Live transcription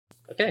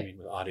Okay.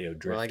 With audio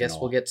drift. Well, I guess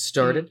we'll get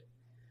started.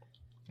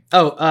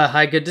 Oh,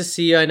 hi, good to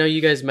see you. I know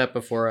you guys met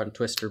before on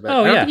Twister, but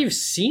I don't think you've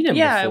seen him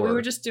before. Yeah, we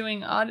were just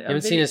doing audio. You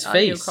haven't seen his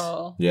face.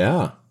 Call.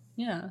 Yeah.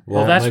 Yeah.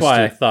 Well, that's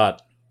why I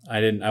thought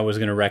I was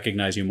going to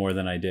recognize you more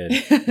than I did.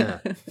 Yeah.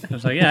 I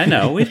was like, yeah, I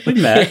know. We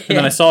met. And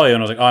then I saw you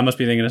and I was like, oh, I must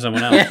be thinking of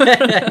someone else.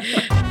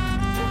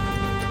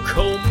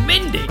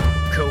 Commending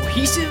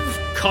cohesive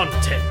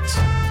content.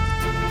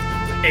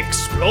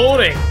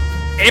 Exploring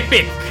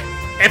epic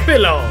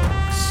epilogues.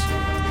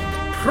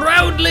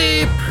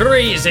 Proudly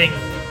praising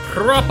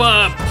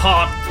proper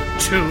part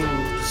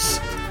 2s.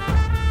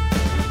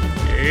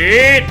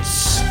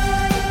 It's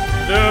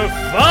the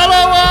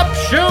follow-up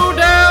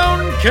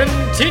showdown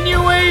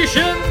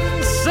continuation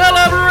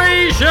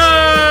celebration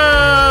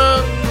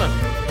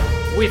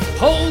with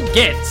Paul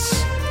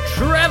Getz,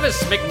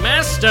 Travis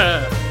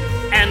McMaster,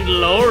 and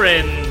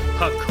Lauren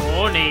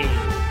Picorni.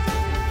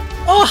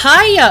 Oh,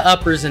 hiya,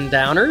 uppers and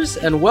downers,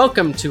 and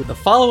welcome to the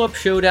Follow-Up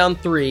Showdown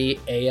 3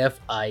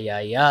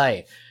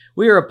 AFIII.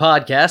 We are a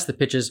podcast that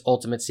pitches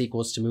ultimate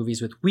sequels to movies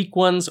with weak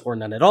ones or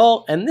none at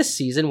all, and this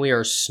season we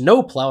are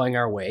snowplowing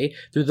our way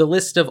through the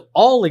list of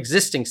all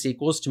existing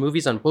sequels to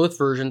movies on both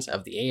versions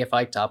of the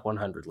AFI Top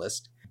 100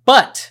 list.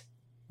 But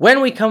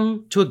when we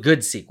come to a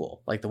good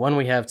sequel, like the one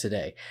we have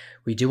today,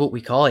 we do what we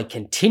call a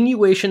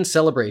continuation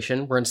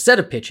celebration, where instead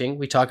of pitching,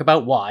 we talk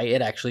about why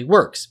it actually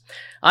works.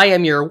 I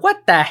am your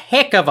what the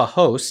heck of a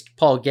host,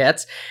 Paul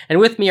Getz, and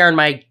with me are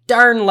my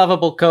darn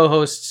lovable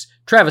co-hosts,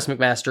 Travis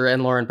McMaster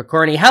and Lauren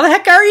Picorni. How the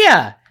heck are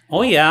ya?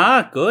 Oh,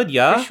 yeah. Good,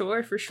 yeah.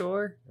 For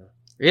sure.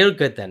 Real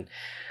good, then.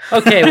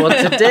 Okay,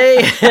 well,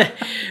 today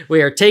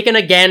we are taking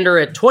a gander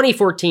at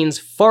 2014's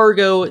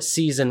Fargo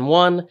Season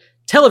 1,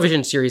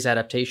 television series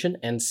adaptation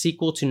and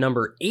sequel to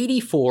number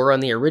 84 on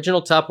the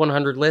original Top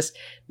 100 list,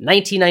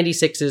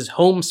 1996's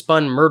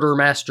homespun murder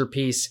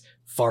masterpiece,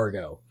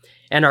 Fargo.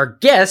 And our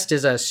guest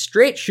is a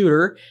straight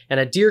shooter and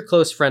a dear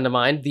close friend of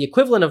mine, the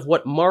equivalent of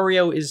what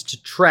Mario is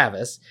to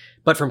Travis,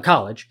 but from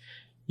college.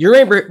 You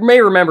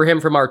may remember him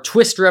from our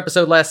Twister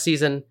episode last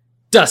season,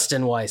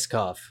 Dustin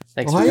Weiskopf.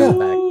 Thanks for coming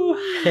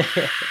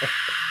back.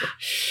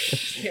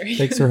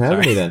 Thanks for having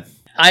me then.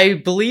 I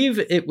believe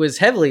it was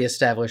heavily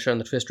established on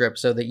the Twister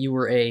episode that you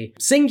were a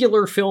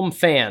singular film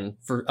fan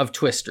of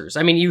Twisters.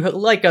 I mean, you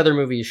like other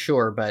movies,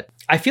 sure, but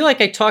I feel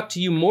like I talked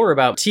to you more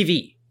about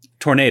TV.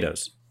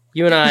 Tornadoes.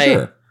 You and I...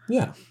 Sure,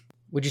 yeah.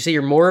 Would you say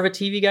you're more of a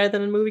TV guy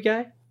than a movie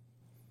guy?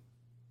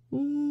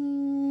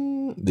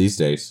 These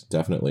days,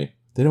 definitely.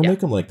 They don't make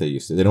them like they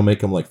used to. They don't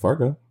make them like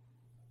Fargo.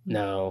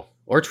 No.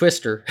 Or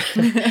Twister.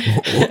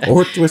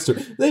 or Twister.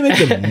 They make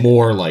them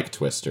more like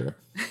Twister.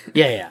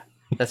 Yeah.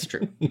 That's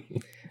true.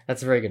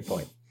 That's a very good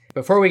point.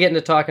 Before we get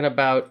into talking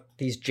about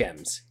these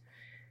gems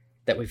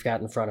that we've got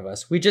in front of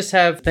us, we just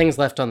have things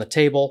left on the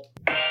table.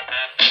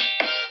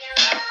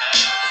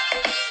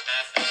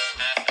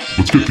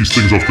 Let's get these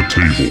things off the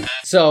table.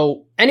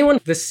 So, anyone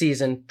this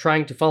season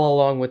trying to follow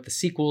along with the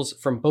sequels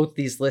from both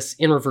these lists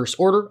in reverse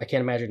order, I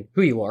can't imagine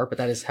who you are, but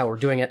that is how we're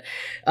doing it.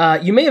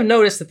 You may have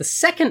noticed that the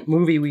second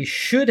movie we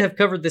should have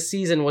covered this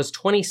season was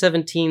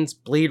 2017's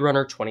Blade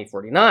Runner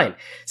 2049,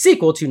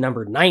 sequel to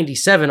number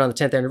 97 on the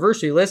 10th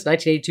anniversary list,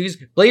 1982's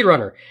Blade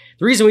Runner.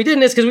 The reason we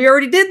didn't is because we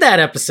already did that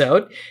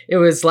episode. It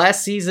was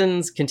last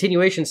season's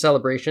continuation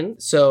celebration,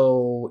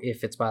 so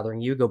if it's bothering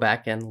you, go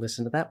back and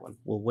listen to that one.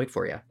 We'll wait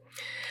for you.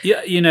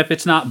 Yeah, if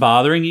it's not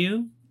bothering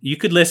you, you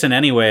could listen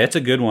anyway. It's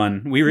a good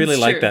one. We really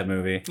like that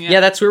movie. Yeah,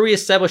 that's where we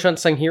established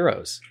Unsung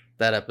Heroes,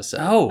 that episode.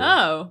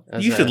 Oh.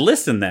 You should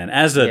listen then,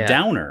 as a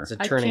downer. As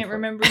a I can't point.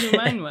 remember who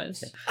mine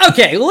was.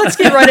 Okay, well, let's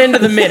get right into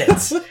the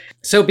minutes.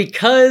 So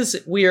because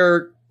we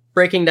are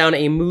breaking down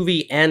a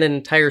movie and an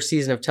entire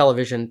season of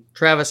television,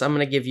 Travis, I'm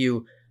going to give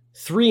you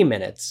 3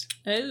 minutes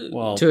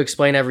to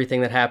explain everything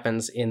that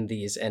happens in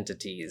these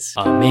entities.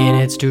 A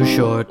minute's too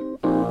short,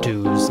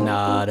 two's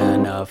not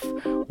enough.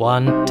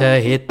 Want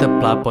to hit the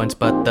plot points,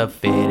 but the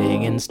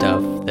fitting and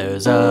stuff.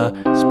 There's a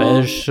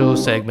special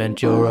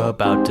segment, you're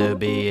about to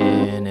be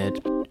in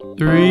it.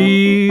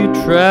 3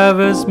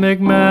 Travis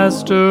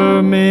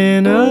McMaster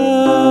minutes.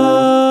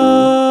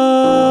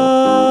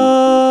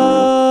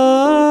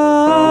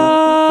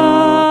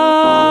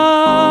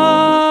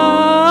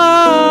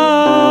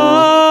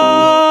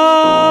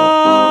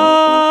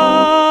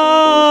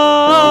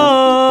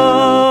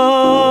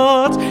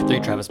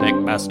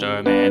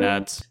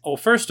 Oh,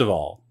 first of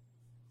all,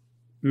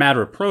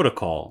 matter of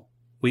protocol,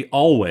 we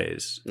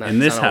always, in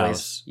this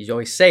house, you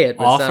always say it,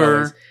 but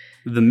offer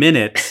the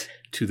minutes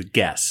to the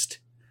guest.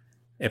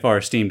 If our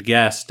esteemed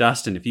guest,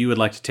 Dustin, if you would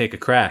like to take a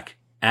crack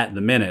at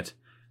the minute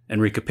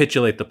and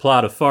recapitulate the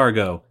plot of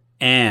Fargo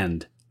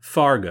and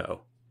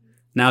Fargo,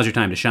 now's your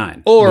time to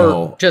shine.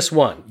 Or just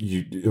one.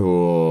 You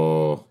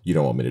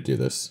don't want me to do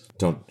this.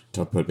 Don't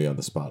put me on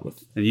the spot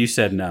with. And you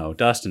said no.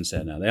 Dustin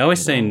said no. They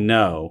always say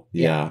no.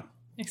 Yeah.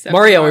 Except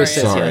Mario always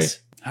says Sorry. yes.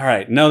 All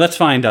right. No, that's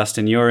fine,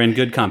 Dustin. You're in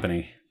good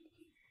company.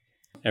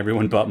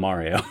 Everyone but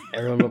Mario.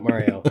 Everyone but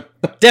Mario.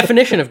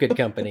 Definition of good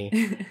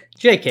company.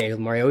 JK,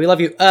 Mario, we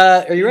love you.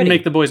 Are you ready?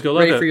 Make the boys go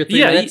Ready loco. for your 3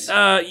 minutes?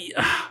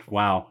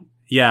 Wow.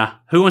 Yeah.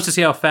 Who wants to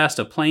see how fast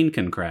a plane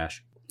can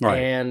crash? Right.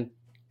 And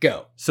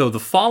go. So the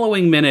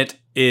following minute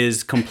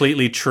is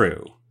completely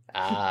true.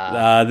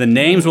 The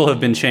names will have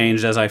been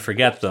changed as I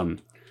forget them,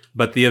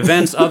 but the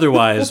events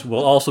otherwise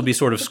will also be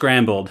sort of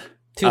scrambled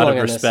out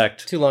of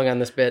respect. Too long on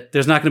this bit.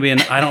 There's not going to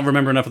be I don't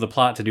remember enough of the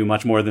plot to do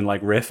much more than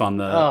like riff on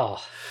the... Oh,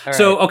 all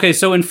So, right. okay,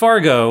 so in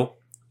Fargo,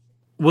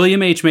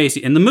 William H.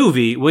 Macy, in the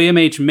movie, William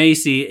H.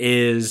 Macy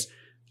is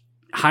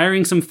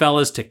hiring some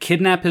fellas to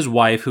kidnap his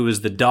wife, who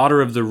is the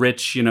daughter of the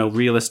rich,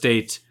 real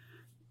estate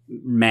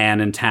man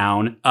in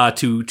town,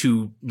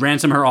 to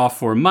ransom her off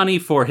for money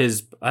for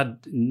his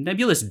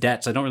nebulous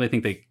debts. I don't really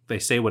think they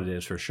say what it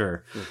is for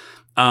sure.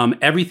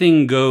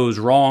 Everything goes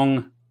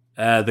wrong.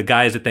 The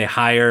guys that they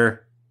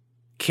hire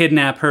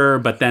kidnap her,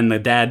 but then the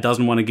dad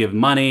doesn't want to give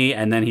money,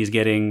 and then he's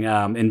getting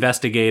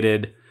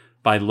investigated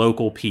by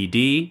local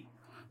PD.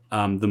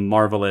 The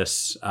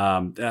marvelous.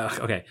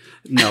 Okay,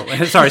 no,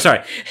 sorry.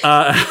 So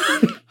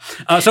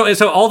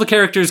all the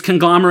characters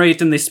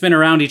conglomerate and they spin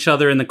around each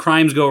other, and the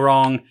crimes go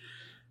wrong,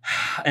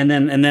 and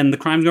then the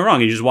crimes go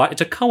wrong. You just watch. It's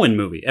a Coen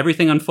movie.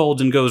 Everything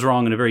unfolds and goes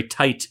wrong in a very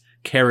tight,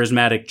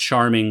 charismatic,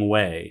 charming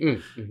way.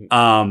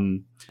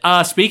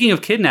 Mm-hmm. Speaking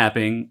of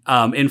kidnapping,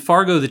 in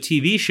Fargo, the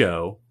TV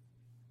show.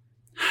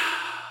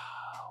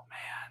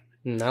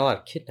 Not a lot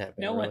of kidnapping.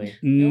 No one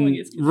really.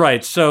 gets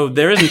Right, so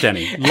there isn't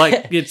any.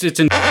 Like, it's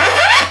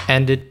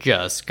And it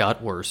just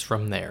got worse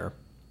from there.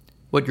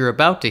 What you're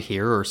about to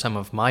hear are some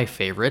of my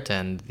favorite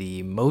and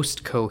the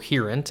most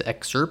coherent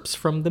excerpts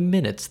from the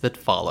minutes that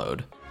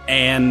followed.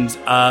 And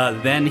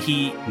then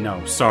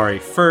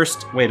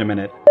first, wait a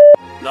minute.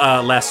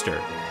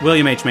 Lester.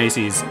 William H.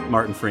 Macy's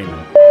Martin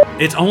Freeman.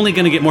 It's only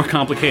going to get more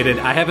complicated.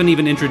 I haven't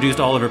even introduced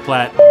Oliver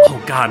Platt.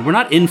 Oh, God, we're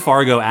not in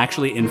Fargo,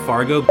 actually. In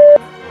Fargo,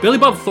 Billy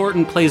Bob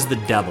Thornton plays the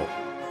devil.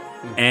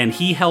 And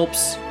he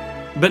helps,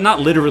 but not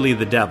literally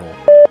the devil.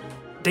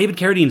 David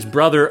Carradine's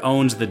brother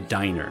owns the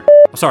diner.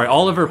 Sorry,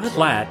 Oliver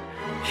Platt.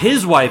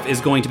 His wife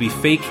is going to be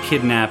fake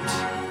kidnapped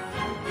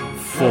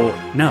for...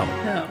 No.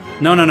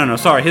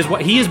 Sorry,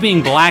 he is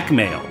being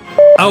blackmailed.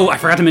 Oh, I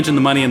forgot to mention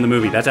the money in the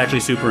movie. That's actually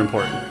super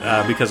important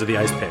because of the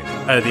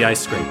the ice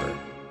scraper.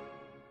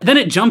 Then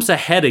it jumps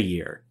ahead a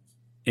year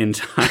in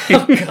time.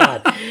 Oh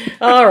God!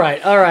 All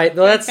right.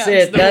 Well, that's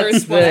it. the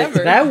worst one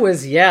ever. That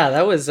was.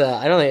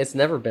 I don't think it's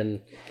never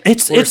been.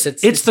 It's worse. the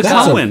That's a-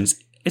 Coens.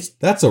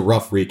 That's a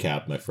rough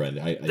recap, my friend.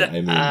 I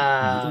mean,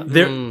 I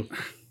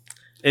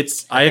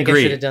I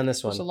agree. should have done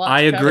this one. There's a lot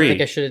I to cover. I agree.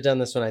 think I should have done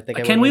this one. I think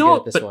I Can would we have all?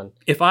 been good at But this one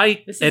if I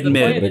This is the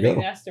admit point of the There we Big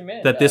go. Master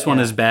Myth. that this one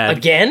is bad,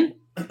 Again?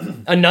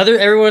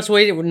 Everyone's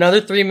waiting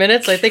another 3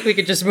 minutes. I think we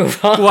could just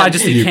move on. well, I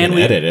just think you can can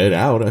we? edit it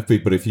out. I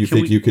think, but if you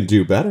think you can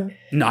do better,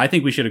 No, I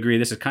think we should agree.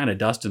 This is kind of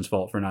Dustin's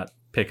fault for not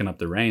picking up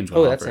the reins.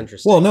 Oh, that's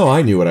interesting. well, no,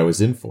 I knew what I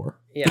was in for.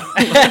 Yeah.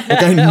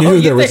 I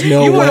knew there was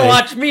no You want to way.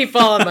 watch me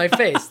fall on my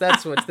face.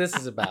 That's what this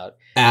is about.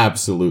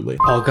 Absolutely.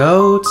 All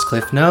goats,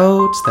 cliff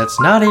notes, that's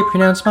not how you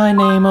pronounce my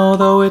name,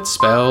 although it's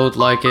spelled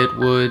like it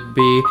would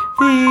be.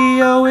 The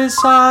O is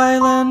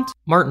silent.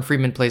 Martin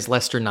Freeman plays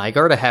Lester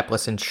Nygaard, a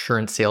hapless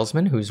insurance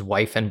salesman whose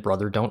wife and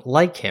brother don't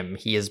like him.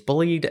 He is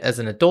bullied as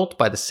an adult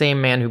by the same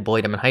man who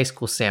bullied him in high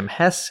school, Sam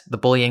Hess. The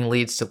bullying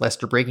leads to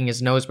Lester breaking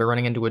his nose by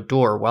running into a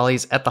door. While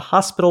he's at the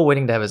hospital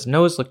waiting to have his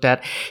nose looked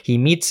at, he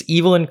meets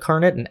evil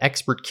incarnate and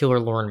expert killer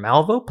Lauren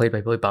Malvo, played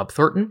by Billy Bob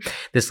Thornton.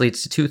 This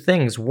leads to two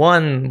things.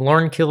 One,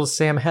 Lauren kills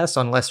Sam Hess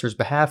on Lester's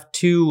behalf.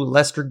 Two,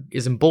 Lester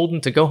is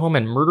emboldened to go home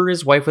and murder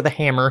his wife with a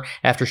hammer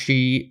after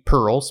she,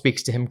 Pearl,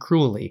 speaks to him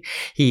cruelly.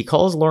 He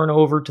calls Lauren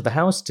over to the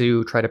house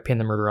to try to pin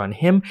the murder on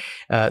him.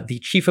 The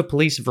chief of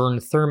police, Vern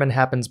Thurman,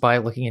 happens by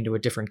looking into a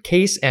different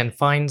case and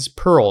finds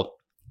Pearl.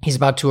 He's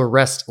about to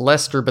arrest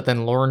Lester, but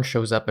then Lauren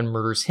shows up and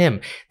murders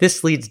him.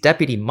 This leads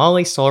Deputy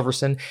Molly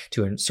Solverson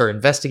to start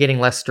investigating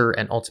Lester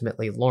and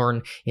ultimately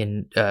Lauren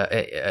in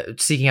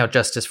seeking out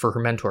justice for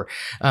her mentor.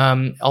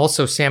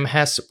 Also, Sam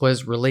Hess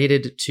was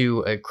related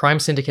to a crime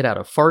syndicate out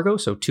of Fargo,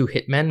 so two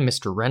hitmen,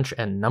 Mr. Wrench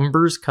and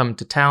Numbers, come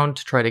to town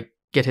to try to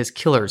get his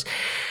killers.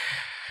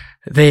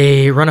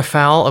 They run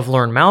afoul of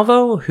Lauren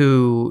Malvo,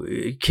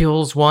 who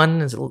kills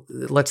one,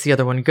 lets the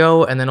other one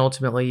go, and then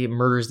ultimately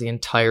murders the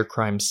entire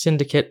crime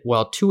syndicate,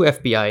 while two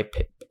FBI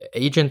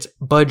agents,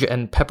 Budge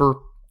and Pepper,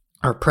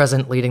 are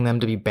present, leading them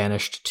to be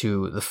banished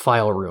to the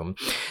file room.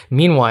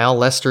 Meanwhile,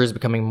 Lester is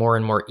becoming more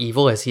and more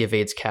evil as he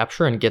evades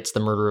capture and gets the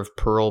murder of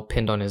Pearl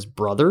pinned on his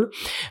brother.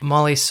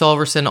 Molly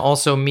Solverson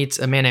also meets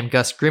a man named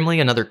Gus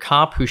Grimley, another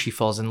cop who she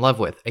falls in love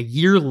with. A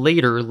year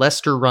later,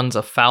 Lester runs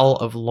afoul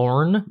of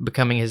Lauren,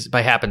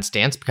 by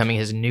happenstance, becoming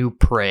his new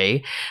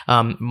prey.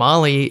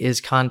 Molly is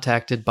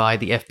contacted by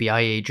the FBI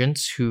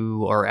agents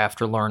who are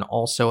after Lauren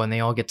also, and they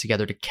all get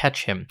together to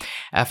catch him.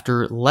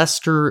 After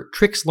Lester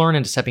tricks Lauren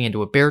into stepping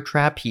into a bear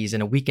trap, he's in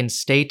a weakened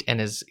state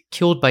and is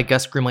killed by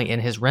Gus Grimley in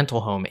his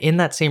rental home. In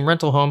that same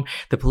rental home,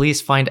 the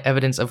police find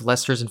evidence of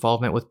Lester's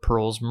involvement with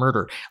Pearl's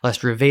murder.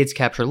 Lester evades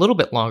capture a little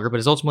bit longer, but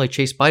is ultimately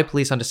chased by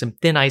police onto some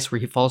thin ice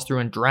where he falls through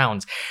and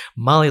drowns.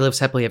 Molly lives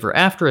happily ever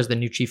after as the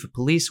new chief of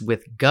police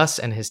with Gus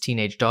and his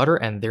teenage daughter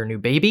and their new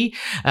baby.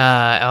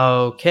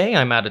 Okay,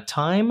 I'm out of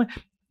time.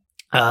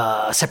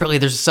 Separately,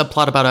 there's a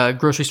subplot about a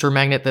grocery store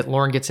magnate that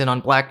Lauren gets in on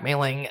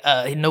blackmailing.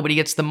 Nobody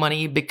gets the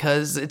money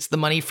because it's the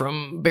money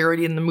from buried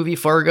in the movie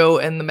Fargo,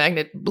 and the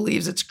magnate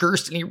believes it's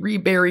cursed and he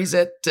reburies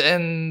it,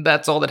 and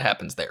that's all that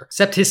happens there.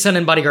 Except his son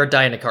and bodyguard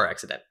die in a car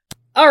accident.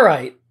 All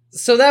right,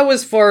 so that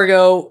was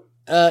Fargo,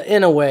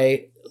 in a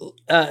way.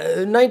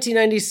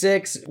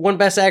 1996, won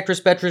Best Actress,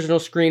 Best Original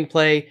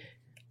Screenplay.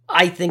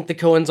 I think the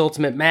Coens'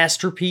 ultimate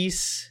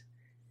masterpiece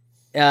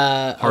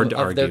Hard to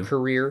of argue. their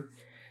career.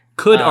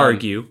 Could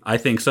argue. I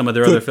think some of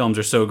their other films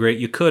are so great,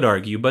 you could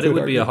argue, but it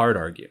would be a hard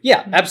argue.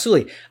 Yeah,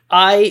 absolutely.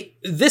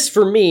 This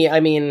for me, I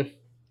mean,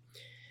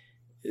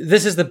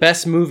 this is the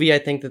best movie I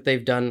think that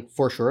they've done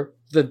for sure.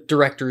 The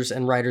directors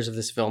and writers of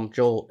this film,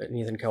 Joel and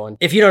Ethan Coen.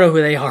 If you don't know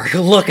who they are,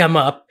 look them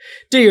up.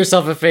 Do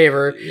yourself a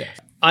favor. Yeah.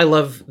 I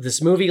love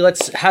this movie.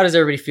 How does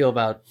everybody feel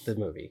about the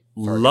movie?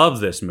 Love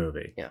this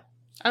movie. Yeah.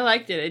 I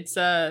liked it. It's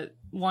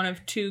one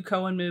of 2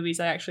 Coen movies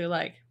I actually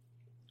like.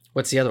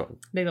 What's the other one?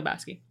 Big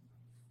Lebowski.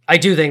 I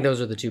do think those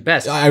are the 2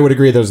 best. I would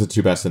agree those are the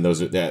 2 best, and those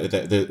are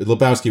the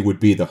Lebowski would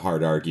be the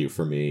hard argue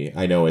for me.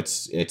 I know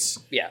it's as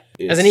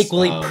an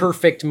equally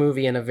perfect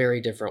movie in a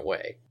very different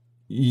way.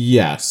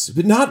 Yes,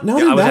 but not I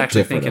in was that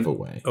actually different thinking, of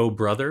a way. Oh,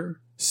 brother.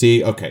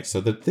 See, okay, so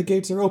the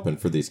gates are open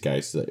for these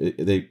guys.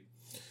 They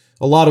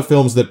a lot of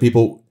films that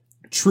people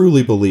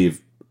truly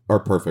believe are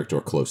perfect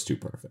or close to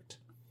perfect.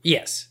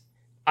 Yes.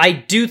 I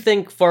do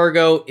think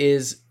Fargo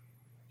is,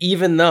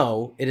 even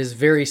though it is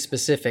very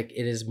specific,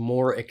 it is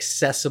more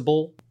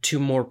accessible to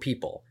more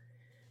people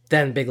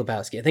than Big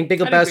Lebowski. I think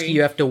Big I'd Lebowski agree.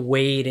 you have to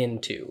wade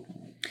into.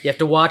 You have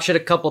to watch it a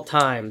couple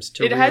times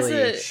to It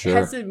really...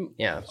 has a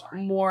Yeah.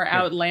 more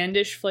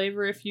outlandish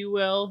flavor, if you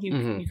will. You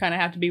Mhm. kind of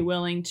have to be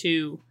willing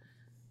to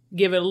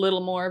give it a little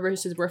more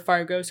versus where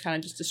Fargo's kind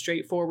of just a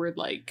straightforward,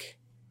 like,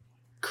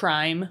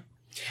 crime.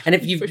 And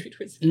if you've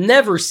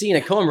never seen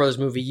a Coen Brothers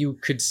movie, you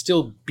could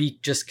still be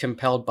just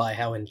compelled by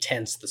how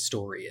intense the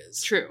story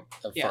is True.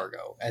 of Yeah.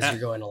 Fargo as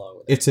you're going along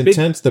with it. It's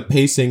intense. The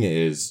pacing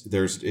is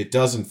it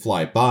doesn't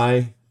fly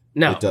by.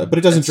 No, But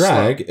it doesn't it's slow.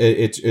 drag.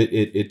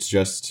 It's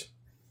just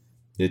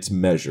it's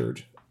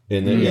measured,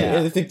 and then,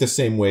 Yeah. I think the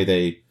same way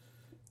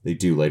they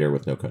do later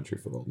with No Country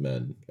for Old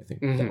Men. I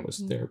think Mhm. that was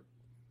their.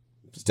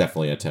 It's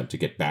definitely an attempt to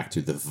get back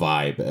to the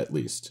vibe, at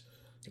least,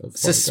 of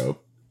Sus- Fargo.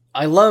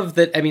 I love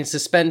that. I mean,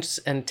 suspense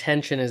and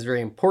tension is very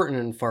important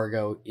in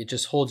Fargo. It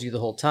just holds you the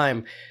whole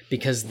time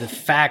because the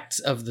facts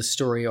of the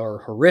story are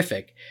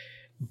horrific.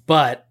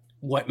 But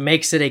what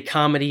makes it a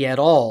comedy at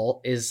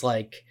all is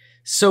like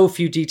so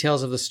few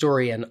details of the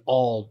story and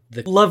all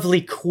the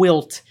lovely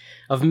quilt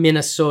of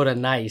Minnesota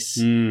nice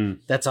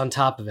that's on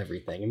top of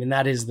everything. I mean,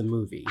 that is the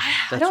movie.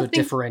 That's don't what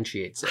think-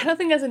 differentiates it. I don't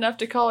think that's enough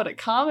to call it a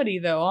comedy,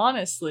 though,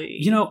 honestly.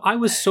 You know, I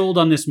was sold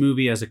on this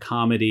movie as a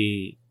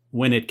comedy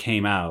when it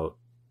came out,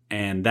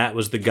 and that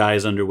was the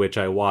guise under which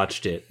I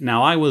watched it.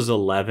 Now, I was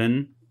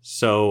 11,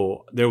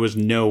 so there was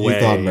no way. You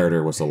thought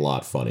Murder was a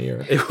lot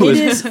funnier. It was.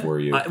 It is. Were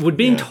you? With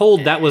being Yeah.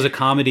 told that was a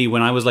comedy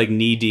when I was like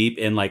knee deep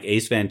in like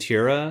Ace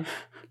Ventura,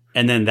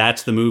 and then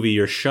that's the movie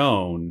you're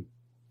shown,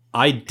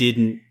 I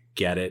didn't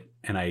get it,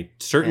 and I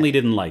certainly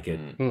didn't like it.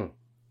 Mm.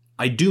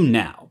 I do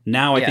now.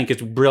 Now I Yeah. think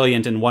it's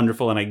brilliant and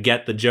wonderful, and I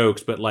get the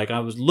jokes. But like I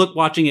was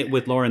watching it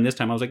with Lauren this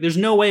time, I was like, "There's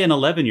no way an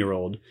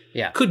 11-year-old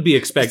Yeah. could be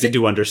expected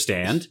to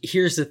understand."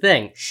 Here's the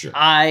thing. Sure.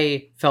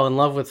 I fell in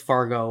love with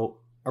Fargo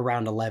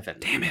around 11.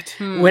 Damn it!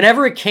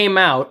 Whenever it came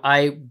out,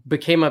 I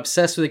became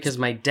obsessed with it because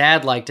my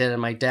dad liked it,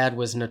 and my dad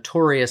was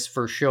notorious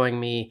for showing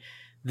me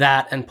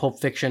that and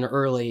Pulp Fiction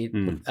early,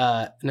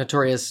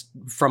 notorious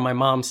from my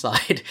mom's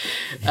side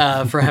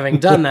for having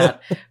done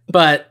that.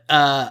 But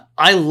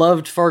I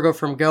loved Fargo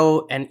from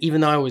Go, and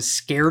even though I was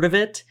scared of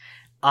it,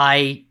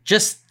 I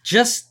just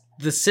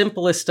the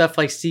simplest stuff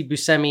like Steve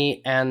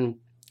Buscemi and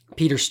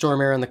Peter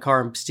Stormare in the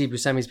car, and Steve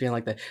Buscemi's being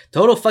like the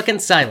total fucking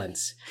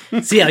silence.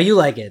 See how you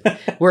like it,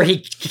 where he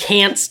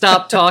can't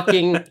stop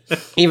talking,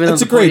 even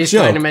That's though a the point great he's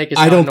joke. trying to make is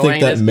I how don't think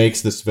annoying that it is.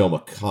 makes this film a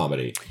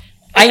comedy.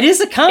 It is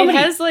a comedy.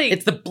 It has, like,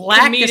 it's the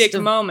blackest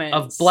comedic moments.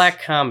 of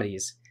black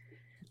comedies.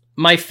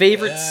 My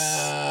favorite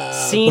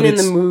scene but in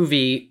the it's-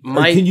 movie Or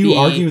might can you be...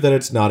 argue that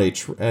it's not a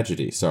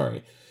tragedy?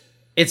 Sorry.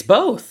 It's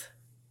both.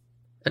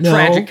 A No,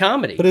 tragic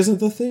comedy. But isn't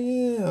the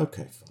thing... Yeah,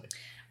 okay, fine.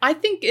 I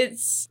think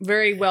it's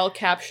very well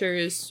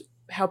captures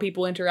how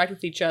people interact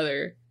with each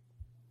other,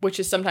 which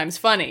is sometimes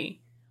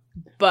funny,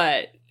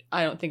 but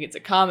I don't think it's a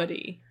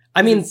comedy.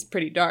 I mean, It's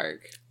pretty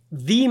dark.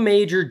 the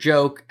major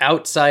joke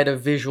outside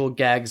of visual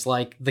gags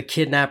like the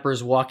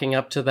kidnappers walking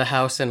up to the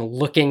house and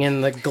looking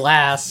in the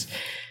glass,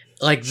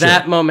 like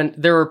that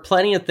moment, there are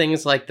plenty of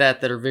things like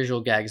that are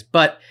visual gags.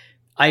 But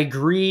I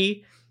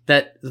agree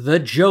that the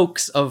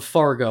jokes of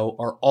Fargo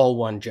are all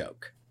one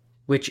joke,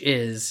 which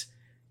is,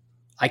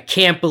 I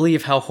can't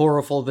believe how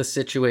horrible this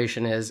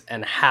situation is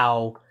and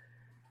how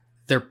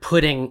they're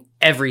putting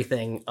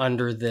everything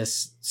under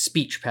this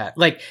speech pad.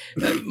 Like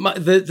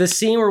the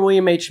scene where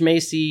William H.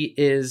 Macy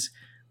is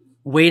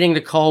waiting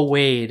to call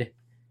Wade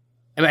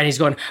And he's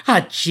going,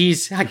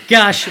 jeez,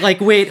 gosh,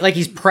 wait,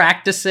 he's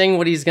practicing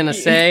what he's going to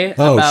say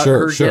Oh, about sure,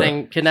 her sure.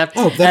 getting kidnapped.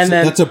 Oh,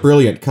 that's a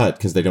brilliant cut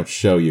because they don't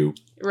show you.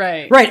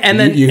 Right. Right, and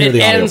then You hear it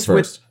the audio ends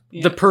first.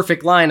 with the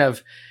perfect line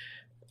of,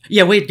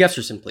 yeah, Wade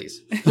Jefferson,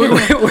 please.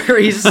 where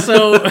he's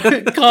so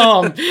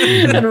calm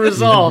and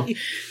resolved.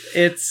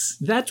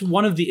 That's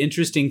one of the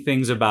interesting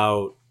things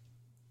about,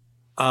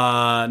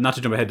 not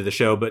to jump ahead to the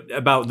show, but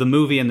about the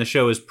movie and the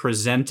show is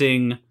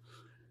presenting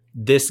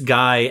this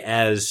guy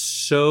as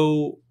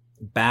so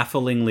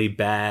bafflingly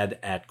bad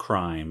at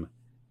crime.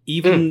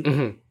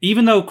 Even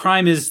though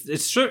crime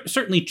it's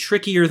certainly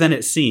trickier than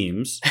it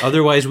seems.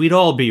 Otherwise, we'd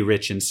all be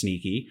rich and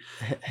sneaky.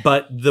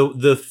 But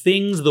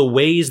the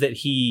ways that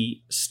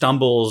he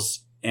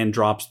stumbles and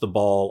drops the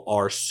ball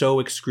are so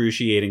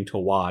excruciating to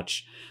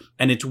watch.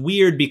 And it's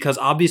weird because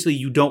obviously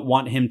you don't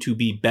want him to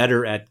be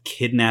better at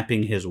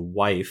kidnapping his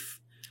wife.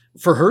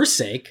 For her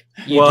sake,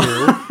 you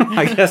do.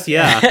 I guess,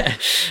 yeah.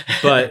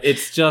 But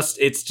it's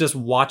just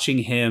watching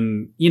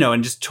him,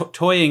 and just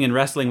toying and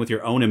wrestling with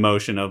your own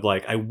emotion of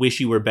I wish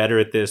you were better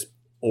at this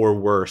or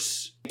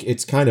worse.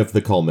 It's kind of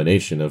the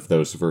culmination of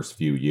those first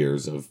few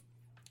years of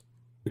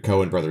the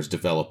Coen brothers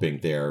developing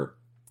their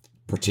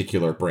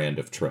particular brand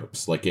of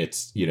tropes.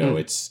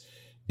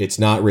 It's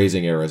not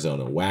Raising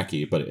Arizona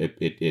wacky, but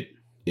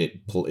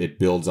it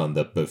builds on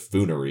the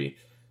buffoonery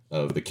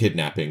of the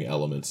kidnapping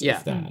elements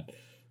of that.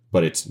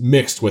 But it's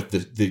mixed with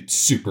the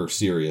super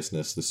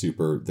seriousness,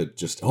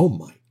 oh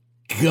my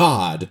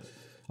God,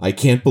 I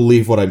can't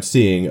believe what I'm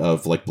seeing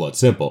of Blood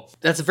Simple.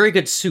 That's a very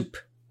good soup.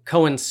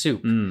 Coen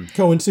soup.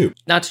 Coen soup.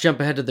 Not to jump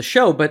ahead to the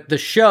show, but the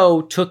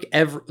show took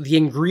the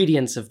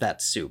ingredients of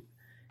that soup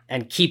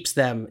and keeps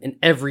them in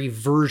every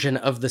version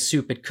of the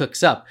soup it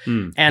cooks up.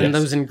 And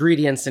those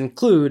ingredients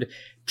include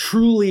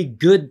truly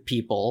good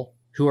people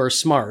who are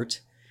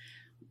smart,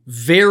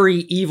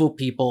 very evil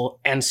people,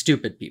 and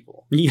stupid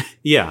people.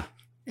 Yeah.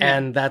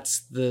 And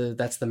that's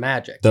the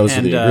magic. Those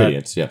are the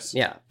ingredients, yes.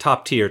 Yeah.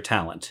 Top tier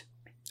talent.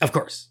 Of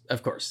course.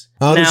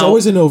 There's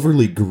always an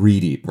overly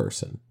greedy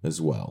person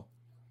as well.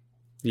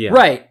 Yeah.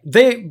 Right.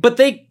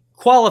 They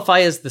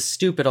qualify as the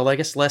stupid, although I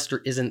guess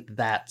Lester isn't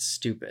that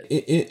stupid.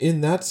 In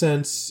that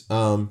sense,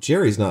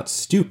 Jerry's not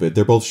stupid.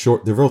 They're both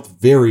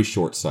very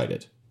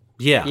short-sighted.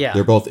 Yeah.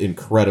 They're both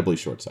incredibly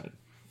short-sighted.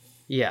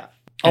 Yeah.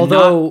 And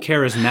Although not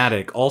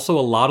charismatic. Also,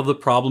 a lot of the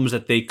problems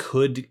that they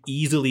could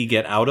easily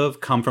get out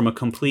of come from a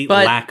complete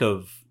lack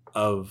of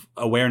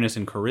awareness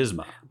and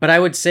charisma. But I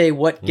would say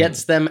what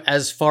gets them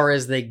as far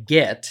as they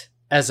get,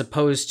 as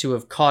opposed to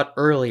have caught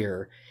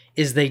earlier,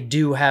 is they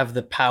do have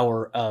the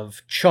power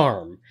of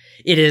charm.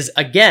 It is,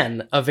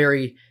 again, a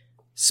very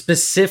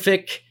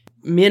specific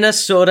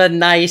Minnesota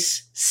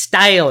nice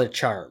style of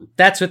charm.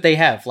 That's what they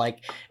have.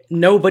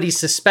 Nobody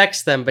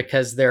suspects them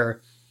because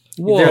they're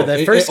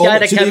the first guy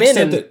to come in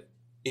and...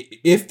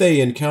 If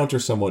they encounter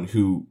someone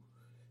who,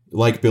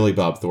 like Billy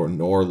Bob Thornton,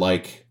 or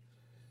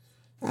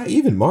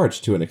even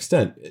Marge to an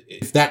extent,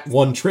 if that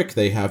one trick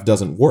they have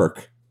doesn't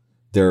work,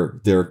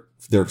 their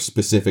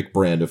specific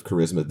brand of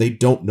charisma, they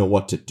don't know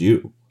what to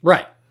do.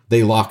 Right.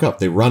 They lock up.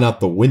 They run out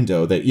the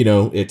window.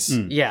 It's...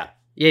 Yeah.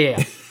 Yeah,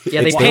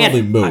 they it's their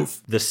only panic.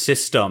 move. The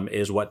system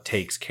is what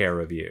takes care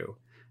of you.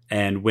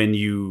 And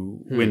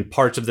when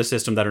parts of the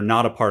system that are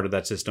not a part of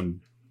that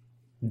system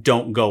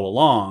don't go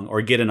along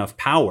or get enough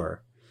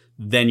power,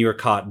 then you're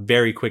caught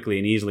very quickly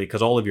and easily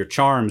because all of your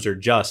charms are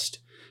just,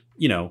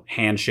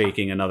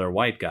 handshaking another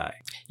white guy.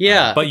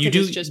 Yeah. But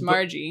It's just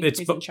Margie who's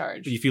in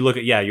charge. If you look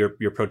at,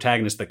 your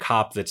protagonist, the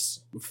cop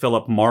that's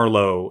Philip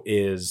Marlowe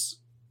is,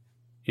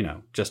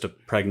 just a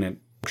pregnant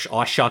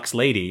aw shucks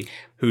lady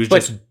who's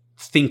just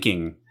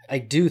thinking. I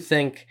do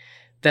think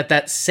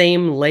that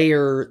same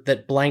layer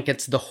that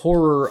blankets the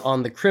horror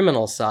on the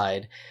criminal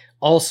side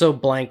also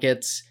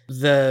blankets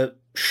the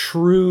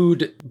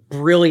shrewd,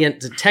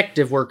 brilliant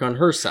detective work on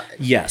her side.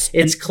 Yes.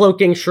 It's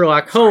cloaking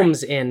Sherlock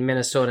Holmes in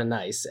Minnesota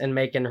Nice and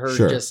making her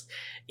just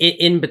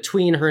in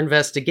between her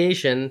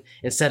investigation,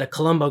 instead of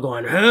Columbo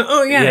going,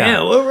 oh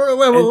yeah.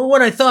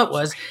 What I thought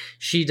was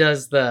she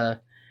does the,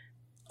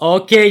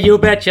 okay, you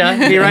betcha,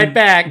 be right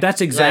back.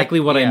 That's exactly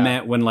what I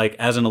meant when,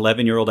 as an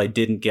 11-year-old, I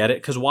didn't get it.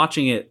 Because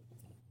watching it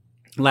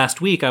last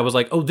week, I was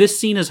like, oh, this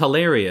scene is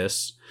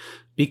hilarious.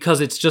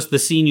 Because it's just the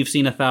scene you've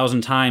seen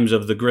 1,000 times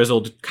of the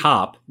grizzled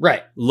cop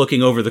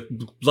looking over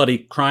the bloody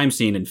crime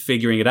scene and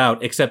figuring it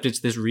out, except it's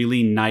this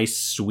really nice,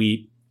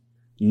 sweet,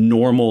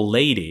 normal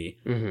lady,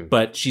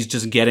 but she's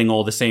just getting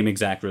all the same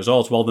exact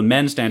results, while the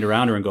men stand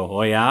around her and go,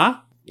 oh yeah?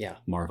 Yeah.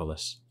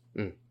 Marvelous.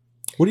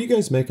 What do you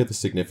guys make of the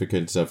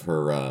significance of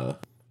her,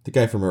 the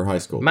guy from her high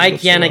school?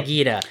 Mike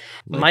Yanagita.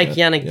 Mike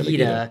Yanagita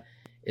Yanagita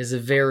is a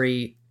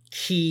very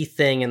key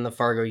thing in the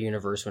Fargo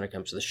universe when it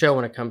comes to the show,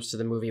 when it comes to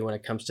the movie, when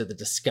it comes to the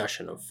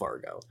discussion of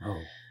Fargo.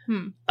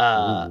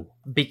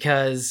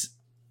 Because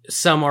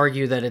some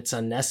argue that it's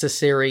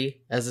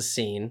unnecessary as a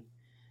scene,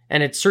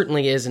 and it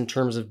certainly is in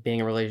terms of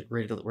being related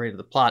to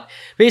the plot.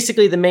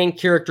 Basically, the main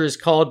character is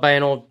called by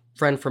an old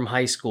friend from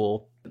high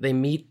school. They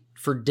meet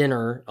for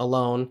dinner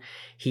alone.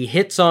 He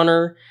hits on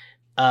her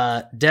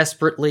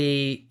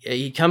desperately,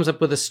 he comes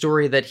up with a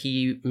story that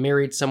he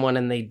married someone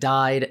and they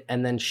died,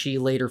 and then she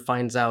later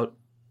finds out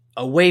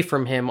away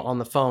from him on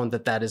the phone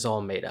that is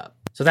all made up.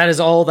 So that is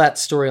all that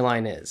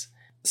storyline is.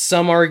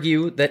 Some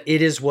argue that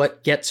it is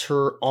what gets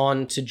her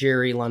on to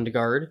Jerry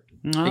Lundegaard,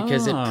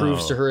 because it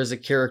proves to her as a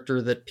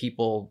character that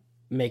people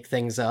make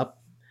things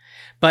up.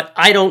 But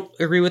I don't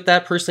agree with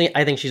that personally.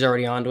 I think she's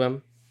already onto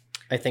him.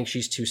 I think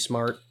she's too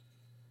smart.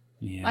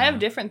 Yeah. I have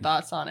different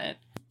thoughts on it.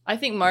 I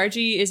think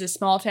Margie is a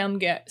small town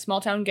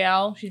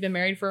gal. She's been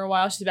married for a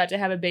while. She's about to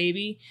have a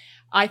baby.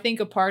 I think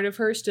a part of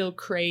her still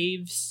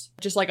craves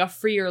just like a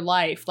freer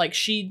life. Like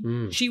she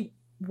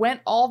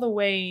went all the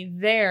way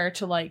there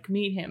to like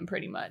meet him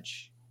pretty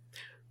much.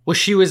 Well,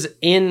 she was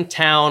in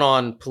town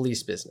on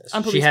police business.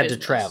 She had to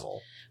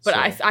travel. But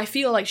so. I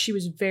feel like she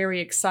was very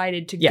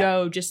excited to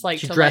go just like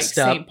she to like dressed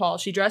up. St. Paul.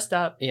 She dressed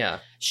up. Yeah.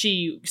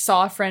 She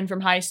saw a friend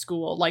from high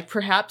school. Like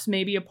perhaps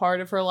maybe a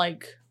part of her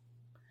like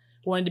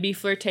wanted to be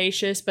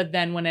flirtatious, but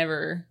then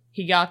whenever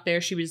he got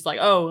there, she was like,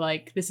 oh,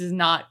 like this is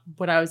not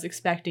what I was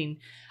expecting.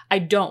 I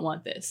don't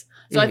want this.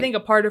 So I think a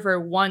part of her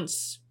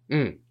wants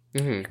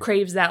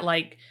craves that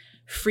like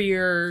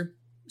freer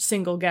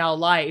single gal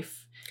life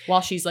while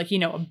she's like,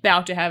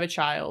 about to have a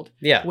child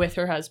with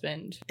her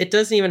husband. It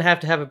doesn't even have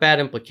to have a bad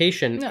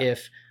implication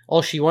if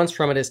all she wants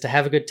from it is to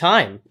have a good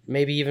time.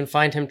 Maybe even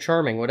find him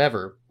charming,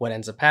 whatever. What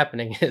ends up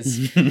happening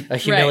is a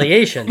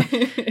humiliation.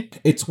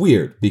 It's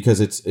weird because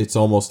it's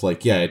almost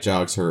like, it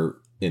jogs her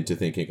into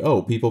thinking,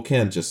 oh, people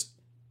can just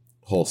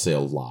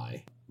wholesale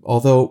lie.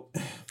 Although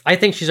I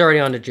think she's already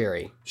on to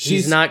Jerry.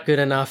 She's not good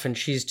enough and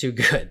she's too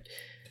good.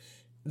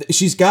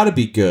 She's got to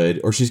be good,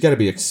 or she's got to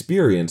be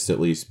experienced at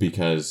least,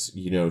 because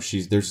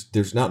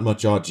there's not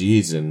much oh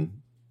geez,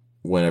 and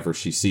whenever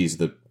she sees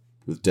the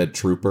dead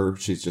trooper,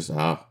 she's just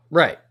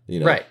right,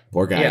 right,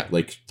 poor guy.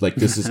 Like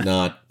this is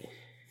not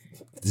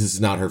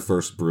her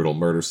first brutal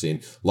murder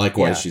scene.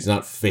 Likewise, she's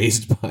not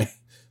fazed by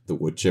the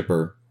wood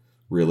chipper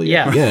really.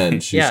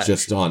 Again, she's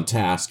just on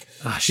task.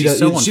 She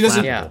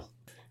doesn't.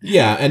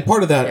 Yeah, and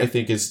part of that I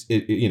think is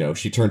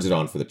she turns it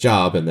on for the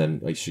job, and then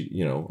like she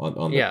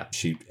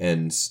she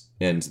ends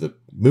the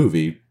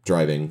movie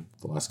driving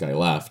the last guy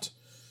left,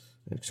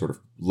 and sort of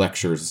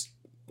lectures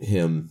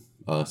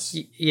us,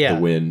 the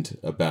wind,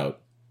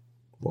 about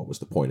what was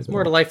the point of it.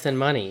 More to life than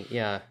money.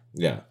 Yeah.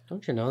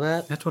 Don't you know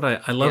that? That's what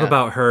I love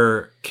about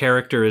her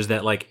character, is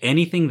that like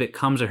anything that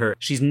comes at her,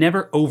 she's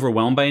never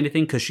overwhelmed by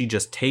anything because she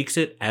just takes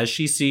it as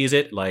she sees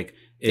it. Like,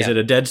 is it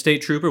a dead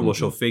state trooper? Well,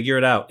 she'll figure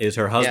it out. Is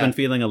her husband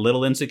feeling a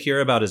little insecure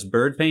about his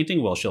bird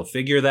painting? Well, she'll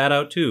figure that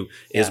out too.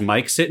 Is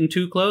Mike sitting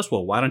too close?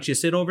 Well, why don't you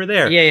sit over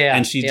there?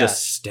 And she's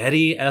just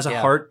steady as a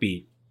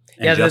heartbeat.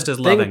 And just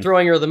as loving. The thing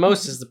throwing her the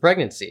most is the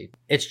pregnancy.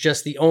 It's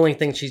just the only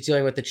thing she's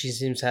dealing with that she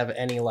seems to have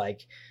any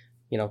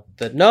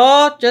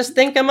just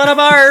think I'm gonna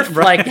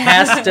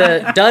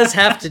barf. Does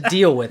have to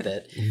deal with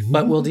it,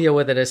 but will deal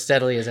with it as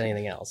steadily as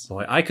anything else.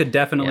 Boy, I could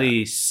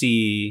definitely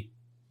see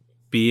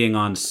being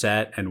on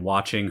set and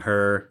watching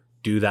her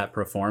do that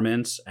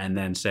performance and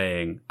then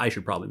saying, I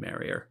should probably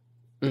marry her.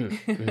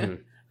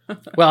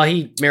 Well,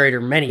 he married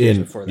her many years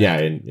before that. Yeah,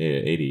 in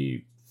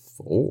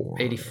 84.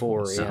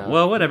 84, so,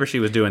 well, whatever she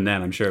was doing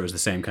then, I'm sure it was the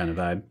same kind of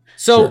vibe.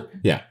 So,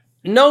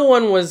 no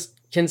one was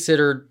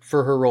considered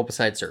for her role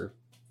besides her.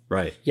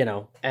 Right.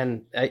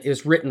 And it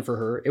was written for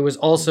her. It was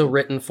also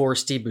written for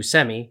Steve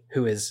Buscemi,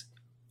 who is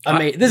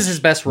amazing. This is his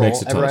best role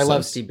ever. I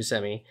love Steve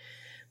Buscemi.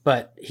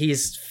 But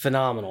he's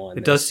phenomenal.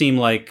 It does seem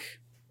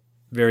like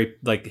very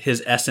like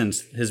his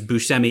essence, his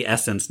Buscemi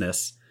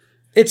essence-ness.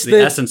 It's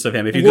the essence of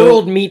him. If you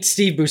world meets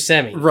Steve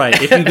Buscemi.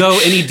 Right. If you go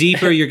any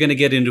deeper, you're going to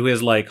get into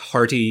his like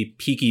hearty,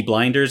 Peaky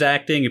Blinders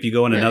acting. If you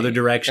go in another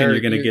direction, you're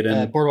going to get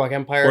in Boardwalk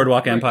Empire.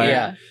 Boardwalk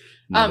Empire.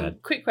 Yeah.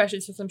 Quick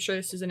question, since I'm sure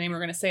this is a name we're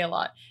going to say a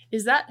lot.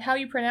 Is that how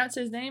you pronounce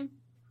his name?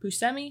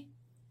 Buscemi?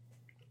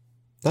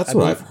 That's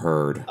what I've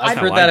heard. I've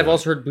heard that. I've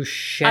also heard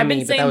Buscemi. I've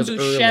been saying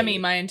Buscemi early.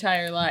 my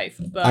entire life.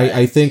 But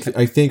I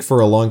think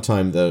for a long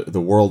time the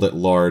world at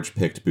large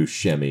picked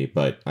Buscemi,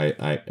 but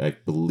I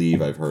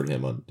believe I've heard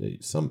him on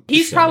some.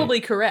 He's Buscemi.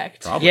 probably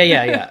correct. Probably.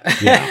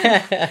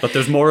 Yeah. But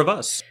there's more of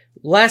us.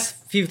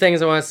 Last few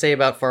things I want to say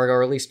about Fargo,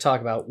 or at least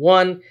talk about.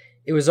 One,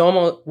 it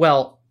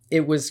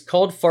was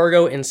called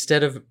Fargo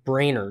instead of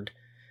Brainerd.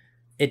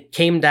 It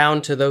came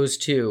down to those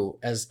two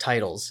as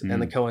titles,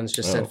 and the Coens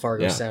just said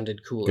Fargo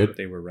sounded cooler. Good,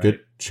 they were right. Good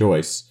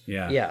choice.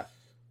 Yeah.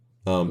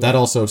 That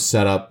also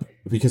set up,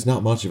 because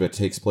not much of it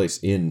takes place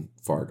in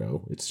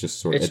Fargo. It's just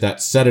sort of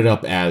that set it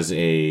up as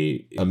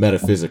a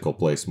metaphysical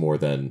place more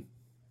than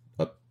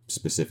a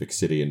specific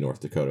city in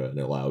North Dakota, and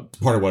allowed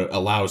part of what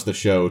allows the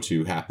show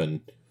to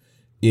happen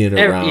in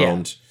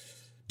around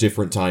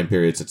different time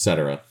periods,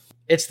 etc.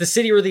 It's the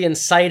city where the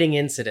inciting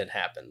incident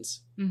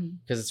happens,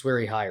 because it's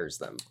where he hires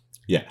them.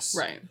 Yes.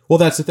 Right. Well,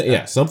 that's the thing.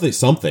 Yeah,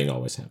 something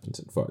always happens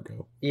in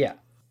Fargo. Yeah.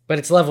 But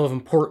its level of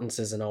importance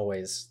isn't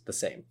always the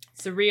same.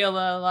 It's the real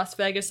Las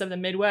Vegas of the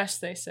Midwest,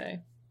 they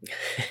say.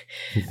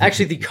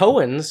 Actually, the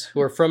Coens,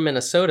 who are from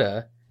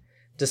Minnesota,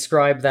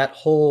 describe that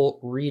whole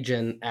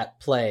region at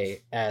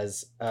play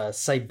as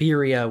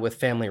Siberia with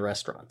family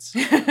restaurants.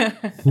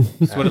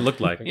 That's what it looked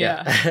like.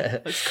 Yeah.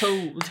 It's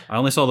cold. I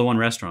only saw the one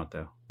restaurant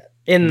though.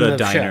 In The the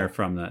diner show.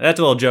 from the. That's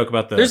a little joke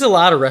about the. There's a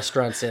lot of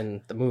restaurants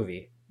in the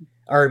movie.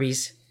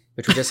 Arby's,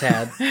 which we just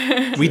had.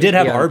 we did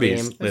have Yeah,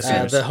 Arby's, game.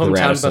 listeners. The hometown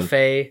Radisson.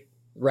 buffet.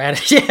 Yeah,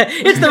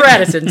 it's the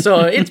Radisson,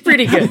 so it's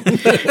pretty good.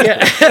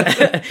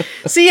 Yeah.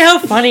 See how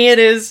funny it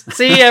is?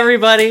 See,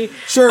 everybody?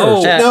 Sure.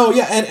 Oh. No,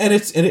 yeah, and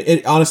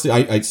it honestly,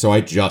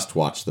 I just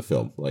watched the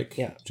film, like,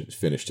 Yeah. just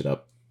finished it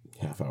up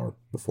half hour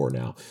before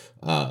now,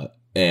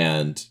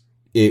 and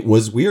it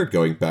was weird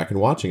going back and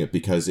watching it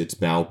because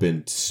it's now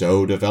been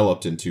so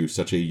developed into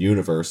such a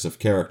universe of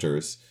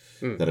characters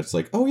that it's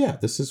like, oh yeah,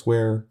 this is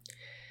where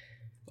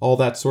all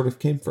that sort of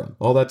came from.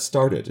 All that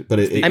started, but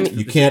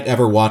you can't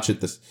ever watch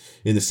it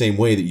in the same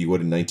way that you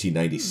would in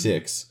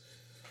 1996.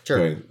 Sure.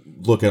 Going,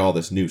 look at all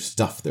this new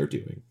stuff they're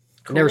doing.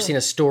 I've never seen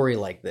a story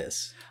like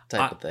this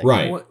type of thing.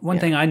 Right. One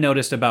thing I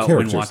noticed about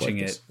Characters when watching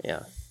like it this.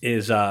 Yeah.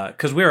 is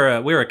because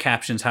we're a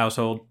captions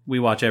household. We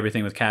watch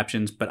everything with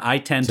captions, but I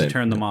tend Same, to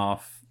turn them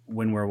off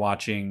when we're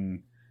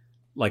watching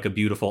like a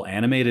beautiful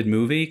animated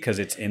movie because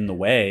it's in the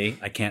way.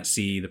 I can't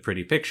see the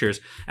pretty pictures.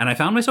 And I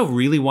found myself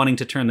really wanting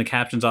to turn the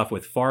captions off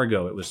with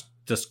Fargo. It was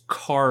just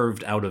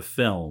carved out of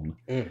film.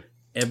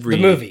 The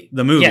movie.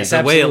 Yes,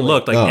 the way it absolutely.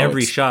 looked, like Oh,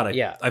 every it's- shot,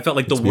 I felt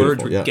like the it's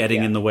words beautiful, were yeah. getting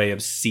Yeah. in the way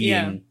of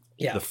seeing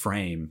Yeah. the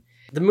frame.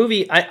 The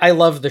movie, I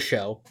love the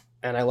show,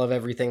 and I love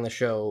everything the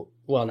show,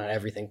 well, not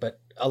everything, but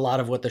a lot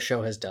of what the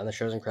show has done. The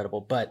show's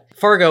incredible. But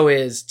Fargo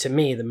is, to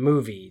me, the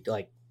movie,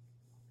 like,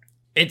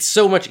 it's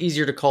so much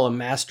easier to call a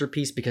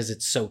masterpiece because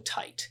it's so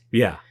tight.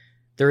 Yeah.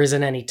 There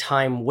isn't any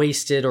time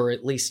wasted or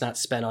at least not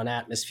spent on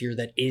atmosphere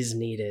that is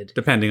needed.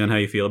 Depending on how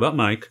you feel about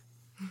Mike.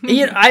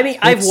 You know, I mean,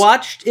 I've It's-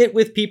 watched it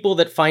with people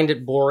that find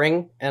it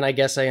boring, and I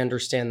guess I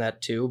understand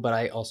that too, but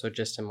I also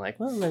just am like,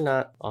 well, they're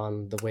not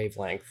on the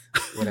wavelength,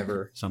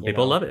 whatever. Some you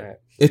people know, love it. right.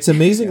 It's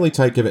amazingly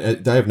tight.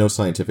 Given I have no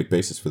scientific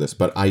basis for this,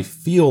 but I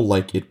feel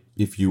like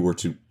if you were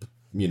to,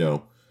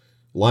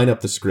 line up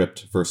the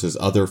script versus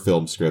other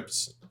film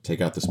scripts, take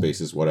out the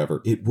spaces,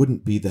 whatever, it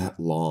wouldn't be that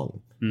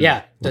long.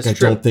 Yeah, that's I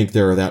true. don't think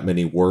there are that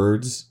many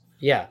words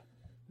Yeah.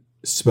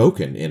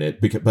 spoken in it,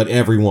 but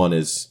everyone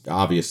is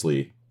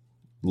obviously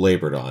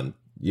labored on,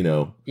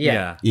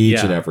 Yeah. each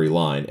and every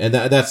line, and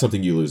that's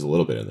something you lose a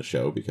little bit in the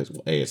show because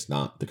well, A, it's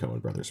not the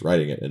Coen brothers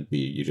writing it, and B,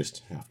 you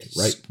just have to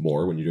write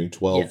more when you're doing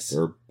 12 Yes.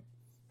 or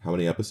how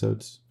many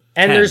episodes?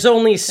 And 10. there's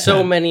only so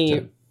 10. many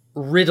 10.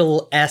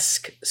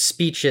 riddle-esque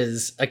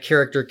speeches a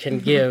character can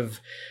give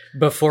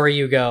before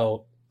you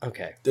go,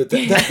 okay. That's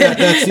the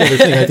other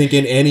thing. I think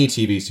in any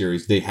TV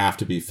series, they have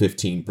to be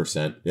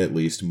 15% at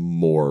least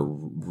more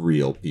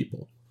real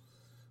people.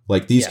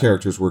 Like, these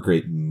characters were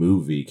great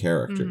movie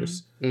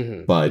characters,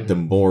 Mm-hmm. but the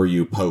more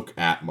you poke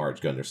at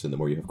Marge Gunderson, the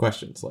more you have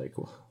questions. Like,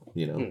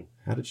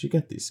 how did she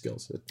get these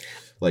skills?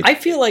 Like, I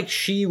feel like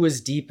she was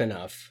deep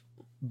enough,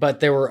 but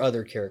there were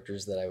other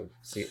characters that I would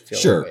feel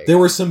sure, that way there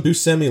about. were some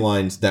Buscemi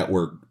lines that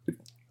were...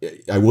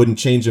 I wouldn't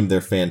change them. They're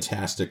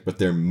fantastic, but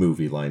they're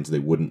movie lines. They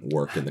wouldn't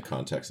work in the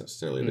context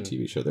necessarily of a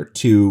TV show. They're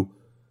too,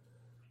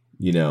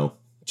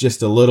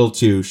 just a little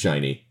too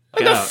shiny.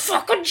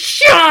 Fucking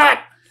shot!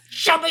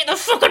 Shot me in the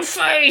fucking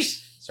face!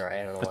 Sorry,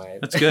 I don't know why.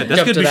 That's good. That's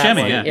jumped good to that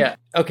Buscemi, one. yeah.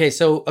 Okay,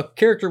 so a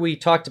character we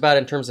talked about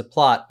in terms of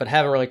plot, but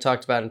haven't really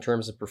talked about in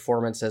terms of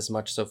performance as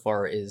much so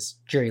far is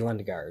Jerry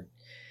Lundegaard,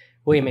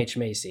 William H.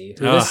 Macy.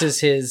 Who this is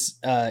his.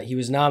 He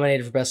was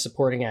nominated for Best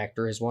Supporting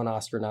Actor, his one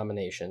Oscar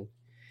nomination.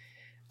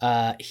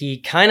 He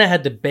kind of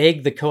had to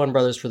beg the Coen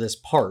brothers for this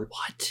part.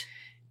 What?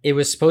 It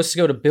was supposed to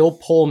go to Bill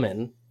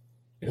Pullman,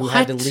 who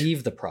had to What?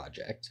 leave the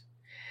project.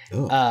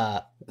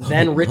 Oh.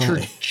 Then Oh, Richard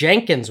my.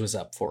 Jenkins was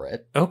up for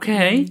it,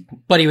 Okay.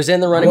 but he was in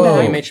the running with Whoa.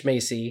 William H.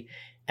 Macy.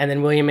 And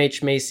then William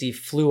H. Macy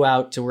flew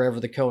out to wherever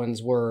the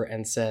Coens were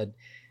and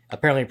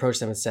apparently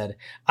approached them and said,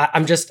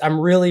 I'm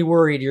really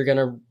worried you're going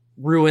to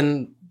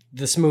ruin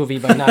this movie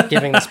by not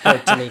giving this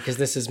part to me because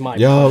this is my part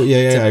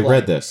Yeah. to I play."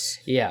 read this.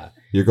 Yeah.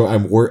 You're going.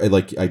 I'm worried.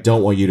 Like, I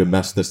don't want you to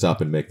mess this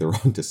up and make the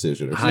wrong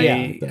decision. Or something Yeah.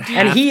 like that.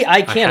 And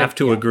I can't. I have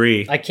to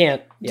agree. I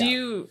can't. Do Yeah.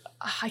 you?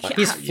 I can't.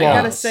 He's I gotta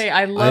flawless. say,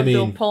 I love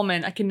Bill mean-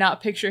 Pullman. I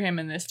cannot picture him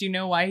in this. Do you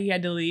know why he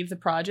had to leave the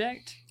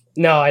project?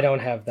 No, I don't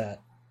have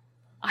that.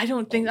 I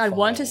don't think I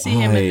want to see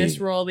him in this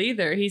I- role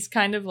either. He's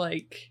kind of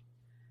like,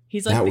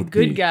 he's That like the would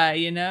good be- guy,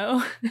 you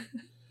know?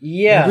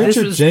 Yeah.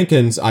 Richard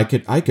Jenkins, I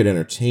could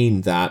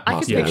entertain that I could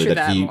possibility picture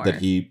that that he more. that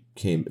he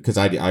came because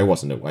I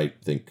wasn't. I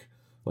think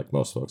like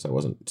most folks, I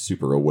wasn't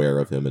super aware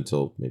of him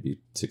until maybe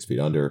 6 Feet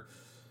Under.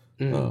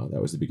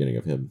 That was the beginning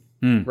of him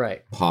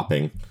Right.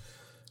 popping.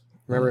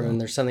 Remember when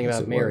there's something Yes,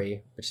 about it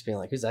Mary, just being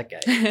like, who's that guy?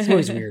 This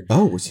movie's weird.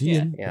 Oh, was he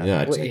in? Yeah.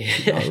 I just Wait.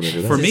 did not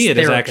remember that. For me, his it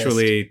is therapist.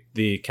 actually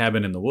the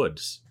Cabin in the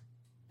Woods.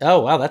 Oh,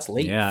 wow, that's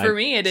late. Yeah. For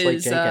me, it Slate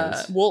is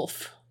Jenkins.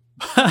 Wolf.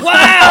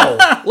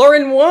 Wow!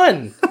 Lauren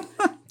won!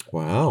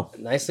 Wow.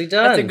 Nicely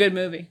done. That's a good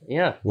movie.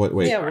 Yeah. What?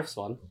 Wait. Yeah, Wolf's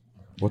fun.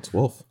 What's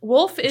Wolf?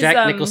 Wolf is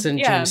Jack Nicholson,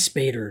 yeah. James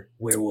Spader,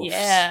 werewolves.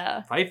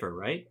 Yeah, Pfeiffer,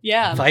 right?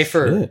 yeah.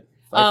 Pfeiffer. Shit.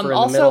 Pfeiffer in the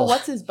Also, middle.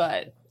 what's his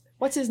butt?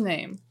 What's his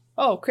name?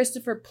 Oh,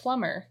 Christopher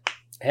Plummer.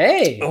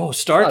 Hey. Oh,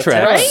 Star Oh,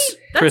 Trek. right? That's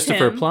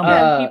Christopher him. Plummer.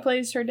 Yeah, he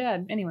plays her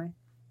dad. Anyway.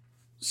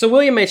 So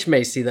William H.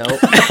 Macy, though.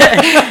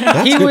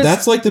 That's he good. was.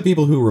 That's like the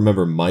people who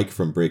remember Mike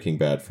from Breaking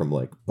Bad from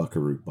like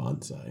Buckaroo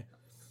Banzai.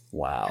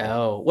 Wow.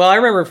 Oh, well, I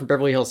remember him from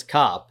Beverly Hills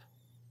Cop.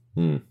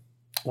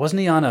 Wasn't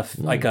he on a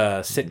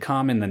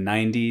sitcom in the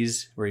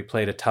 90s where he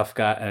played a tough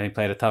guy and he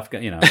played a tough guy,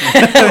 you know? Whoa,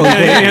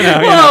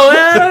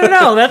 I don't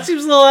know. That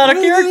seems a little out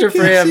of character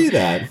for him. See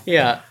that?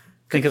 Yeah,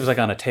 I think it was like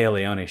on a Taya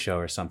Leone show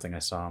or something I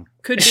saw him.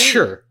 Could be.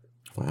 sure.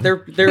 Wow.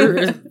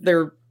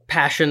 Their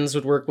passions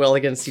would work well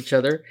against each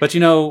other. But you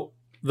know,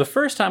 the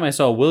first time I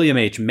saw William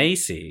H.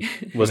 Macy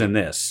was in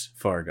this,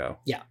 Fargo.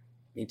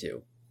 Me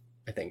too,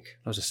 I think.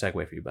 That was a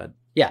segue for you, bud.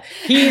 Yeah,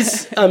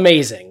 he's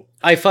amazing.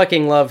 I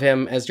fucking love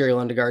him as Jerry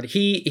Lundegaard.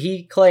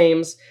 He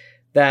claims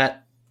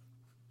that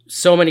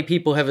so many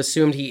people have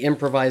assumed he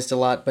improvised a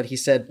lot, but he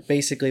said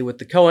basically with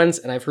the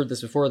Coens, and I've heard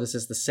this before, this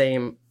is the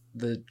same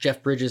the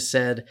Jeff Bridges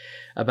said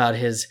about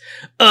his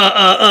but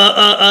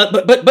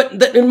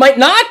it might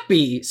not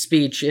be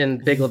speech in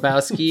Big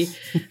Lebowski.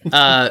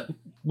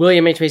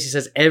 William H. Macy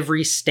says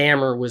every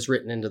stammer was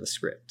written into the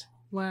script,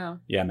 Wow.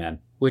 Yeah, man.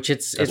 which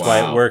it's That's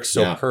why Wow. it works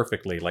so Yeah.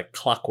 perfectly, like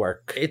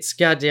clockwork. it's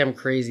goddamn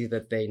crazy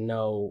that they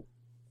know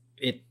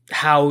it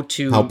how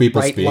to How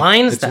people write speak.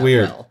 lines It's that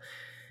weird. well.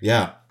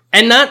 Yeah.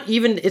 And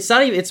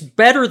it's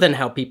better than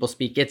how people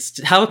speak.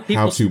 It's how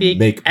people to speak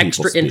make people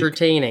extra speak.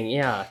 entertaining.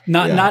 Yeah.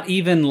 Not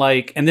even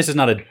like, and this is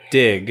not a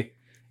dig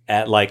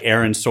at like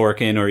Aaron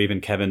Sorkin or even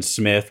Kevin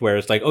Smith, where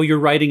it's like, oh, you're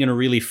writing in a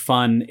really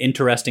fun,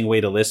 interesting way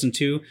to listen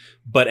to,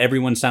 but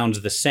everyone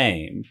sounds the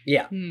same.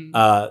 Yeah.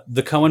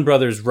 The Coen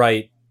brothers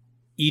write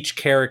each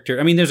character.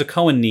 I mean, there's a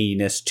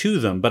Coen-ness to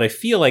them, but I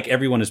feel like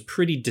everyone is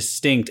pretty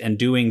distinct and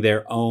doing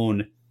their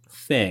own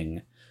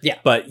thing. Yeah.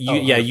 But you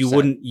 100%.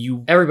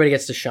 wouldn't. Everybody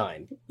gets to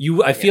shine.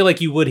 I feel like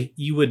you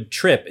would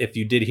trip if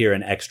you did hear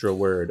an extra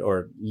word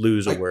or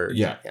lose a word.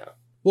 Yeah. Yeah.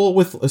 Well,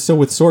 with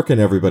Sorkin,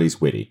 everybody's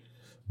witty,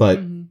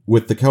 but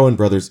with the Coen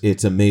brothers,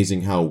 it's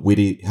amazing how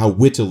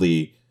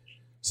wittily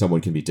someone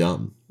can be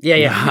dumb. Yeah.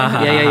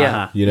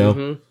 Yeah. You know,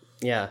 Mhm.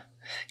 Yeah.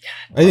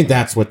 I think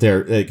that's what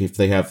they're like. If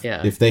they have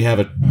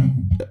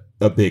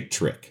a big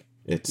trick,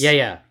 it's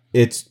Yeah.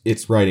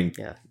 it's writing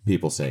Yeah.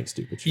 people saying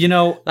stupid shit. You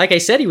know, Like I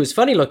said, he was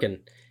funny looking.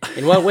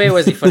 In what way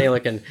was he funny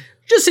looking?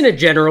 Just in a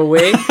general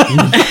way.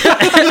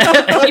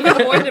 Even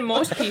more than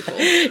most people.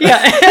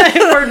 Yeah.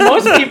 For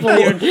most people.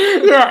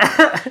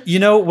 Yeah. You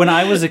know, when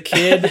I was a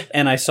kid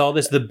and I saw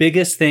this, the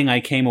biggest thing I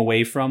came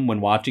away from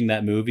when watching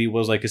that movie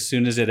was like, as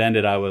soon as it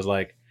ended, I was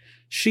like,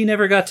 she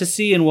never got to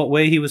see in what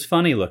way he was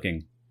funny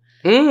looking.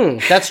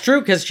 That's true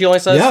because she only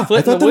saw Yeah, his foot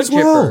I thought in the that wood as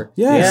well. chipper.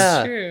 Yes.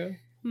 Yeah. True.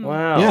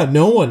 Wow. Yeah,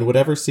 no one would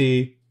ever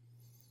see.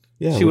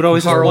 Yeah, She would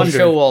always Carl wonder. the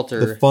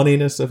Showalter.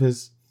 funniness of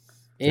his.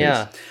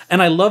 Yeah.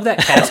 And I love that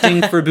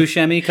casting for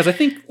Buscemi because I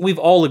think we've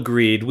all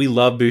agreed we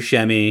love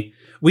Buscemi.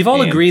 We've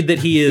all And- agreed that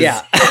he is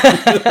Yeah.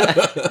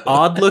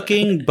 odd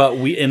looking, but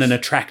we in an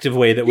attractive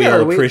way that we Yeah,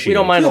 all appreciate. we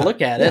don't mind Yeah. to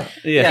look at it.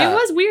 Yeah. It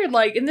was weird.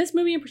 Like, in this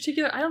movie in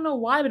particular, I don't know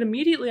why, but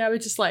immediately I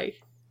was just like,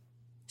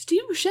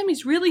 Steve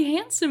Buscemi's really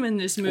handsome in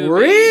this movie.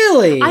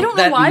 Really? I don't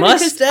know That why,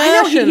 because I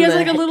know mustache he has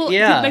and like a the- little,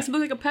 yeah. he makes him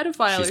look like a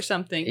pedophile or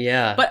something.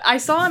 Yeah. But I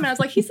saw him and I was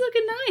like, he's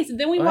looking nice. And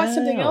then we watched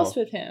something Wow. else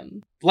with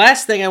him.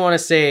 Last thing I want to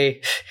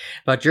say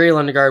about Jerry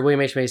Lundegaard, William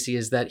H. Macy,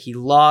 is that he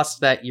lost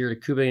that year to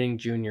Cuba Gooding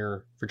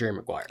Jr. for Jerry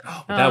Maguire.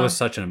 That was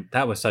such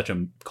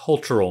a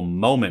cultural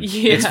moment.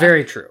 Yeah. It's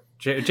very true.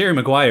 Jerry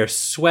Maguire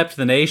swept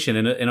the nation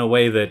in a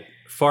way that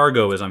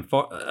Fargo is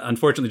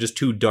unfortunately just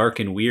too dark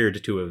and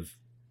weird to have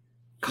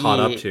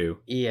caught up to.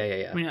 Yeah.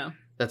 Yeah.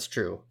 That's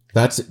true.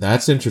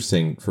 That's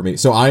interesting for me.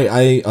 So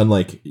I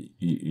unlike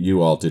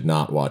you all, did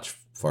not watch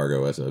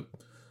Fargo as a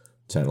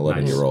 10,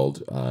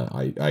 11-year-old.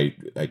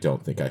 I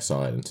don't think I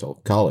saw it until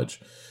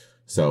college.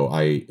 So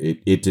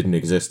it didn't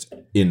exist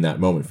in that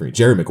moment for me.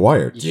 Jerry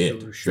Maguire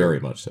did, Sure. very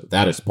much so.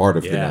 That is part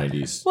of the Yeah.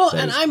 90s. Well,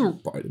 That and is I'm-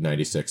 part-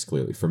 96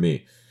 clearly for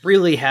me.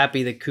 Really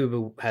happy that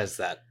Cuba has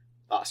that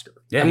Oscar.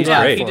 Yeah, I'm he's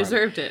glad great. He for him.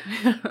 deserved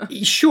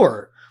it.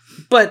 Sure.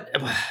 But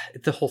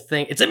the whole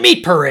thing, it's a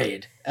meat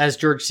parade, as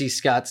George C.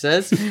 Scott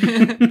says.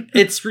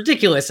 It's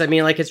ridiculous. I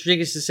mean, like, it's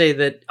ridiculous to say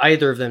that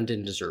either of them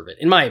didn't deserve it,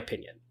 in my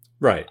opinion.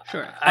 Right.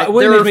 Sure.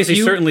 William there H. are Macy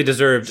few certainly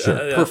deserved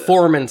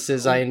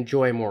performances I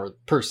enjoy more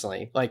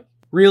personally. Like,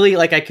 really,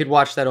 like, I could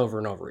watch that over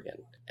and over again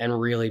and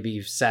really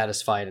be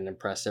satisfied and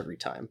impressed every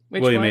time.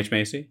 Which William one? H.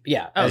 Macy.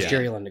 Yeah, Oh, as yeah.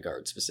 Jerry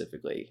Lundegaard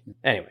specifically.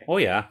 Anyway. Oh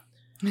yeah,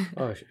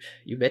 Oh,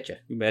 you betcha.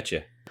 you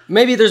betcha.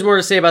 Maybe there's more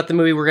to say about the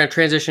movie. We're going to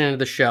transition into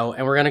the show,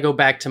 and we're going to go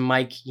back to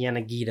Mike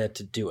Yanagita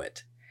to do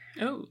it.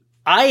 Oh.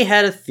 I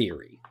had a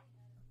theory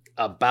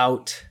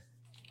about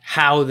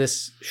how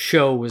this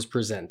show was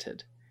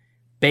presented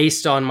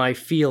based on my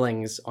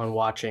feelings on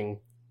watching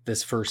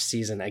this first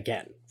season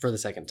again for the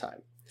second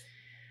time.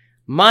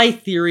 My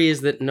theory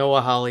is that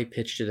Noah Hawley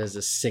pitched it as a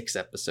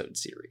 6-episode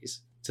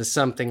series to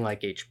something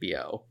like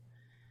HBO,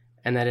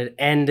 and that it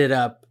ended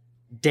up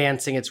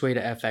dancing its way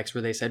to FX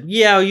where they said,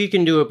 yeah, you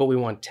can do it, but we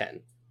want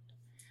 10.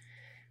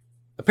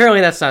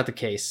 Apparently that's not the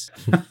case.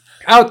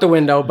 Out the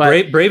window,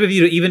 but Brave of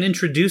you to even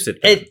introduce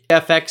it.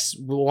 FX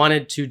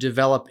wanted to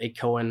develop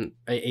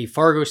a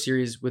Fargo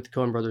series with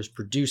Coen Brothers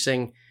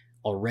producing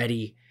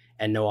already,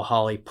 and Noah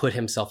Hawley put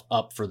himself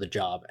up for the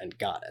job and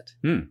got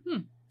it.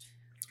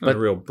 But a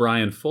real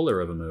Brian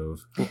Fuller of a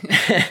move.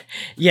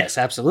 Yes,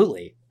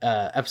 absolutely.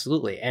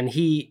 Absolutely. And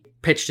he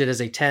pitched it as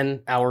a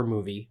 10-hour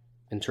movie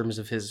in terms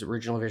of his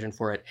original vision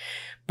for it.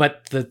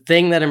 But the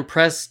thing that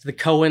impressed the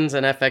Coens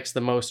and FX the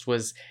most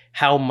was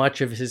how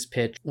much of his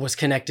pitch was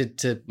connected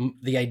to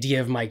the idea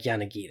of Mike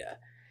Yanagita.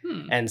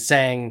 And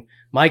saying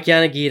Mike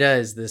Yanagita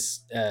is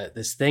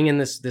this thing in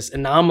this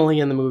anomaly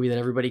in the movie that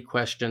everybody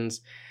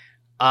questions.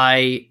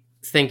 I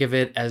think of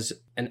it as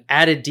an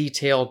added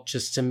detail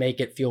just to make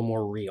it feel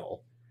more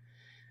real,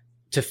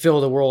 to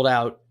fill the world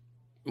out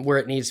where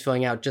it needs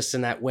filling out, just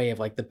in that way of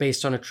like the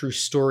based on a true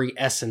story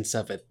essence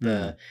of it,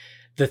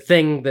 the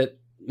thing that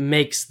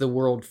makes the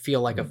world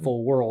feel like a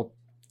full world.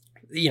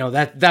 You know,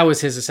 that was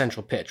his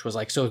essential pitch, was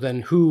like, so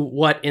then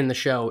what in the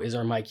show is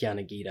our Mike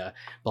Yanagita,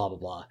 blah, blah,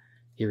 blah.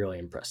 He really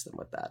impressed them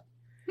with that.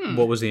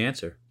 What was the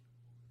answer?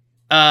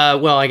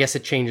 Well, I guess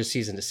it changes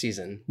season to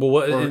season,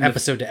 Well, or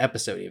episode to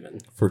episode even.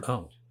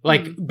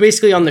 Like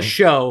basically on the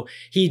show,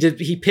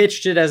 he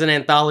pitched it as an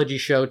anthology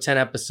show, 10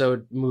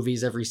 episode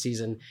movies every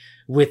season,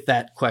 with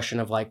that question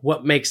of like,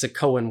 what makes a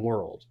Coen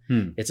world?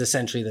 It's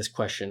essentially this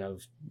question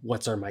of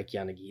what's our Mike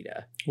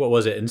Yanagita? What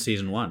was it in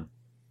season 1?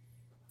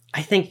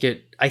 I think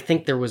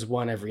there was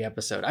one every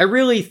episode. I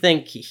really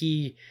think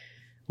he,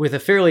 with a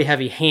fairly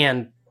heavy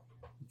hand,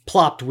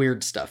 plopped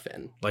weird stuff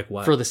in. Like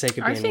what? For the sake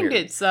of being I think weird.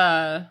 it's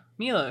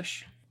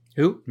Milos.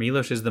 Who?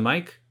 Milos is the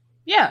Mike?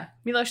 Yeah,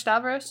 Milos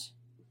Stavros.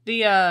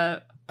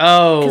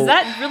 Oh, because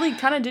that really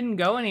kind of didn't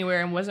go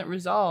anywhere and wasn't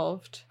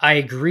resolved. I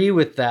agree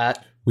with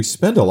that. We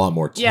spend a lot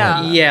more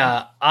time.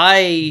 Yeah.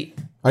 I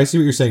see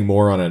what you're saying.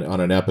 More on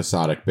an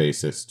episodic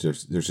basis.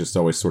 There's just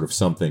always sort of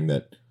something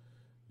that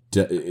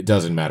it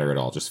doesn't matter at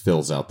all. Just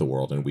fills out the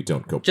world, and we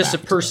don't go. Just a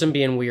back person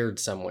being weird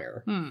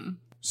somewhere.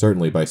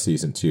 Certainly by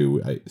season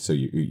 2. So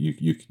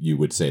you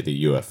would say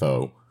the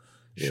UFO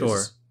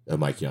is a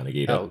Mike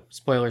Yanagita. Oh,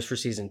 spoilers for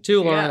season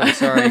 2, Lauren. I'm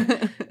sorry.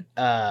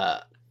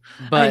 But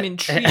I'm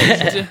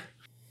intrigued.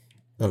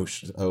 I'm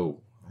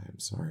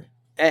sorry.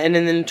 And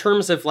then in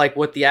terms of like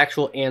what the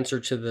actual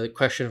answer to the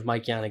question of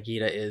Mike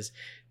Yanagita is,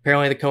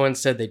 apparently the Coens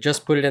said they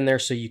just put it in there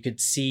so you could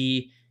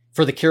see,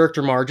 for the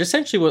character Marge,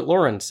 essentially what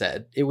Lauren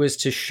said. It was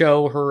to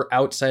show her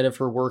outside of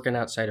her work and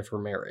outside of her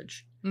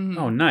marriage.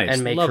 Oh, nice.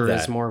 And make Love her that.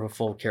 as more of a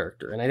full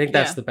character. And I think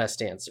that's the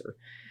best answer.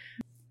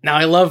 Now,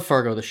 I love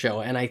Fargo the show,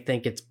 and I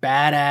think it's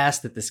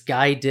badass that this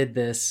guy did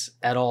this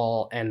at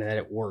all and that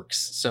it works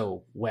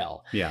so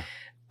well. Yeah.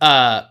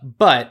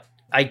 But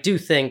I do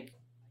think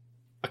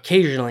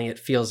occasionally it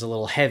feels a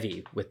little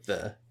heavy with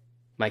the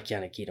Mike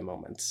Yanagita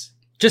moments.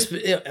 Just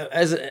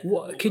as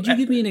Could you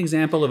give me an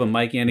example of a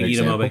Mike Yanagita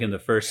Example? moment in the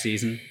first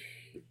season?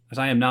 Because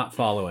I am not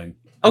following.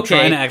 Okay. I'm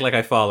trying to act like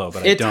I follow,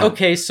 but I don't.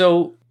 Okay,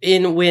 so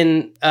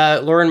when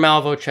Lauren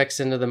Malvo checks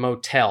into the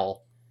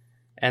motel,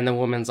 and the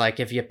woman's like,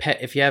 if you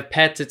have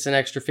pets, it's an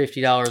extra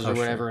 $50 or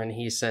whatever, and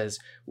he says,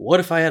 what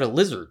if I had a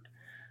lizard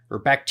or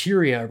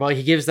bacteria? Or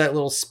he gives that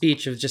little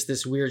speech of just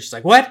this weird. She's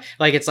like, what?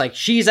 Like it's like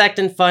she's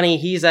acting funny,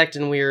 he's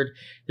acting weird.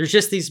 There's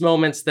just these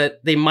moments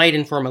that they might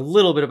inform a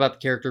little bit about the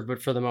character,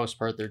 but for the most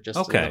part, they're just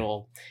a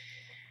little.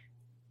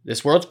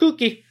 This world's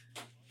kooky.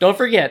 Don't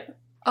forget.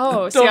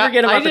 Oh, Don't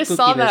forget about I the just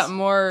saw kookiness. that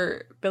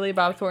more. Billy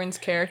Bob Thornton's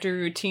character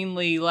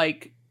routinely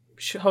like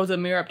holds a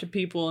mirror up to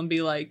people and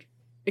be like,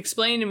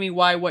 "Explain to me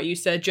why what you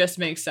said just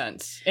makes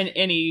sense in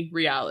any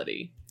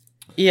reality."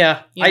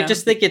 Yeah, You I know?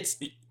 just think it's.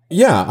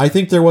 Yeah, I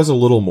think there was a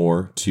little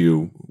more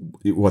to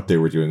what they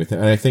were doing with it,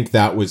 and I think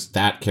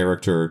that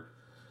character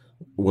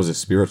was a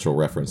spiritual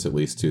reference, at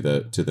least to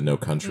the No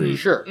Country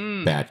Sure.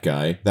 bad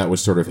guy. That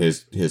was sort of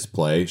his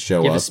play.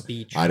 Show Give a up.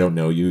 speech. I don't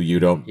know you. You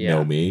don't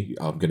know me.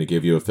 I'm going to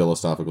give you a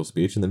philosophical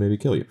speech and then maybe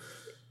kill you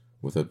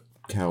with a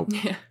cow.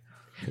 Yeah.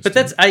 But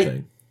that's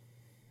thing.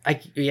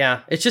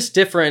 It's just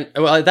different.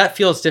 Well, that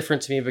feels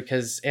different to me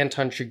because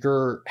Anton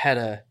Chigurh had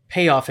a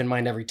payoff in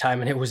mind every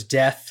time, and it was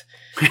death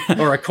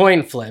or a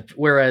coin flip.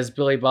 Whereas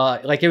Billy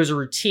Bob, like it was a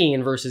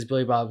routine versus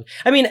Billy Bob.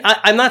 I mean,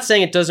 I'm not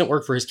saying it doesn't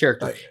work for his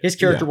character. His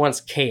character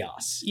wants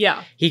chaos.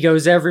 Yeah, He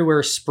goes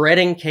everywhere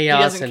spreading he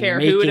chaos doesn't and care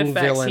making who it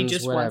affects. villains, He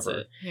just whatever. wants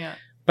it. Yeah.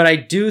 But I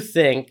do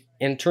think,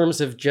 in terms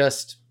of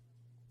just,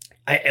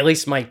 at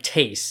least my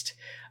taste,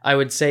 I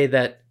would say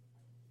that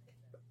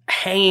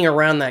hanging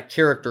around that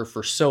character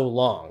for so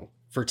long,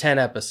 for 10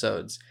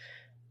 episodes,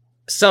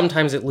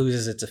 sometimes it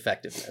loses its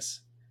effectiveness.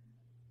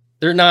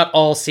 They're not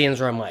all scenes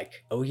where I'm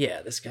like, oh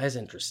yeah, this guy's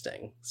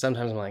interesting.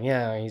 Sometimes I'm like,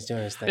 yeah, he's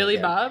doing his thing. Billy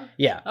again. Bob?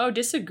 Yeah. Oh,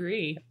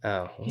 disagree.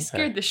 Oh, okay. He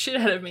scared the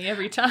shit out of me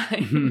every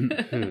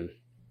time.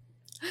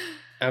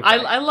 Okay.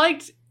 I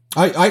liked.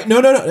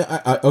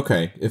 No.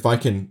 Okay, if I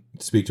can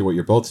speak to what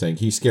you're both saying,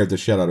 he scared the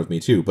shit out of me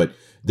too. But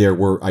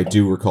I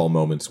do recall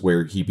moments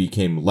where he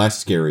became less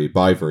scary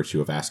by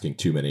virtue of asking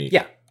too many,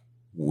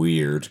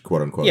 weird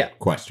quote unquote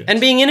questions and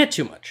being in it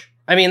too much.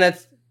 I mean,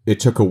 it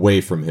took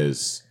away from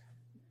his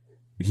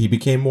he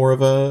became more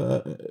of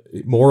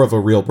a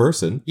real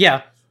person,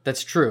 Yeah,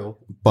 that's true.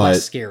 but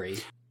Less scary.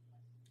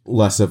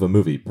 less of a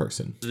movie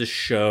person. The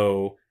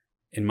show,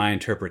 in my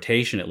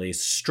interpretation at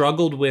least,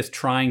 struggled with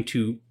trying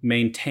to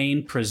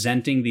maintain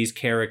presenting these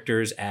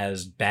characters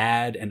as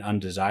bad and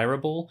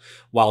undesirable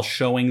while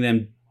showing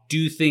them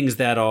do things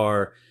that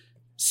are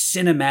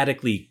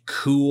cinematically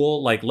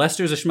cool. Like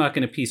Lester's a schmuck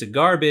and a piece of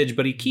garbage,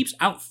 but he keeps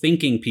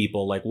outthinking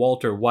people like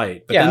Walter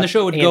White. But then the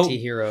show would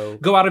anti-hero.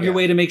 go out of your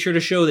way to make sure to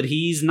show that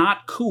he's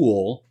not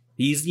cool.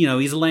 He's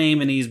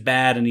lame and he's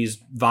bad and he's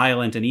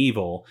violent and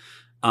evil.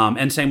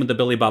 And same with the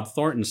Billy Bob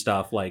Thornton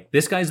stuff. Like,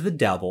 this guy's the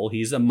devil.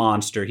 He's a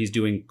monster. He's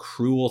doing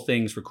cruel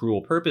things for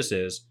cruel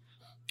purposes.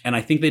 And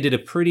I think they did a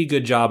pretty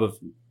good job of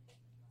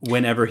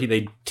whenever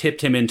they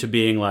tipped him into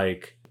being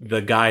like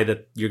the guy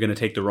that you're going to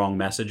take the wrong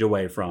message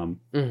away from.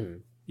 Mm-hmm.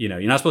 You know,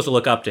 you're not supposed to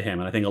look up to him.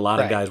 And I think a lot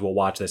of guys will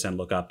watch this and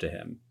look up to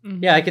him.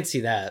 Mm-hmm. Yeah, I could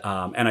see that.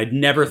 And I'd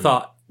never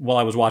thought while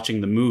I was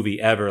watching the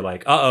movie ever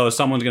like,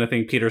 someone's going to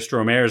think Peter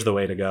Stormare's the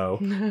way to go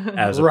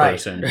as a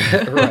person.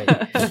 Right.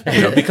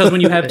 You know, because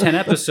when you have 10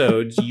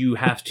 episodes,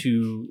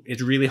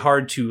 it's really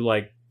hard to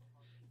like,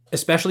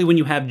 especially when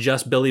you have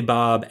just Billy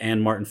Bob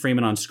and Martin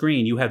Freeman on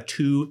screen, you have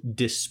two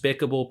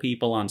despicable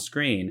people on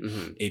screen.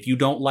 Mm-hmm. If you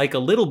don't like a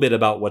little bit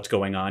about what's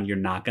going on, you're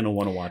not going to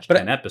want to watch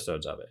 10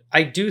 episodes of it.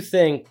 I do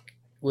think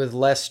with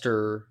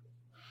Lester,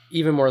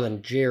 even more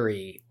than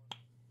Jerry,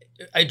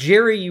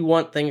 Jerry, you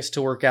want things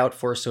to work out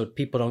for so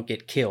people don't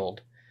get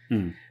killed.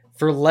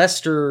 For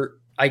Lester,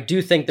 I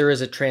do think there is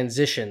a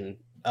transition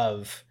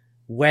of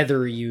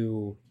whether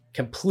you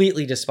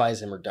completely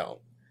despise him or don't.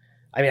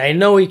 I mean, I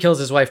know he kills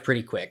his wife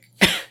pretty quick.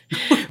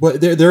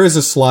 But there is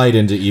a slide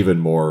into even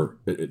more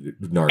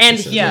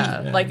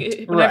narcissism. And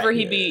like whenever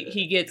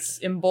he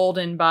gets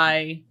emboldened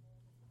by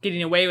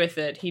getting away with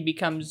it, he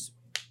becomes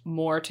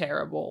more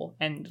terrible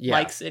and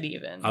likes it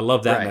even. I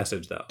love that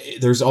message though.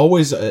 There's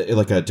always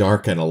like a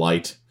dark and a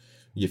light,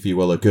 if you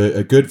will, a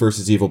good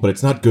versus evil, but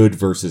it's not good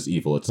versus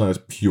evil. It's not as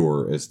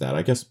pure as that.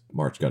 I guess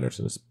Marge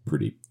Gunnarsson is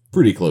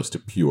pretty close to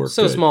pure.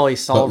 So is Molly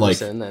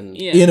Solverson, like,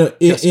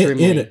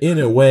 and in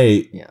a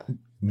way,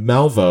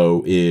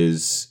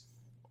 Malvo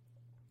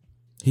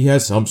he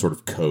has some sort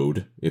of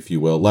code, if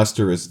you will.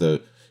 Lester is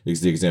the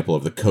example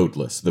of the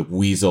codeless, the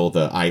weasel,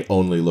 the I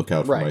only look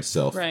out for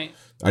myself. Right.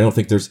 I don't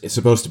think there's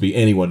supposed to be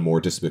anyone more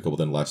despicable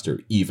than Lester,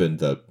 even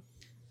the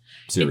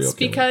serial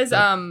killer because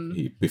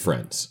he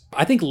befriends.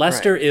 I think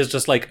Lester is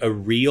just like a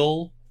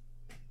real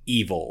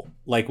evil.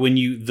 Like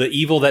the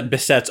evil that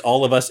besets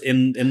all of us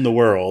in the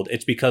world,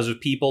 it's because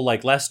of people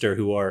like Lester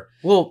who are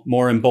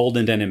more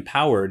emboldened and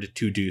empowered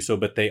to do so,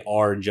 but they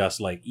are just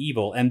like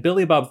evil. And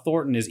Billy Bob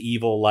Thornton is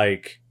evil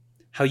like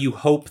how you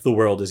hope the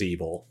world is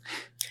evil.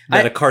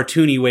 That a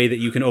cartoony way that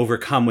you can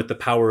overcome with the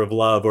power of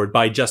love or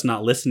by just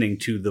not listening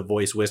to the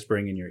voice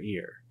whispering in your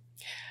ear.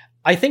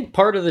 I think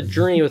part of the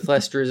journey with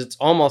Lester is it's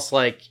almost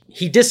like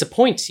he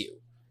disappoints you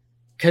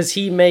because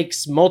he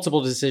makes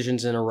multiple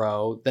decisions in a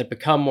row that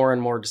become more and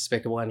more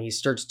despicable, and he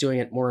starts doing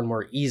it more and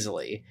more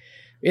easily.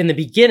 In the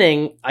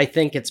beginning, I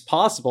think it's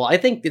possible. I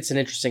think it's an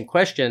interesting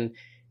question.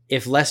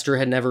 If Lester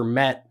had never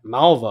met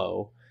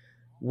Malvo,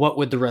 what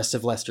would the rest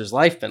of Lester's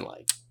life been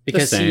like?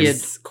 Because he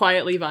had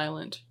quietly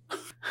violent.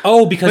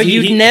 Oh, because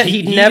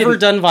he'd never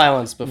done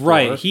violence before.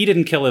 Right. He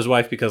didn't kill his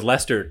wife because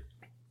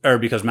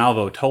because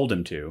Malvo told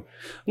him to.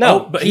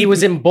 No, but he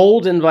was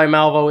emboldened by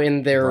Malvo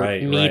in their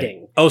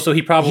meeting. Right. Oh, so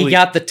he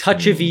got the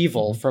touch of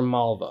evil from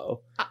Malvo.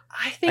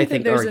 I think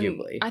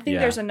arguably.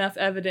 There's enough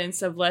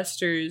evidence of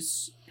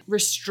Lester's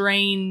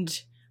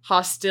restrained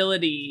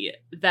hostility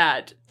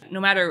that no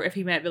matter if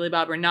he met Billy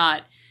Bob or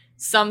not,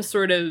 some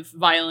sort of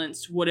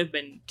violence would have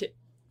been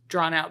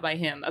drawn out by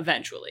him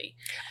eventually,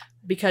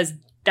 because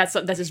that's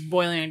just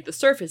boiling under the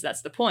surface.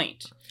 That's the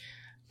point.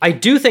 I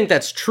do think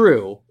that's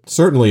true.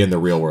 Certainly in the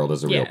real world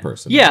as a real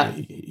person. Yeah.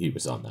 He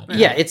was on that.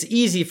 Yeah, it's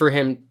easy for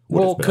him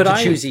to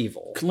choose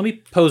evil. Let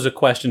me pose a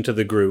question to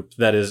the group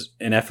that is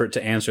an effort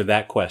to answer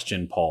that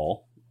question,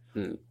 Paul.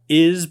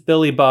 Is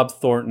Billy Bob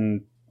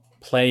Thornton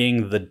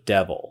playing the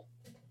devil?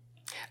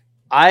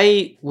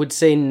 I would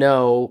say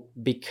no,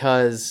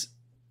 because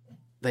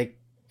they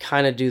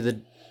kind of do the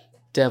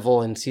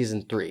devil in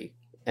season 3,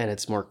 and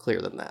it's more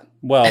clear than that.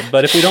 Well,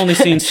 but if we'd only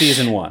seen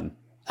season 1.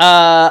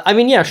 I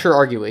mean, yeah, sure,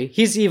 arguably.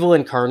 He's evil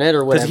incarnate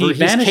or whatever. He's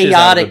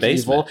chaotic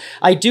evil.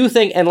 I do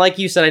think, and like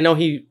you said, I know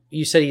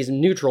you said he's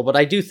neutral, but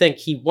I do think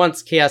he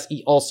wants chaos.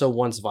 He also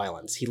wants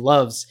violence.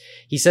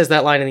 He says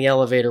that line in the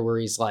elevator where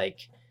he's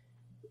like,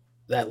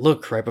 that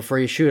look right before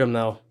you shoot him,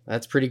 though.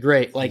 That's pretty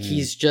great. Like,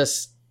 he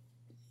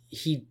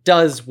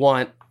does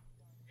want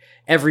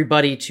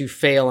everybody to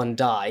fail and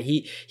die.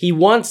 He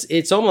wants,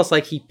 it's almost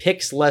like he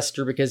picks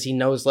Lester because he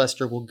knows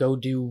Lester will go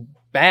do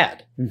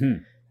bad.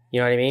 Mm-hmm. You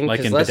know what I mean?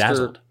 Like in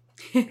Bedazzled.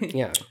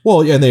 Yeah.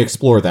 Well, yeah, and they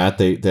explore that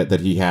that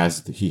he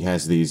has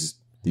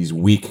these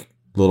weak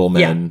little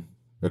men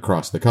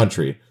across the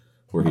country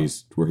where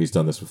he's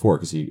done this before,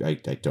 because I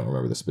don't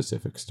remember the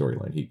specific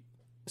storyline.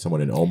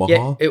 Someone in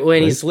Omaha.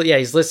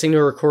 He's listening to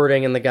a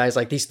recording and the guy's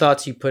like, these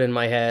thoughts you put in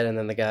my head, and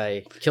then the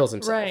guy kills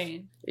himself.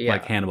 Right. Yeah.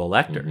 like Hannibal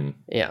Lecter. Mhm.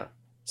 Yeah.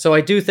 So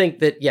I do think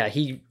that,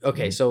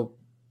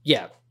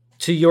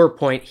 to your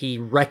point, he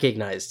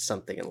recognized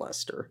something in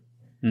Lester.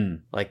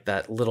 Like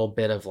that little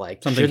bit of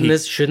like, Something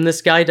shouldn't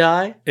this guy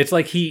die? It's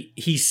like he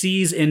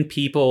sees in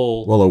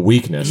people. Well, a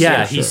weakness.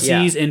 yeah, for he sure.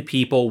 sees in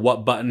people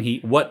what button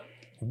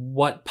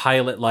what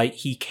pilot light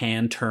he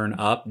can turn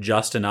up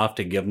just enough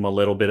to give them a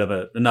little bit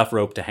of enough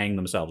rope to hang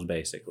themselves.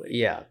 Basically,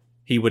 Yeah.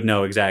 he would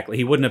know exactly.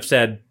 He wouldn't have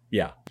said,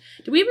 "Yeah."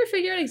 Did we ever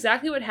figure out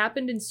exactly what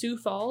happened in Sioux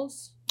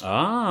Falls?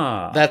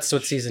 That's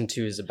what season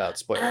 2 is about,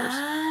 spoilers.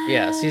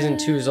 Yeah, season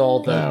 2 is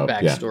all the Oh,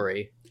 yeah.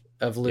 backstory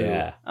of Lou.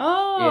 Yeah.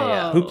 Oh.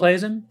 Yeah. Who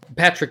plays him?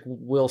 Patrick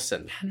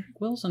Wilson.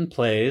 Wilson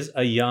plays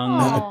a young.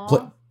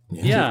 Aw.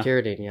 Yeah.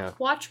 Carradine, yeah.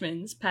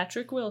 Watchmen's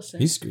Patrick Wilson.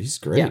 He's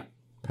great. Yeah.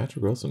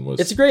 Patrick Wilson was.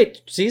 It's a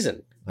great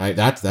season.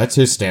 That's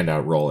his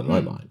standout role in my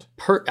mind.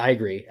 I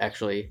agree,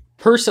 actually.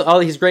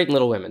 He's great in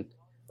Little Women.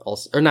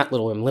 Also, or not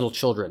Little Women, Little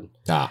Children.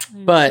 Ah. I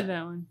didn't but- see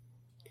that one.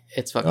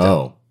 It's fucked up.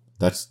 Oh,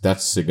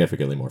 that's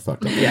significantly more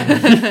fucked up.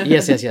 Yeah.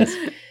 yes.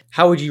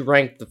 How would you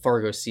rank the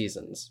Fargo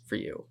seasons for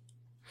you?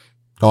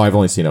 Oh, I've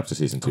only seen up to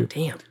season 2.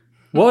 Damn.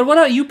 What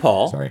about you,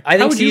 Paul? Sorry. I How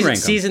think would you rank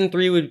 'em? season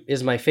 3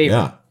 is my favorite.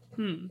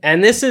 Yeah,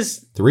 And this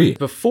is 3.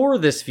 before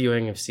this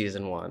viewing of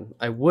season 1.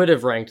 I would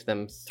have ranked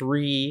them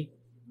 3,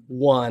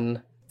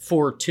 1,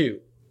 4, 2.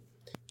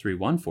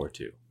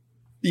 3142.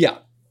 Yeah.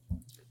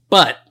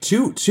 But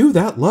Two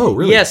that low,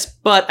 really? yes,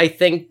 but I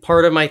think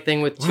part of my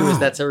thing with 2 is Wow.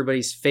 that's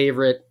everybody's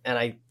favorite, and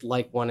I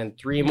like 1 and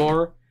 3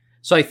 more.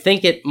 So I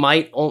think it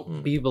might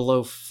be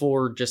below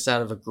 4 just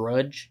out of a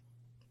grudge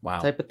Wow.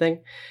 type of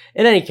thing.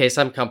 In any case,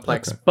 I'm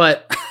complex. Okay.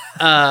 But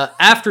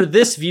after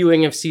this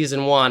viewing of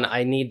season 1,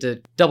 I need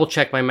to double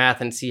check my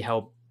math and see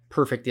how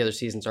perfect the other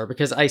seasons are,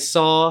 because I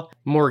saw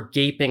more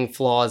gaping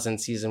flaws in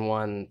season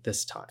 1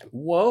 this time.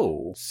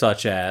 Whoa.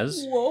 Such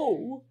as.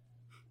 Whoa.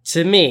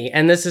 To me,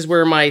 and this is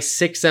where my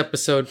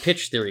 6-episode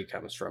pitch theory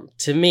comes from,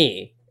 to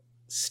me,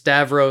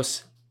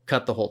 Stavros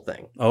cut the whole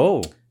thing.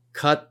 Oh.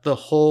 Cut the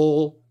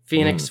whole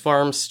Phoenix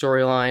Farms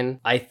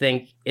storyline. I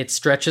think it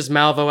stretches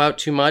Malvo out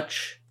too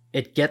much.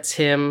 It gets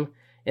him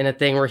in a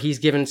thing where he's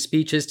giving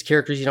speeches to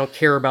characters you don't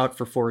care about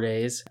for 4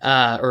 days,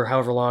 or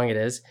however long it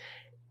is.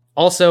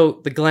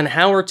 Also, the Glenn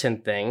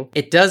Howerton thing,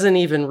 it doesn't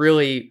even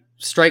really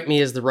strike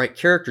me as the right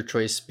character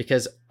choice,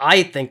 because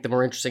I think the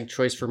more interesting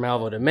choice for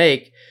Malvo to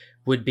make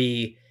would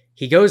be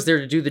he goes there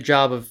to do the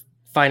job of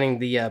finding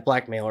the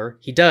blackmailer.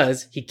 He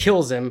does. He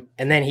kills him,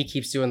 and then he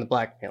keeps doing the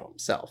blackmail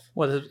himself.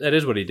 Well, that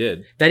is what he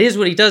did. That is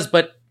what he does,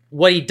 but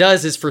what he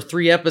does is for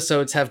 3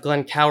 episodes have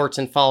Glenn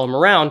Cowerton follow him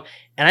around,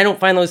 and I don't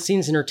find those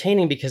scenes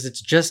entertaining because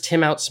it's just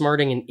him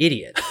outsmarting an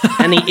idiot.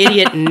 And the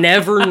idiot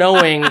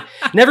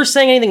never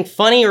saying anything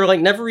funny, or like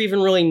never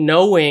even really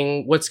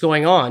knowing what's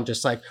going on.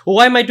 Just like, well,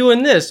 why am I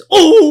doing this?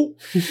 Oh!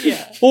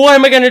 Yeah. Well, why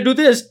am I going to do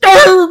this?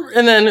 Arr!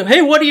 And then,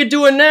 hey, what are you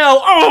doing now?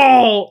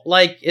 Oh!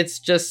 Like, it's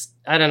just,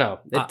 I don't know.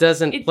 It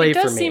doesn't play It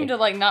does for me. seem to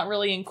like not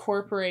really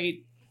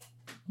incorporate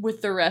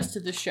with the rest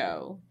of the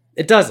show.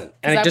 It doesn't.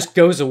 And it I've- just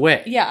goes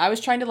away. Yeah, I was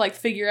trying to like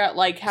figure out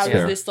like how Sure.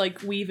 does this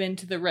like weave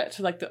into to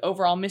like the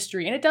overall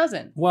mystery, and it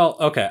doesn't. Well,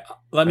 okay.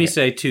 Let me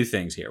say 2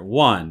 things here.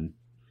 One,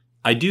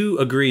 I do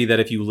agree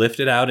that if you lift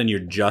it out and you're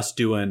just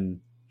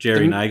doing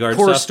Jerry The Nygaard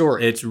core stuff,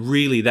 story. it's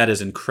really, that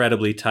is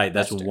incredibly tight.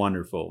 That's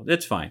wonderful.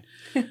 It's fine.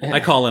 I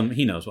call him,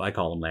 he knows, I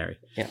call him Larry.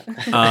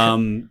 Yeah.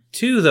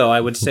 2, though, I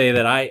would say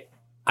that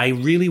I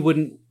really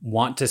wouldn't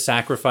want to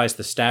sacrifice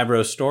the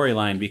Stavros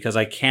storyline, because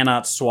I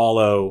cannot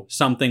swallow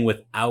something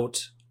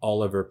without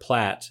Oliver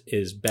Platt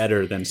is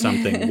better than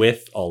something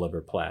with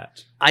Oliver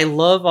Platt. I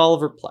love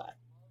Oliver Platt,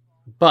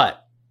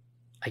 but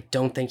I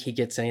don't think he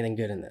gets anything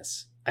good in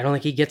this. I don't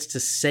think he gets to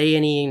say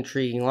any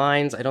intriguing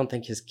lines. I don't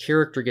think his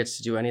character gets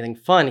to do anything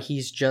fun.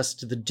 He's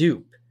just the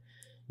dupe.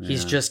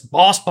 He's just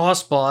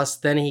boss.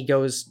 Then he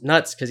goes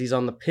nuts because he's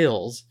on the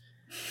pills.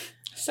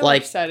 So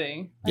Like,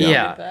 upsetting.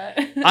 yeah.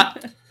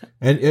 That.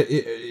 And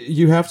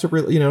you have to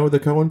really, the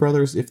Coen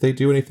brothers, if they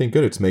do anything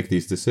good, it's make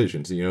these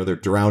decisions. They're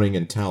drowning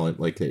in talent.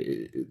 Like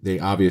they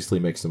obviously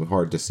make some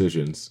hard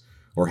decisions,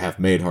 or have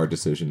made hard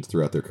decisions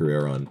throughout their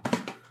career on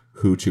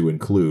who to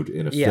include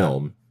in a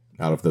film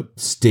out of the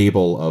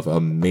stable of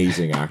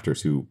amazing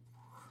actors who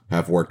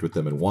have worked with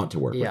them and want to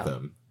work with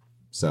them.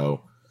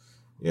 So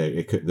yeah,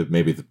 it could,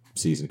 maybe the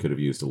season could have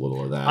used a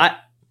little of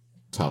that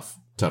tough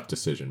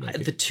decision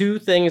making. The 2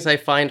 things I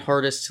find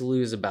hardest to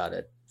lose about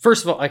it.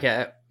 First of all,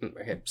 okay,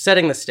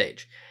 setting the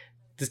stage.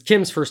 This is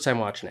Kim's first time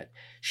watching it.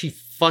 She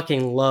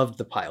fucking loved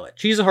the pilot.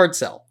 She's a hard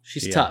sell.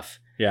 She's tough.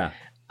 Yeah.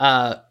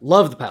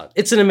 Love the pilot.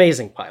 It's an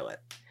amazing pilot.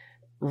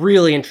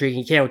 Really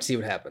intriguing. Can't wait to see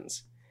what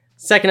happens.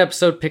 Second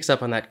episode picks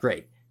up on that.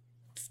 Great.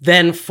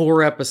 Then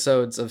 4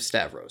 episodes of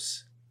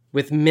Stavros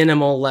with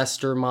minimal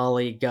Lester,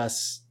 Molly,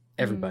 Gus,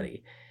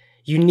 everybody.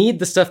 You need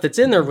the stuff that's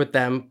in there with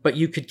them, but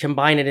you could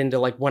combine it into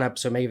like 1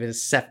 episode, maybe a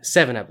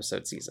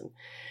 7-episode season.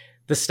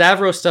 The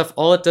Stavros stuff,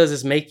 all it does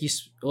is make you...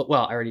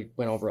 Well, I already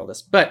went over all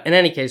this. But in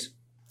any case,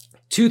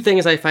 2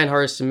 things I find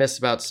hardest to miss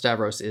about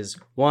Stavros is,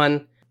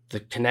 1, the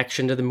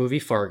connection to the movie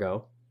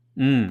Fargo,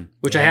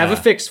 which I have a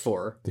fix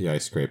for. The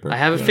ice scraper. I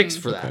have a fix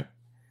for that. Okay.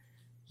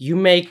 you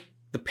make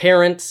the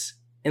parents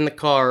in the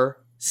car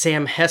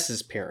Sam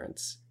Hess's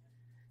parents.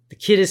 The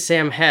kid is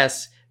Sam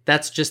Hess.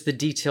 That's just the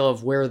detail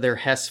of where their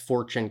Hess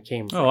fortune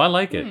came from. Oh, I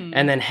like it.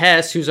 And then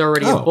Hess, who's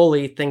already a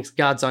bully, thinks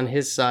God's on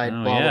his side,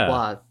 Oh, blah, yeah.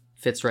 blah, blah.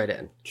 Fits right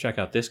in. Check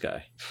out this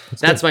guy.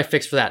 That's my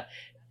fix for that.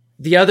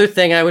 The other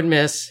thing I would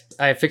miss,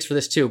 I have fixed for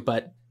this too,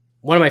 but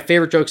one of my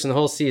favorite jokes in the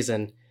whole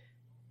season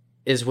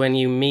is when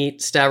you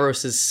meet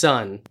Stavros'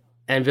 son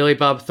and Billy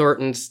Bob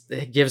Thornton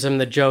gives him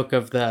the joke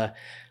of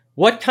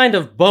what kind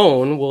of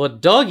bone will a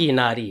doggy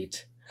not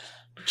eat?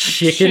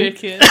 Chicken.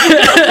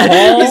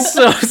 He's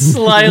so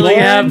slyly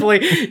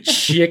happily.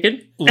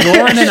 Chicken.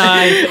 Lauren and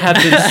I have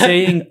been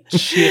saying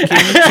chicken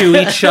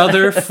to each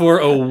other for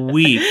a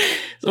week.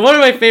 So one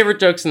of my favorite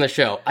jokes in the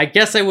show. I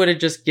guess I would have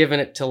just given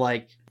it to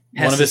like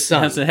One of his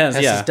sons,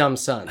 Hess's Hess's dumb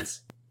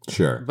sons.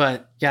 Sure.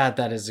 But God,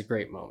 that is a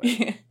great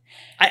moment.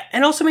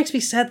 And also makes me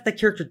sad that the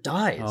character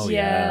dies. Oh,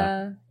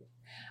 yeah.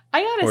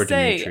 I gotta Poor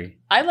say, Dimitri.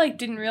 I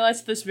didn't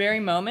realize at this very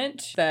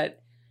moment that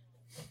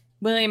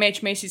William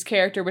H. Macy's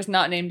character was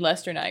not named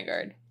Lester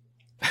Nygaard.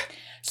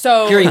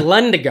 So Gary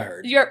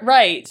Lundegaard. you're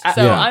right.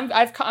 So Yeah.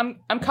 I'm caught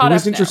It up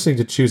was now. interesting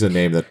to choose a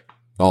name that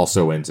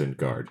also ends in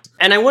guard.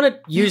 And I want to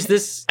use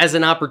this as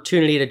an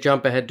opportunity to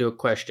jump ahead to a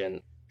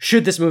question.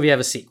 Should this movie have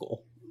a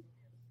sequel?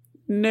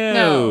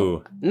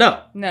 No.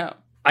 No. No.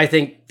 I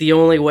think the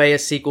only way a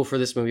sequel for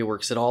this movie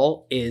works at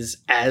all is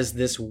as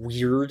this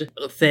weird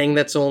thing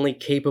that's only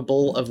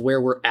capable of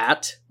where we're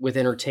at with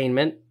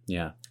entertainment,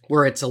 Yeah.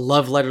 where it's a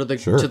love letter to the,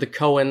 Sure. to the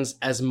Coens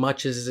as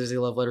much as it is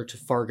a love letter to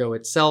Fargo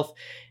itself,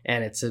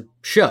 and it's a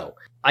show.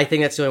 I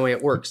think that's the only way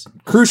it works.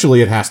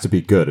 Crucially, it has to be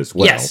good as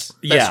well. Yes,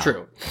 that's Yeah.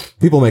 true.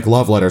 People make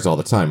love letters all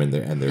the time and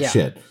they're Yeah.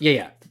 shit.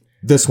 Yeah.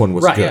 This one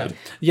was Right. good.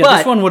 Yeah, But-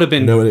 this one would have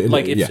been No,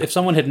 like if, yeah. if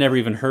someone had never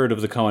even heard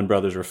of the Coen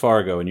brothers or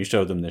Fargo and you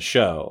showed them this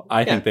show,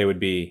 I think they would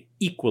be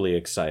equally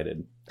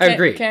excited. I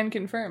agree. Can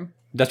confirm.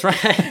 That's right.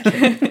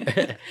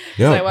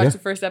 Yeah, I watched yeah. the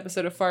first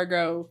episode of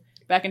Fargo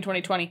back in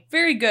 2020.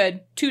 Very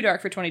good. Too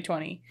dark for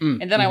 2020. Mm.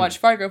 And then I watched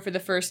Fargo for the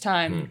first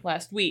time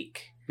last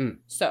week. Mm.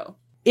 So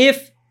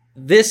If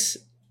this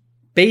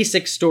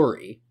basic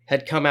story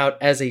had come out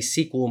as a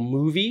sequel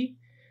movie,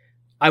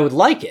 I would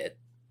like it,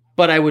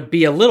 but I would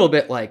be a little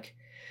bit like,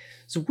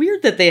 it's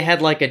weird that they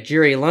had like a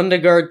Jerry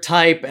Lundegaard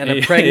type and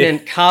a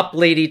pregnant cop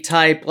lady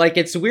type. Like,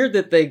 it's weird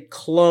that they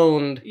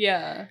cloned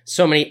yeah.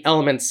 so many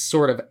elements,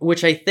 sort of,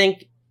 which I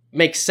think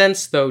makes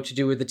sense, though, to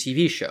do with the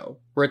TV show,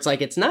 where it's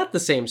like, it's not the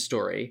same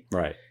story,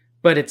 Right.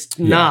 but it's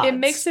not. It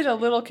makes it a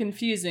little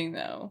confusing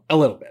though. a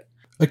little bit.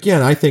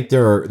 Again, I think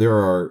there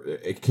are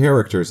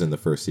characters in the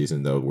first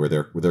season though where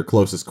their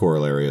closest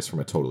corollary is from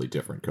a totally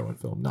different Coen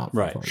film, not from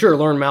Right. Fargo. Sure,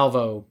 Lorne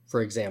Malvo,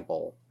 for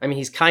example. I mean,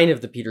 he's kind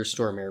of the Peter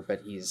Stormare,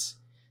 but he's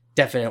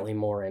definitely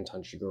more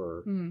Anton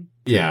Chigurh. Mm.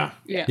 Yeah.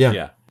 Yeah. Yeah.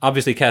 Yeah.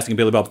 Obviously, casting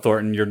Billy Bob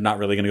Thornton, you're not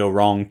really going to go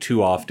wrong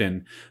too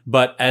often.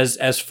 But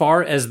as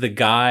far as the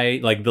guy,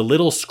 like the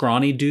little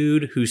scrawny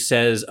dude who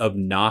says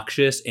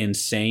obnoxious,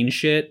 insane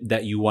shit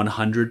that you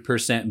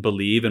 100%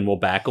 believe and will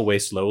back away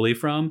slowly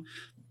from,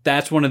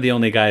 that's one of the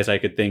only guys I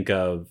could think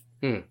of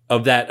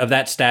of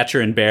that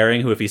stature and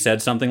bearing. Who, if he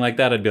said something like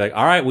that, I'd be like,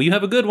 all right, well, you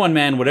have a good one,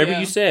 man. Whatever Yeah.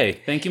 you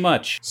say. Thank you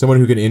much. Someone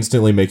who can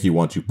instantly make you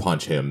want to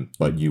punch him,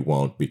 but you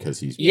won't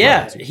because he's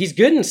Yeah, crazy. he's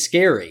good and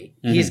scary.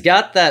 Mhm. He's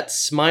got that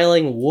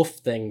smiling wolf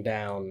thing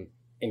down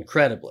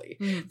incredibly.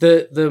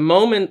 Mm. The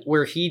moment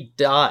where he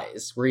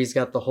dies, where he's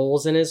got the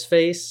holes in his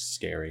face,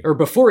 Scary. or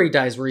before he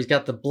dies, where he's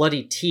got the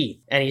bloody teeth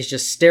and he's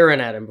just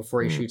staring at him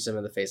before he shoots him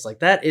in the face, like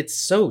that, it's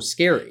so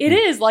scary. It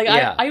is like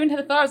Yeah. I even had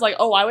the thought I was like,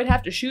 oh, I would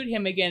have to shoot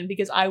him again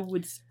because I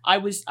was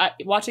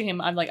watching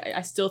him. I'm like,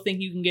 I still think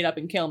you can get up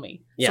and kill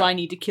me, Yeah. so I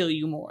need to kill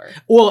you more.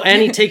 Well,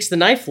 and he takes the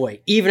knife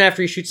away, even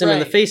after he shoots him in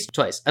the Right. face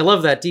twice. I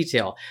love that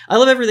detail. I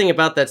love everything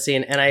about that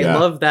scene, and I Yeah.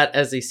 love that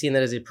as a scene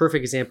that is a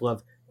perfect example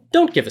of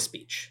don't give a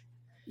speech.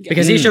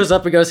 Because he shows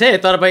up and goes, hey, I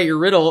thought about your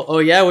riddle. Oh,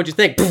 yeah? What'd you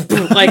think?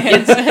 Like,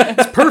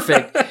 it's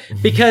perfect.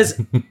 Because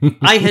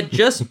I had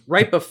just,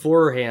 right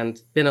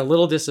beforehand, been a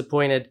little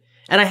disappointed.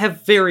 And I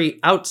have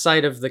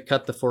outside of the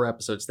cut the 4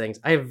 episodes things,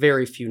 I have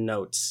very few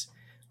notes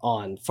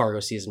on Fargo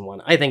Season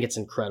 1. I think it's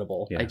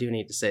incredible. Yeah. I do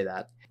need to say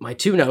that. My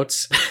 2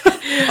 notes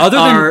Other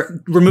are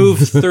than remove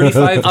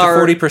 35 to are-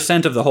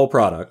 40% of the whole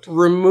product.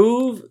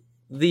 remove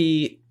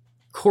the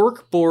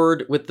cork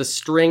board with the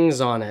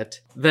strings on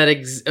it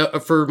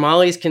that for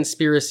Molly's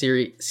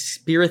conspiracy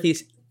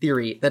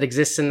theory that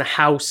exists in the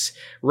house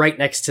right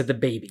next to the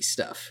baby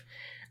stuff.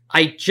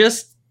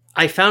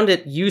 I found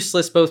it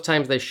useless both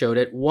times they showed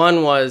it.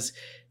 One was,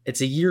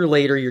 it's a year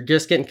later, you're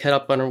just getting cut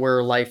up on where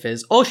her life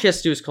is. All she has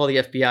to do is call the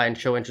FBI and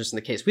show interest in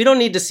the case. We don't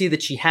need to see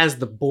that she has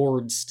the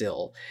board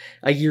still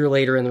a year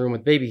later in the room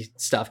with baby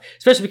stuff,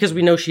 especially because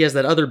we know she has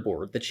that other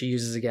board that she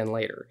uses again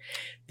later.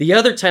 The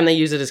other time they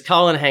use it is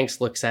Colin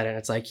Hanks looks at it and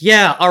it's like,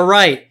 yeah, all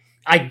right,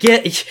 I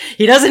get,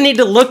 he doesn't need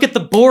to look at the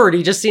board.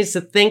 He just needs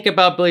to think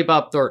about Billy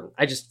Bob Thornton.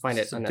 I just find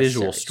it unnecessary.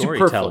 Visual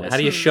storytelling. Superfluous. How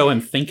do you show him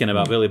thinking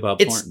about Billy Bob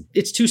Thornton?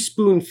 It's too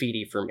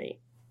spoon-feedy for me.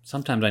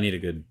 Sometimes I need a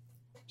good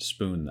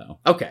spoon, though.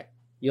 Okay.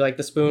 You like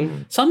the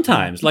spoon?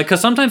 Sometimes, like, because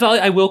sometimes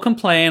I will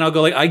complain. I'll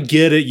go like, I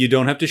get it. You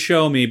don't have to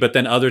show me. But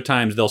then other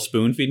times they'll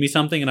spoon feed me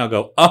something, and I'll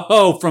go,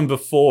 oh, from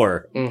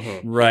before.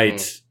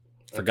 Right.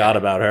 Forgot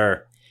about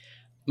her.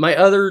 My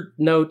other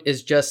note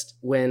is just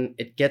when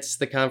it gets to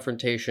the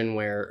confrontation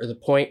or the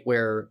point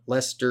where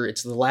Lester,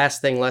 it's the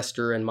last thing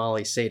Lester and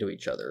Molly say to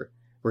each other,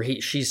 where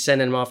she's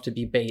sending him off to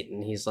be bait,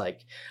 and he's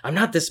like, I'm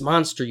not this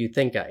monster you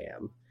think I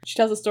am. She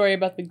tells a story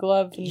about the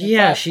glove. And the Yeah,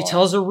 platform. she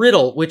tells a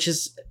riddle, which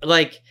is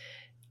like,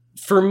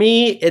 for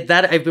me,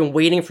 that I've been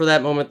waiting for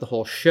that moment the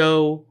whole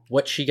show.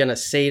 What's she gonna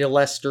say to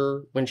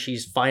Lester when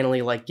she's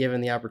finally like given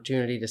the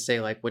opportunity to say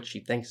like what she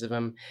thinks of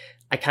him?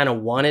 I kind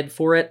of wanted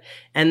for it,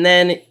 and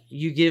then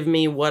you give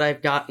me what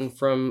I've gotten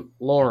from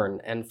Lorne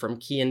and from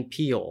Key and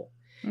Peele.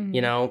 Mhm.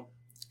 You know,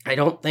 I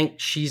don't think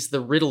she's the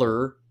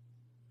Riddler,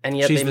 and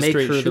yet She's they the make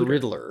straight her the shooter.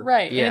 Riddler.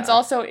 Right, Yeah.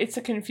 and it's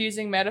a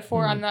confusing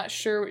metaphor. I'm not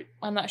sure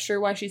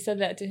why she said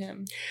that to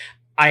him.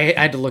 I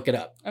had to look it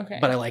up. Okay,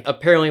 But I like,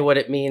 apparently what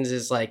it means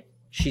is like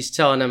she's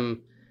telling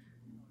him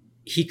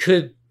he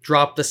could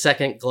drop the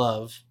second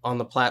glove on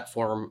the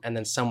platform and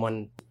then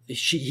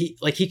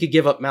he could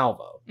give up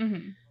Malvo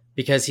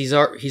because he's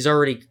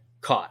already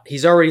caught.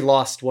 He's already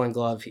lost one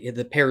glove.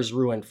 The pair's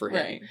ruined for him.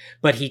 right.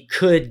 But he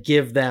could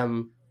give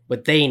them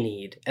what they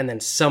need and then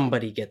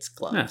somebody gets Yeah,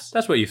 gloves.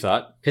 that's what you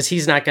thought. Because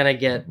he's not going to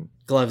get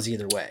gloves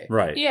either way.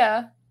 Right.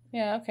 Yeah,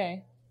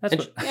 okay. That's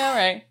what, Yeah,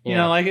 right. you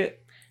don't like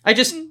it? I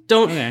just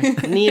don't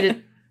Okay. need it.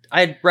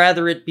 I'd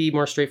rather it be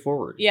more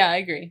straightforward. Yeah, I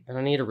agree. I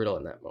don't need a riddle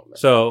in that moment.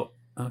 So,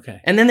 okay.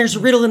 And then there's a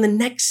riddle in the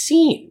next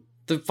scene.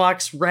 The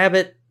fox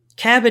rabbit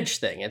cabbage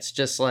thing. It's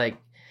just like,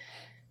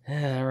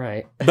 all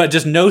right. But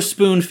just no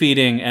spoon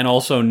feeding and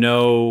also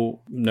no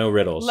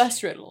riddles.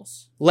 Less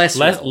riddles. Less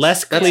riddles.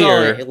 less That's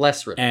clear all,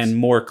 less riddles. and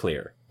more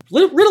clear.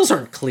 Riddles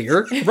aren't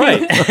clear.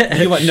 Right.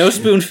 You want no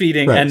spoon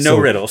feeding Right, and no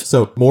so- riddles.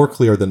 So more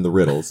clear than the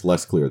riddles,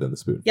 less clear than the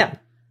spoon. Yeah.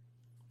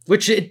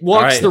 Which it walks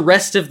All right. the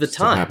rest of the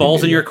time. happy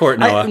Balls in medium. your court,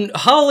 Noah.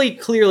 Holly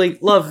clearly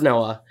loved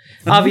Noah.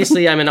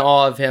 Obviously, I'm in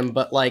awe of him,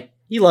 but like,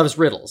 he loves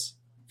riddles.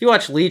 If you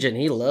watch Legion,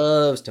 he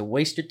loves to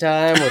waste your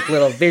time with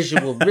little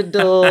visual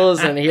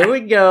riddles, and here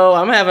we go.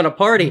 I'm having a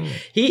party.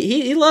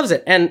 He loves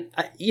it, and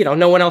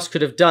no one else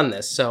could have done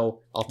this,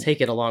 so I'll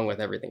take it along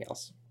with everything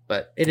else.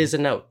 But it is a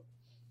note.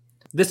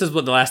 This is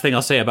what the last thing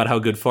I'll say about how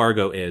good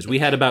Fargo is. We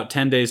had about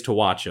 10 days to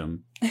watch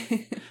them.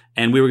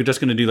 And we were just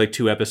going to do like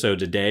 2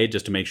 episodes a day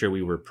just to make sure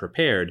we were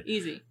prepared.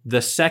 Easy.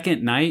 The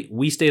second night,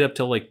 we stayed up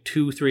till like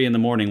 2, 3 in the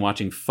morning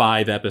watching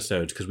 5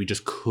 episodes because we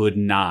just could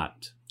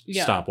not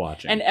stop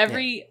watching. And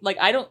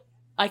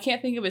I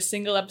can't think of a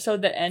single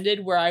episode that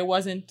ended where I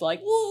wasn't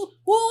like, well,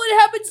 what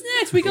happens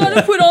next? We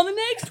gotta put on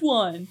the next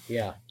one.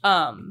 Yeah.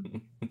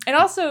 And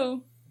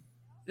also,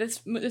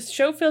 this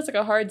show feels like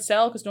a hard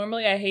sell because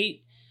normally I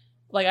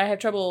have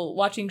trouble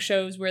watching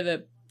shows where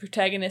the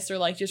protagonists are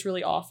like just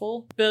really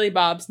awful. Billy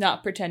Bob's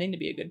not pretending to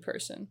be a good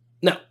person.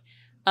 No.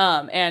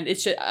 And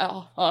it's just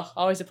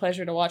always a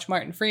pleasure to watch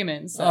Martin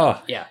Freeman. So,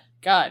 oh, Yeah.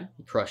 God,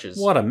 He crushes.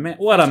 what a man.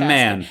 What a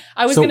man.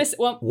 I was So, gonna say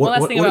one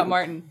last thing what- about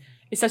Martin.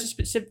 It's such a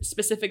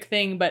specific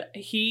thing, but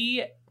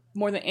he,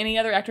 more than any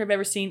other actor I've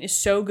ever seen, is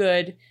so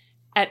good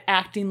at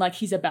acting like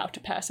he's about to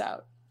pass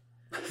out.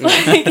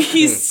 Like,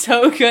 he's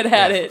so good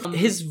at it.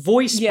 His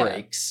voice Yeah.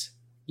 breaks.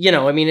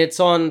 It's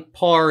on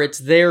par. It's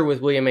there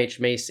with William H.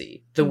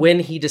 Macy. When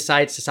he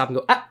decides to stop and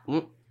go,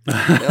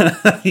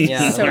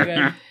 yeah. So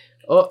good.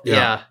 Oh, Yeah.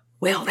 yeah.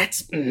 Well,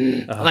 that's Oh,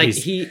 like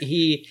he's-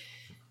 he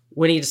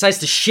when he decides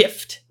to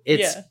shift,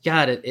 it's Yeah.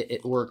 God.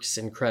 It works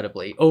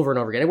incredibly over and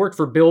over again. It worked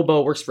for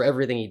Bilbo. It works for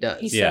everything he does.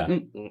 He's Yeah.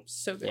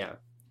 so good. Yeah.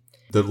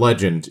 The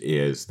legend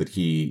is that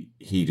he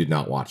did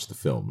not watch the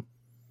film,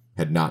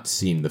 had not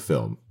seen the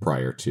film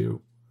prior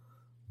to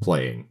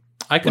playing.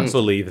 I can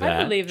believe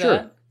that. I believe Sure.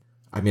 that.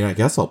 I mean, I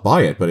guess I'll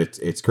buy it, but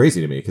it's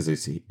crazy to me because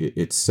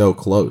it's so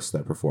close,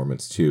 that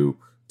performance to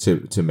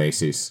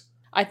Macy's.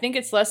 I think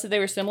it's less that they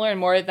were similar and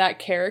more that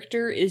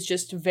character is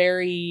just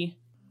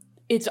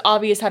it's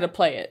obvious how to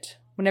play it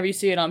whenever you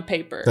see it on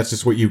paper. That's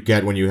just what you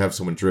get when you have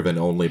someone driven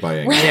only by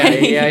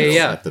anxiety. Right.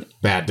 Yeah. The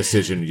bad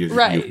decision you've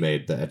Right.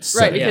 made. That's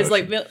right, set in because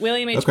motion. like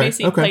William H. Okay,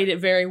 Macy okay. played it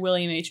very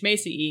William H.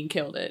 Macy and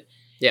killed it.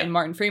 Yeah. And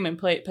Martin Freeman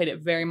played it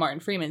very Martin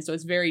Freeman. So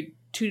it's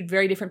two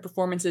very different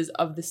performances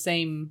of the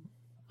same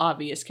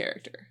obvious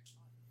character.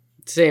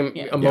 Same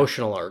Yeah.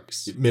 emotional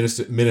arcs.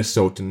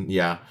 Minnesotan,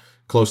 yeah,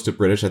 close to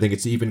British. I think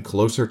it's even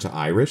closer to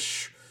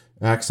Irish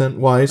accent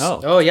wise. Oh.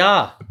 Oh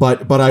yeah.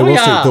 But I Oh, will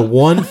yeah. say the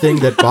one thing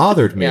that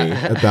bothered me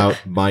Yeah. about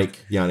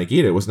Mike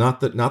Yanagita was not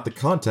the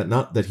content,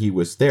 not that he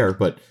was there,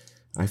 but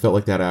I felt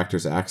like that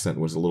actor's accent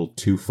was a little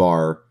too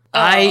far.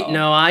 I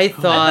I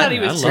thought thought he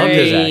was I loved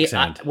his very-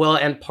 accent.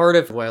 and part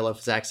of why I love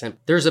his accent,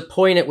 there's a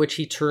point at which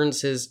he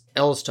turns his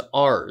L's to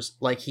R's.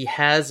 Like he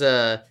has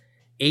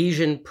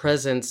Asian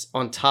presence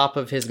on top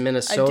of his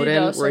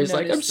Minnesotan, also where he's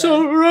like, notice "I'm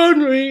so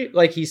hungry,"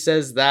 like he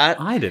says that.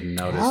 I didn't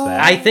notice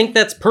that. I think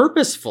that's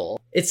purposeful.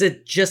 It's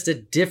just a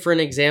different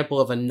example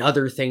of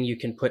another thing you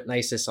can put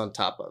niceness on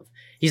top of.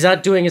 He's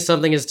not doing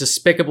something as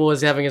despicable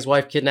as having his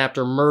wife kidnapped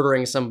or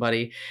murdering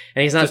somebody,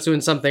 and he's not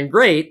doing something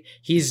great.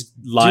 He's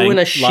doing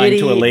a shitty,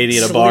 to a lady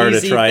at a bar to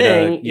sleazy try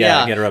thing. to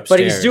get her upstairs.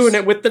 But he's doing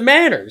it with the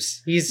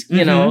manners. He's,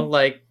 you know,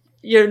 like,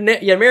 you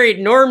married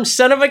Norm,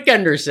 son of a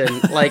Gunderson.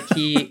 Like,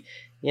 he,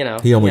 you know.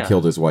 He only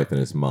killed his wife in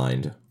his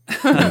mind.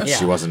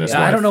 She wasn't his wife.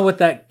 I don't know what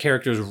that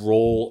character's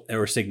role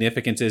or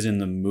significance is in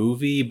the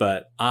movie,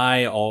 but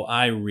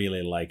I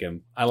really like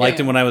him. I liked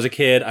him when I was a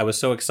kid. I was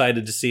so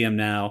excited to see him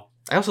now.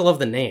 I also love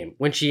the name.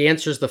 When she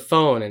answers the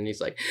phone and he's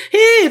like, "Hey,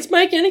 it's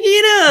Mike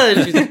Yanagita."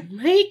 And she's like,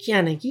 "Mike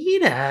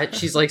Yanagita."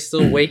 She's like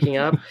still waking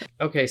up.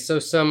 Okay, so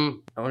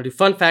I want to do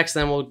fun facts,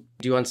 then we'll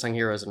do unsung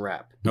heroes and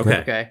rap.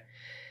 Okay.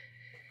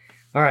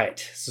 All right,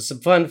 so some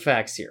fun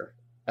facts here.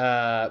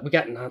 We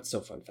got not so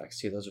fun facts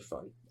too. Those are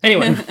fun.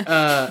 Anyway,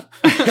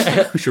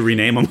 We should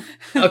rename him.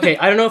 okay.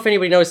 I don't know if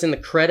anybody noticed in the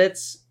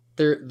credits,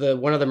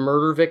 one of the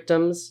murder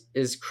victims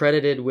is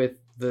credited with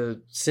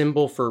the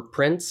symbol for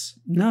Prince.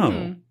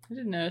 No. I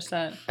didn't notice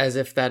that. As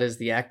if that is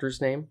the actor's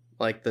name,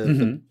 like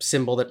the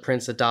symbol that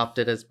Prince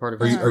adopted as part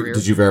of his career.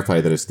 Did you verify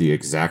that it's the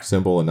exact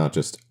symbol and not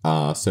just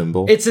a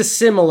symbol? It's a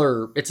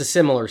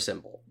similar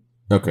symbol.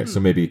 Okay, so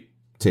maybe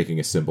taking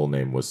a symbol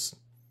name was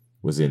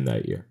in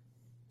that year.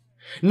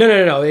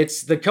 No.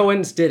 It's the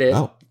Coens did it.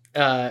 Oh.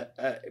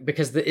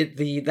 Because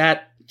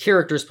that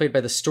character is played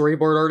by the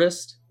storyboard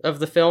artist of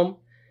the film,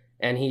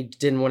 and he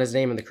didn't want his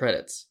name in the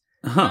credits.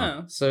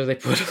 Huh. So they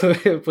put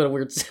a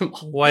weird symbol.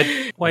 Why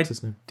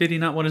his name? did he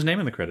not want his name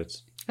in the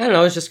credits? I don't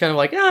know. It's just kind of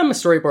like, I'm a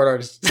storyboard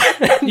artist.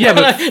 Yeah,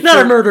 but not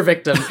a murder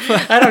victim.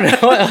 I don't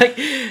know. Like,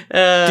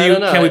 I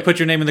don't know. Can we put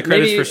your name in the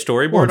credits for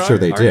storyboard? Well, I'm sure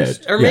they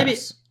artist? did. Or maybe-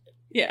 Yes.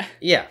 Yeah.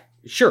 Yeah,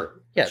 sure.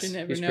 Yes. You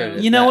never he's know. credited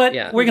as You know that, what?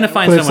 Yeah. We're gonna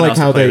find But it's someone like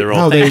else to play the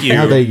role. Thank you.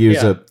 how they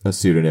use Yeah. a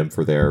pseudonym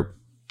for their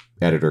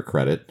editor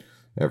credit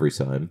every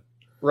time.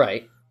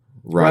 Right.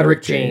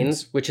 Roderick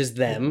Janes, which is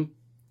them.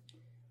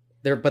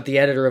 But the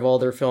editor of all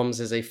their films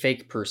is a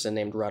fake person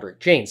named Roderick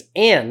Janes.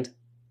 And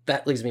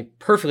that leads me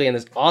perfectly in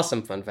this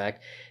awesome fun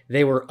fact.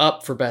 They were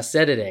up for Best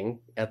Editing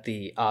at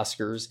the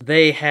Oscars.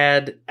 They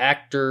had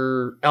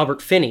actor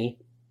Albert Finney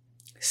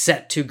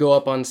set to go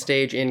up on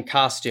stage in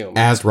costume.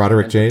 As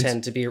Roderick Janes?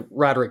 Pretend to be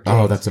Roderick Janes.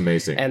 Oh, that's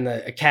amazing. And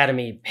the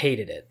Academy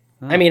hated it.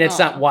 I mean, it's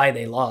not why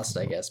they lost,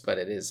 I guess, but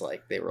it is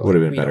like they were. Would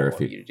have like, been "We better don't if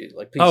want he- you to do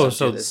like." Please don't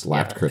so do this.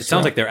 slapped Chris It sounds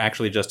Rock. like they're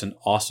actually just an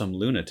awesome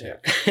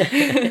lunatic.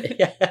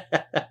 Yeah.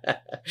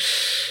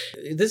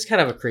 This is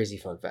kind of a crazy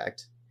fun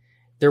fact.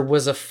 There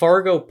was a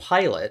Fargo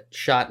pilot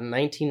shot in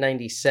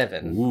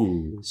 1997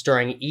 Ooh.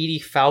 starring Edie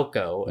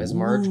Falco as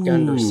Marge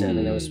Gunderson,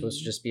 and it was supposed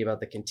to just be about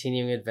the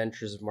continuing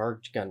adventures of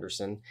Marge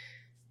Gunderson.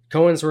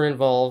 Coens were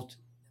involved.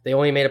 They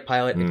only made a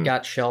pilot. It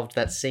got shelved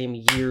that same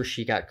year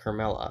she got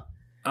Carmella.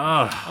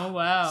 Oh,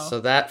 wow. So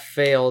that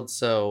failed,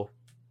 so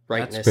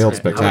brightness. failed I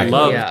spectacular.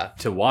 would love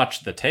to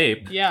watch the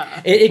tape.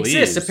 Yeah. It Please.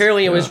 exists.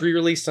 Apparently, it was Yeah.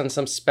 re-released on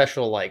some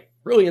special, like,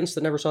 brilliance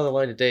that never saw the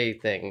light of day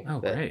thing. Oh,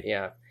 great.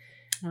 Yeah.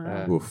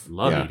 Oof.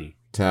 Love yeah. Edie.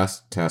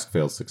 Task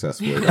failed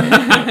successfully.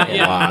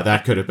 Yeah. Wow,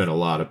 that could have been a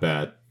lot of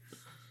bad.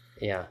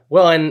 Yeah.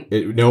 Well, and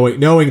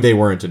Knowing they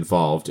weren't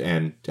involved,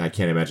 and I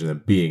can't imagine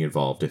them being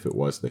involved if it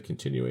was the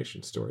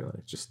continuation storyline.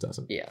 It just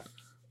doesn't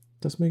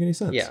make any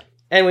sense. yeah.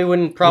 And we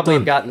wouldn't probably Well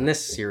have gotten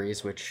this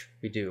series, which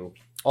we do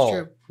all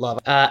True. love.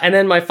 And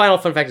then my final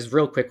fun fact is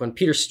real quick. When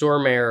Peter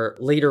Stormare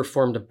later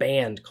formed a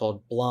band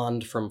called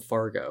Blonde from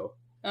Fargo.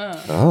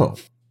 Oh,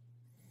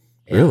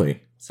 Yeah.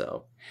 really?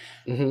 So,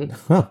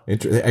 Huh.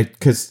 Interesting.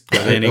 Because Are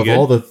they any of good?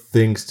 all the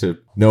things to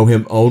know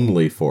him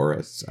only for,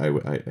 I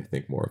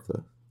think more of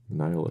the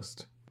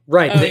nihilist.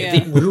 right. Oh,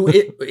 Who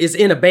is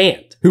in a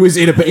band. Who is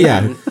in a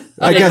yeah?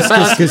 I guess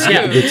just because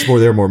Yeah.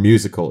 they're more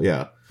musical.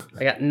 Yeah.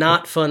 I got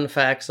not fun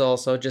facts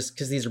also, just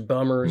because these are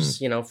bummers,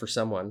 for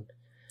someone.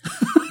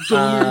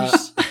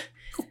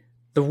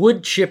 The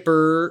wood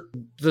chipper,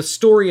 the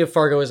story of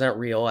Fargo is not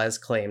real, as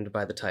claimed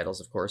by the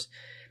titles, of course.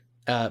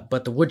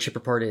 But the wood chipper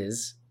part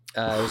is. It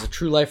was a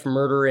true life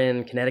murder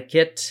in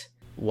Connecticut.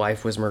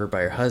 Wife was murdered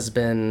by her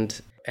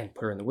husband and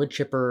put her in the wood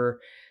chipper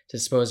to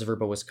dispose of her,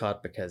 but was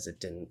caught because it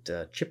didn't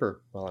chip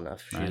her well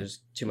enough. She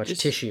used too much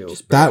tissue.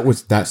 That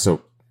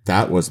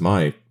was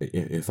my,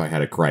 if I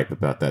had a gripe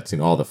about that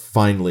scene, all the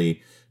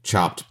finely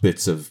chopped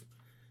bits of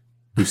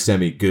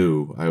Buscemi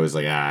goo. I was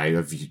like,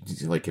 have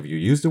you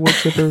used a wood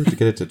chipper to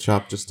get it to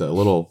chop just a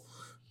little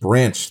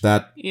branch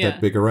that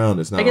big around?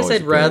 Is not. I guess always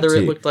I'd a rather it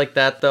guarantee. looked like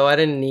that, though. I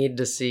didn't need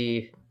to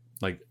see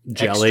Like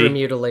extra jelly.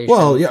 mutilation.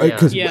 Well, yeah,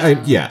 because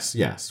Yeah.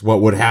 yes.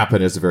 What would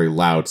happen is a very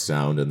loud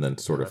sound and then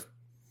sort of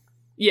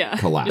Yeah.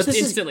 collapse. Just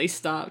instantly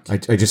stopped. I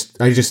just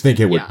think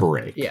it would Yeah.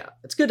 break. Yeah,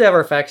 it's good to have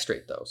our facts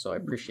straight, though, so I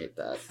appreciate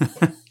that.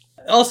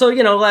 Also,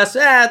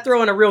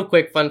 throw in a real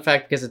quick fun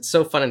fact because it's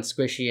so fun and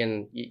squishy,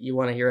 and you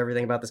want to hear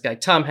everything about this guy.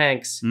 Tom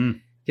Hanks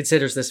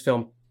considers this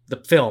film, the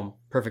film,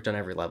 perfect on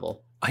every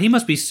level. He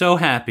must be so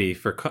happy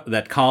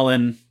that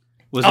Colin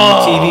was in the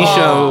TV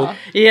show.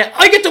 Yeah,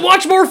 I get to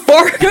watch more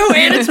Fargo,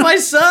 and it's my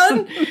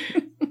son.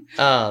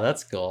 Oh,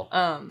 that's cool.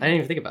 I didn't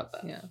even think about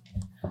that. Yeah.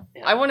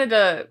 I wanted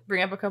to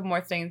bring up a couple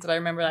more things that I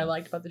remember I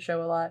liked about the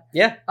show a lot.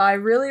 Yeah. I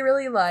really,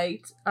 really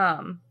liked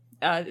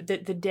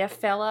the deaf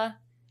fella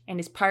and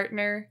his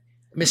partner,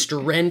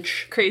 Mr.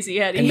 Wrench Crazy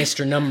Eddie, and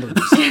Mr. Numbers.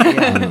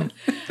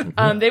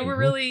 They were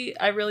really,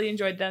 I really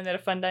enjoyed them. They had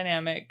a fun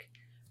dynamic.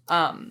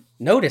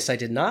 Notice I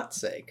did not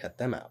say cut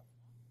them out.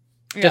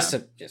 Yeah. Just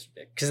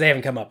because they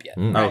haven't come up yet.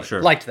 Mm. Oh,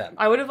 sure. Liked them.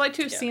 I would have liked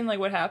to have Yeah. seen like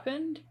what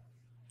happened.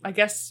 I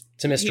guess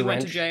To Mr. he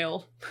went to Wrench.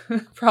 jail,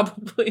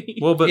 probably.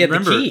 Well, but He had the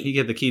remember, key. he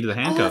had the key to the Oh,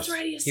 handcuffs. that's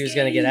right. He was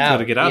gonna get out.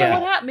 Gotta get out of Yeah.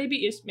 What happened?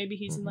 Maybe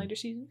he's in later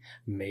season.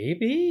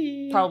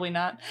 Maybe. Probably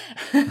not,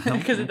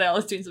 because they're all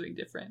doing something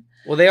different.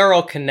 Well, they are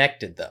all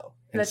connected though.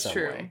 In That's some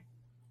true. way.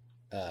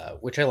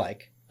 Which I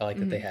like. I like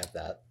that they Mhm. have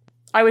that.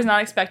 I was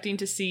not expecting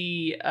to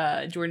see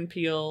Jordan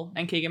Peele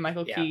and Keegan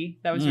Michael Yeah. Key.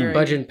 That was Mm. very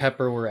Budge and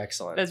Pepper were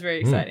excellent. That's very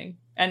exciting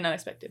and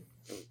unexpected.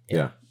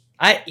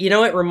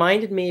 It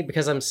reminded me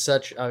because I'm so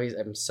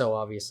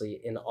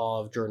obviously in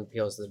awe of Jordan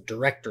Peele as the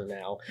director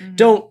now. Mhm.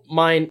 Don't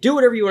mind, do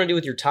whatever you want to do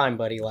with your time,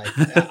 buddy. Like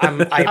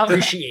I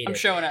appreciate I'm it.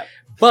 showing up.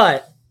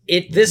 But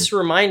this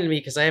reminded me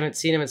because I haven't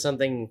seen him in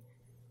something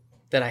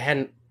that I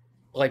hadn't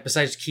like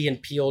besides Key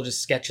and Peele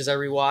just sketches I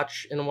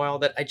rewatch in a while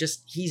that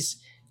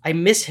I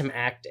miss him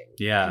acting.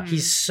 Yeah.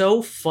 He's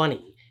so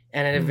funny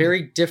and in a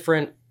very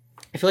different.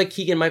 I feel like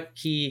Keegan Michael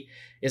Key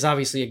is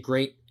obviously a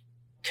great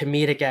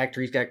comedic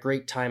actor. He's got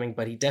great timing,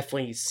 but he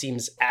definitely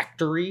seems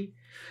actory.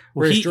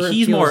 Well, Whereas Jordan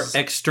he's more Peele's-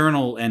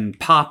 external and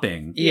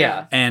popping.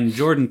 Yeah. And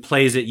Jordan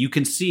plays it. You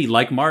can see,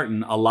 like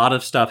Martin, a lot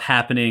of stuff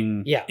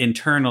happening Yeah.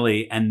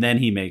 internally, and then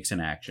he makes an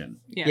action.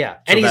 Yeah.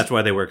 So And that's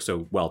why they work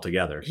so well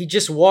together. he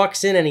just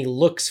walks in and he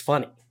looks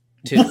funny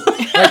too.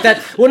 Like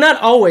that. Well, not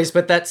always,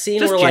 but that scene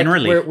Just where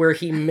generally. like where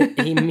he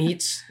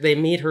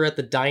meet her at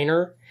the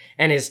diner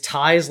and his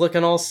tie's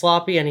looking all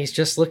sloppy and he's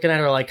just looking at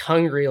her like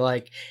hungry,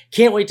 like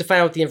can't wait to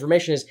find out what the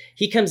information is.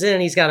 He comes in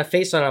and he's got a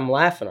face on. I'm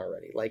laughing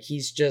already. Like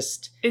he's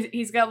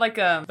He's got like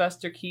a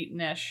Buster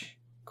Keaton-ish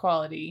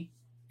quality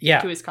yeah.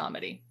 to his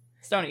comedy.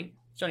 Stony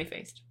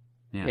faced.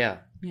 Yeah.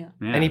 Yeah.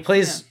 And he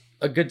plays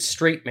a good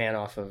straight man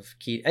off of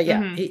Keaton.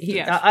 Mhm. He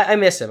Yeah. I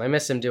miss him. I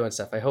miss him doing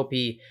stuff. I hope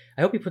he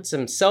puts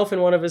himself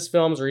in one of his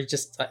films, or he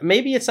just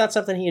maybe it's not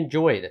something he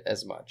enjoyed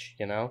as much,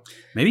 you know.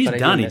 Maybe But I he's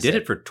do done. He miss did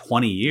it. it for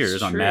 20 years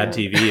It's on true. Mad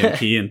TV and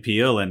Key and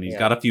Peele, and he's Yeah.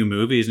 got a few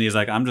movies, and he's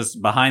like, I'm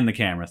just behind the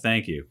camera.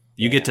 Thank you.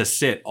 You get to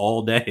sit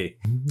all day.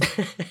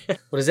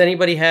 Well, does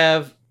anybody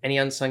have any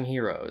unsung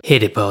heroes?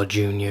 Hit it, Paul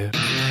Jr.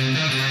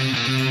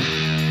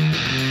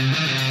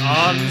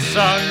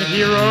 Unsung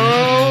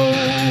hero.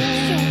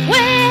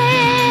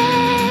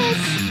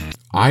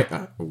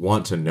 I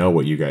want to know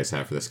what you guys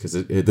have for this because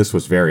this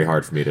was very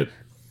hard for me to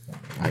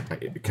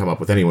come up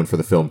with anyone for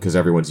the film because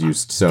everyone's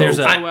used so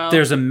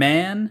There's a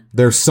man.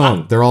 they're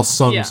sung. They're all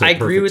sung. Yeah. so I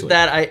agree with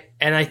perfectly.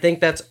 that. I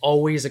think that's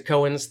always a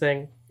Coen's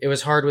thing. It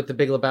was hard with The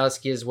Big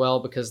Lebowski as well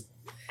because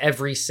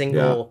every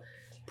single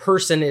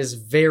person is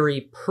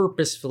very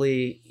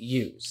purposefully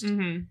used.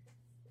 Mm-hmm.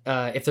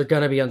 If they're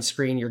gonna be on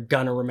screen, you're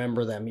gonna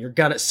remember them.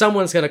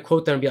 Someone's gonna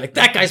quote them and be like,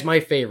 "That guy's my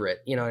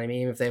favorite." You know what I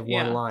mean? If they have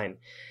one Yeah. line.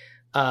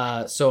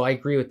 So I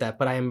agree with that,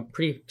 but I am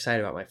pretty excited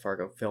about my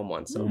Fargo film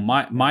one. So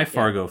Well, my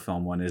Fargo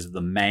film one is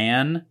the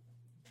man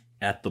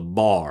at the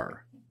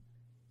bar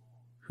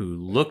who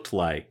looked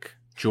like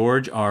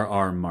George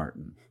R.R.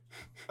 Martin.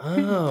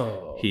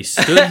 oh, He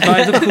stood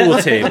by the pool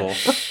table,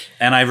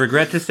 and I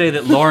regret to say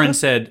that Lauren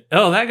said,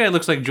 "Oh, that guy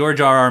looks like George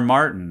R.R.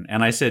 Martin,"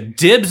 and I said,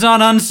 "Dibs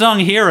on unsung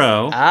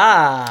hero."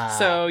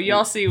 So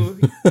y'all see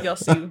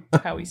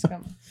how we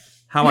scum.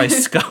 How I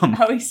scum.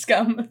 How we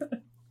scum.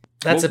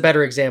 that's a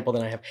better example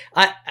than I have.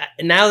 I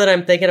now that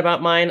I'm thinking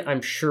about mine,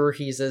 I'm sure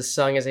he's as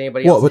sung as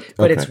anybody else. Well,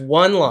 But okay. it's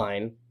one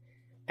line,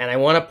 and I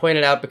want to point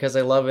it out because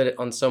I love it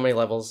on so many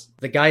levels.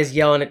 The guy's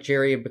yelling at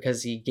Jerry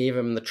because he gave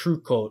him the True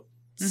Coat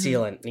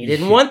sealant, and he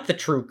didn't want the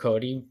True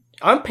Coat.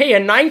 I'm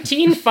paying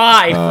 $19.5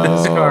 for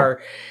this Oh.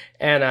 car.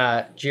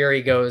 And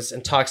Jerry goes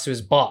and talks to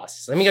his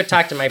boss. Let me go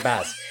talk to my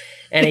boss.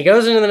 And he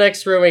goes into the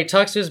next room and he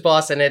talks to his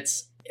boss, and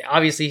it's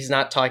obviously he's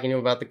not talking to him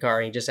about the car.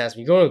 And he just asks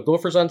me, "You going to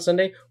Gophers on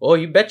Sunday?" "Oh,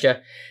 you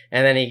betcha."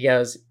 And then he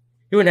goes,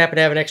 "You wouldn't happen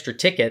to have an extra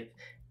ticket?"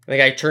 And the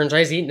guy turns,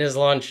 he's eating his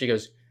lunch. He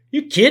goes,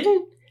 "You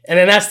kidding?" And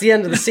then that's the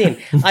end of the scene.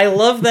 I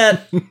love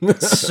that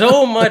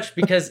so much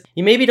because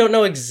you maybe don't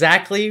know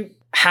exactly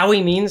how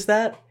he means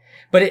that,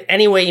 but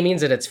anyway he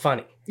means it, it's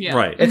funny. Yeah.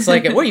 Right. It's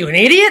like, what are you, an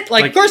idiot?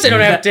 Like, of course I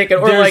don't have a ticket.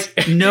 Or There's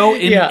like, no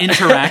Yeah.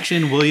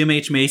 interaction William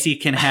H. Macy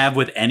can have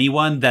with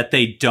anyone that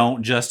they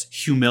don't just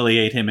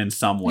humiliate him in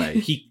some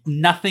way.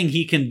 Nothing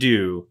he can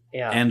do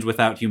yeah, ends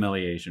without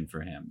humiliation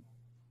for him.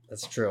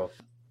 that's true.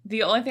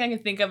 The only thing I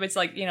can think of, it's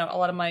like, a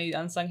lot of my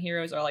unsung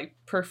heroes are like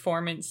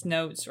performance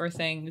notes or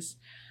things.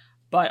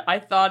 but I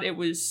thought it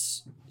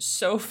was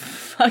so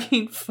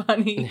fucking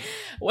funny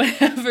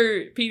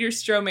whenever Peter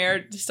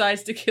Stormare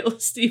decides to kill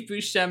Steve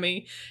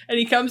Buscemi, and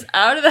he comes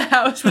out of the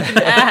house with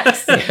an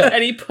axe,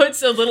 and he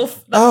puts a little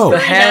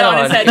hat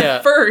on his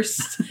head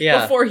first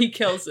before he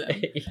kills him.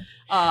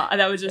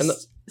 And that was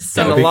just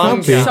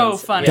so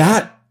funny.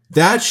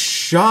 That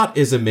shot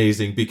is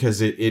amazing because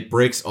it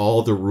breaks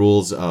all the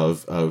rules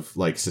of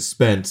like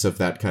suspense of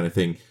that kind of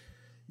thing.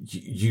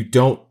 You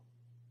don't.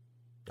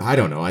 I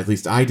don't know. At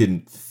least I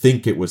didn't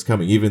think it was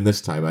coming. Even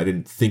this time, I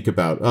didn't think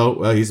about,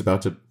 he's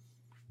about to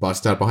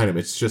bust out behind him.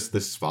 It's just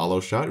this follow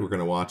shot. We're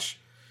gonna watch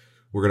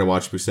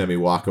Buscemi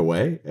walk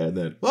away, and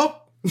then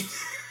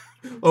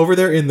over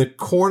there in the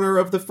corner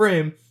of the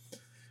frame,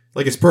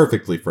 like it's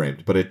perfectly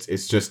framed, but it's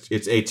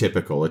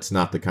atypical. It's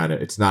not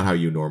it's not how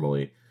you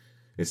normally.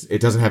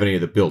 It doesn't have any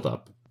of the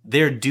build-up.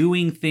 They're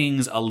doing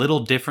things a little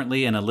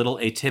differently and a little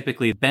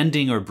atypically,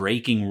 bending or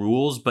breaking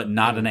rules, but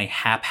not in a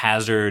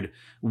haphazard,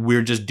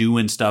 we're just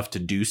doing stuff to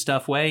do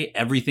stuff way.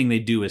 Everything they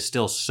do is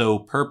still so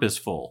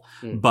purposeful,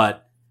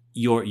 but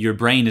your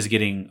brain is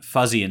getting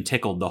fuzzy and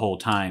tickled the whole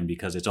time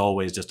because it's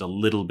always just a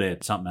little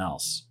bit something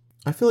else.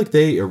 I feel like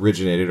they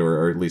originated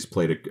or at least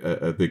played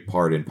a big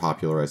part in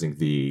popularizing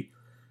the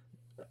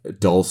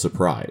dull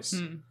surprise.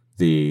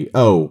 They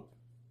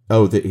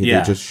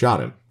just shot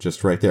him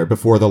just right there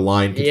before the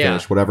line could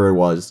finish, whatever it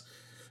was.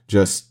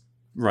 Just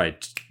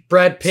right.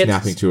 Brad Pitt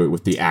snapping to it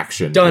with the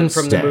action done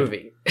instead. from the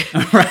movie.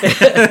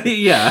 Right.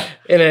 Yeah.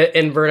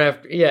 In Burn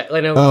After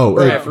Burn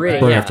After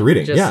Reading. Burn After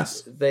Reading.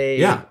 Yes.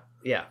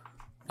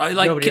 I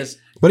like.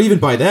 But even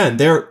by then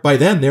they're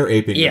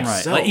aping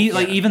themselves. Right.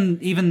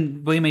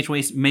 Even William H.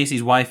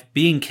 Macy's wife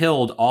being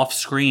killed off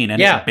screen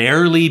and it's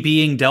barely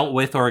being dealt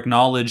with or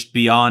acknowledged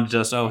beyond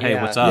just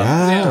what's up?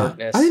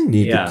 Yeah. I didn't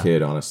need the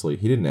kid, honestly.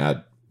 He didn't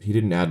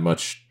add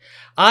much.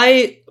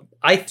 I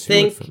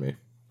think for me.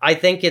 I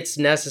think it's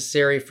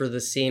necessary for the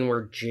scene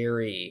where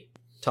Jerry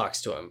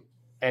talks to him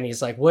and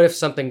he's like, "What if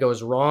something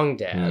goes wrong,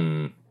 Dad?"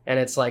 And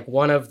it's like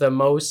one of the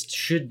most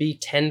should be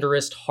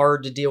tenderest,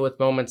 hard to deal with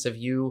moments of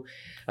you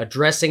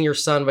addressing your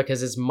son because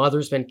his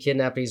mother's been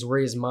kidnapped. He's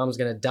worried his mom's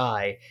going to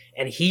die.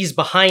 And he's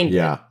behind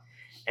him.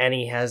 And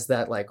he has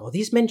that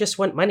these men just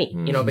want money,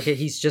 because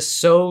he's just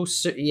so,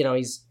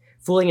 he's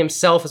fooling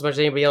himself as much as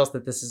anybody else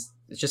that it's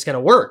just going to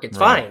work. It's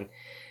fine.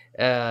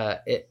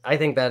 I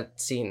think that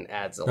scene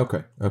adds a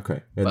lot.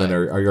 Okay. And then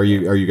are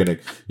you going to,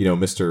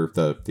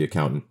 Mr. the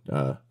accountant,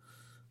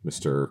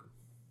 Mr.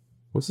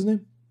 what's his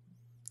name?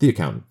 The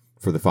accountant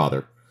for the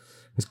father.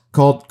 It's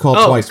called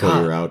twice while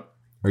you were out.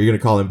 Are you going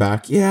to call him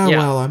back? Yeah.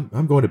 Well,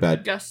 I'm going to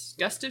bed.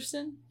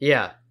 Gustafson?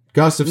 Yeah.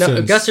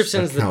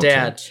 Gustafson's the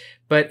dad,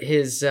 but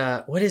his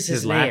what is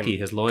his name? Lackey,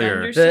 his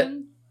lawyer.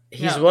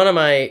 He's one of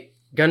my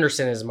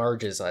Gunderson is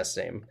Marge's last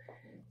name.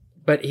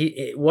 But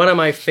one of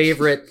my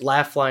favorite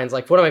laugh lines,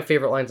 one of my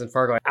favorite lines in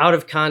Fargo, out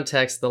of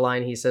context, the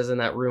line he says in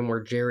that room where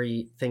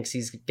Jerry thinks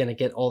he's going to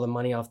get all the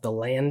money off the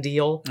land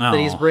deal that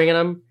he's bringing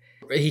him.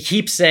 He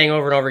keeps saying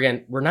over and over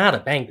again, "We're not a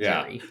bank,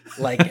 Jerry,"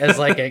 as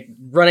a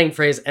running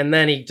phrase. And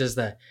then he does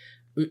the,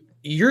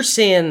 "You're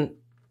saying,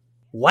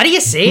 what are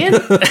you saying?"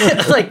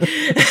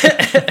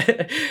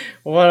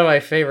 One of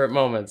my favorite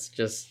moments.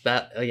 Just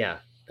that,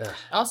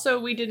 Also,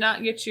 we did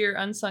not get your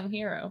unsung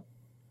hero.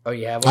 Oh,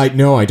 you have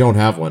one? I don't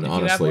have one,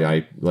 honestly.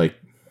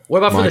 What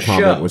about for the show?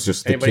 My comment was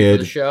just Anybody the kid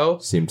for the show?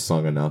 Seemed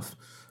sung enough.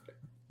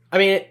 I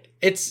mean,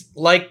 it's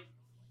like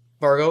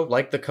Fargo,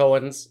 like the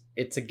Coens.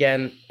 It's,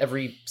 again,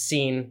 every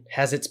scene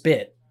has its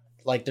bit.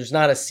 There's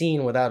not a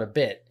scene without a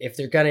bit. If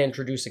they're going to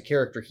introduce a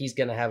character, he's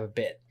going to have a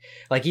bit.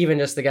 Even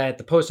just the guy at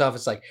the post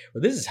office, well,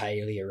 this is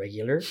highly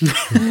irregular.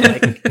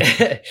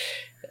 It's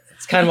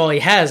kind of all he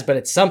has, but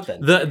it's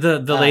something.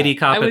 The lady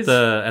cop at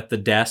the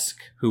desk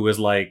who was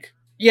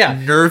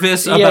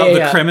nervous about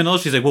the criminal.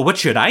 She's like, "Well, what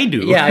should I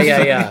do?"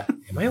 Yeah.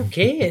 Am I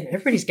okay? And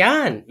everybody's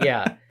gone.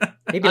 Yeah.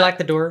 Maybe lock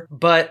the door.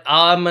 But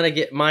I'm going to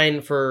get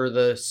mine for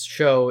the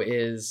show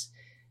is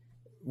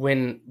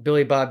when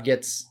Billy Bob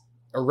gets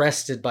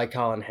arrested by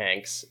Colin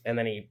Hanks, and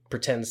then he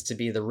pretends to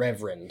be the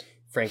Reverend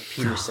Frank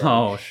Peterson.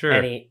 Oh, sure.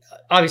 And he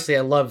obviously,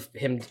 I love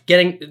him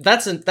getting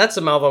that's a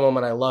Malvo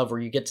moment I love, where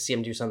you get to see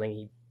him do something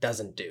he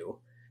doesn't do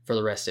for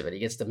the rest of it. He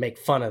gets to make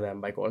fun of them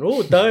by going,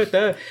 "Oh,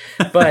 duh."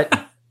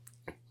 But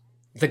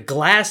the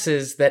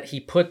glasses that he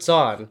puts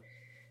on,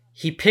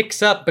 he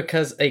picks up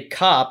because a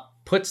cop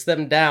puts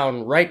them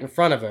down right in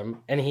front of him,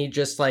 and he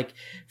just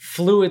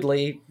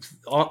fluidly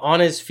on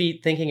his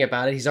feet thinking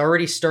about it. He's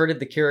already started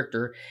the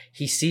character.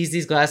 He sees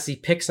these glasses, he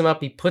picks them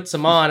up, he puts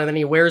them on, and then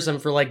he wears them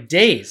for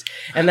days.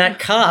 And that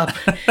cop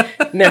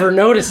never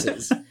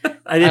notices.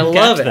 I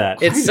love it.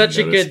 That. It's such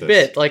a good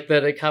bit,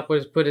 that a cop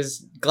would put his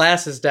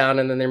glasses down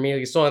and then they're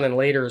immediately stolen, and then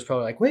later is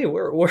probably wait,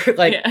 we're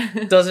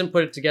doesn't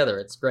put it together.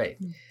 It's great.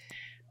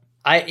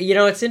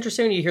 It's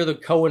interesting when you hear the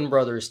Coen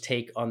brothers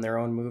take on their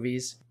own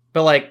movies,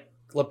 but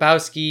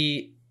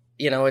Lebowski,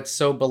 it's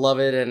so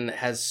beloved and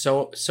has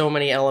so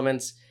many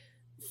elements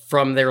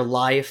from their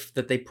life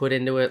that they put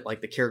into it.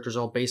 The characters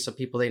are all based on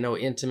people they know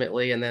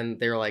intimately, and then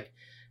they're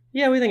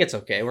we think it's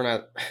okay. We're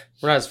not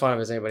as fun of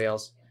it as anybody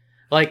else.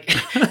 Like,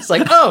 it's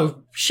like,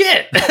 oh,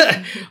 shit.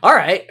 All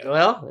right.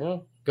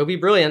 Well, go be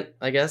brilliant,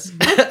 I guess.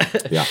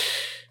 Yeah.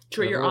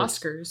 Enjoy your Whatever works.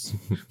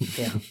 Oscars.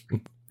 Yeah.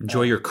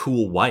 Enjoy your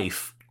cool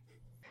wife.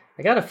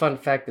 I got a fun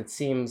fact that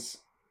seems...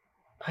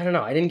 I don't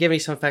know. I didn't give any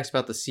fun facts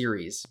about the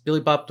series.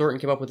 Billy Bob Thornton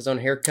came up with his own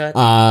haircut.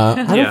 I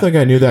don't Yeah. think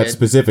I knew that Good.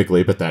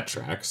 specifically, but that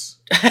tracks.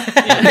 He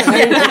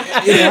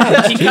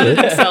cut it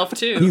himself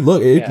too.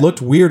 It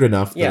looked weird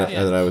enough Yeah.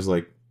 that I was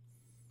like,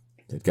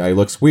 that guy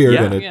looks weird,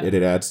 Yeah. and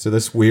it adds to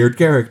this weird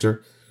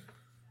character.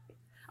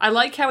 I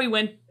like how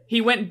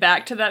he went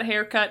back to that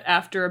haircut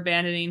after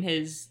abandoning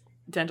his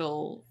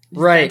dental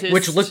Right, dentist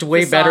which looked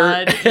way better.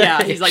 facade.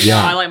 Yeah, he's like,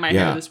 Yeah, no, I like my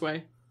yeah. hair this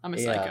way. I'm a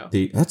psycho.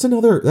 That's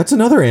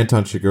another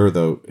Anton Chigurh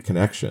though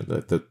connection.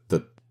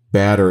 The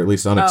bad or at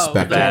least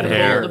unexpected bad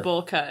hair. The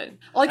bowl cut.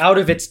 Like Out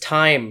of its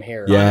time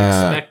hair.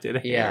 Yeah.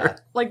 Unexpected Yeah. hair.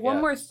 Like one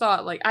Yeah. more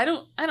thought. Like I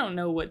don't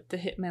know what the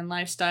hitman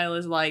lifestyle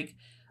is like,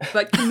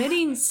 but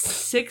committing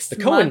 6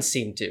 The months. Coens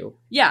seem to.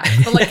 Yeah,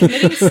 but like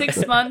committing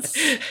 6 months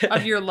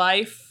of your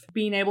life,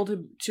 being able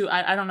to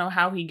I don't know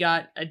how he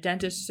got a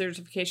dentist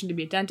certification to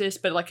be a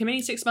dentist, but like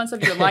committing 6 months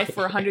of your life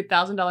for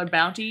 $100,000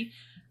 bounty.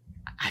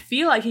 I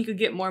feel like he could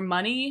get more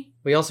money.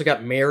 We also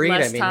got married.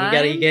 Less I mean,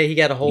 time? he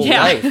got a whole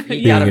Yeah. life. He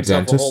Being got a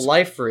himself a dentist? whole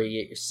life for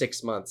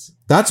 6 months.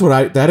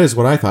 that is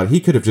what I thought. He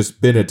could have just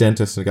been a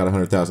dentist and got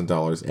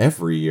 $100,000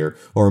 every year,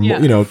 or Yeah.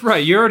 more,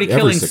 Right, you're already every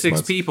killing 6 six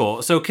months.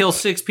 people, so kill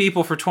 6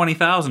 people for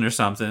 20,000 or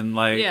something.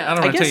 Like, Yeah. I don't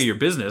I want to tell guess- you your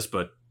business,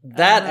 but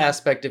That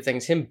aspect of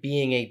things, him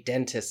being a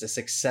dentist, a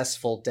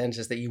successful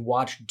dentist that you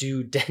watch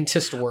do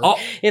dentist work Oh.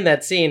 in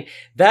that scene,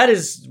 that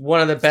is one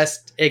of the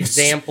best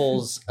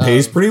examples.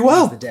 Pays of pretty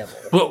well. he's the devil.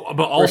 but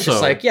Where it's also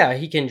just like, yeah,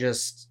 he can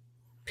just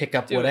pick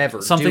up Do it.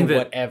 whatever, Something do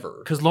that- whatever.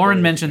 because Lauren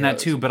wherever mentioned he that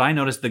goes. too, but I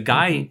noticed the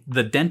guy,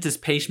 the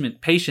dentist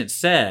patient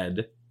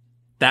said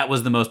that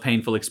was the most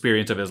painful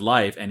experience of his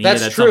life, and he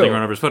That's had something true.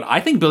 run over his foot. I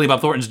think Billy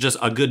Bob Thornton's just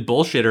a good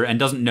bullshitter and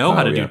doesn't know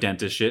how to yeah. do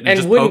dentist shit and, And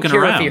just wouldn't poking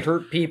care around. if he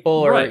hurt people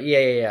or Right.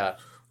 yeah.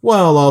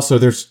 Well, also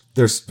there's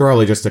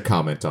probably just a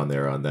comment on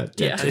there on that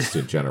Yeah. dentists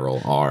in general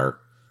are,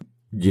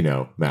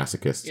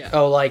 masochists. Yeah.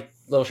 Oh, like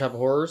Little Shop of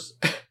Horrors.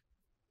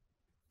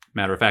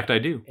 Matter of fact, I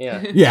do.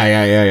 Yeah.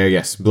 Yeah.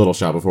 Yes, Little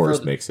Shop of Horrors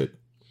For- makes it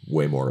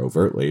way more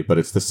overtly, but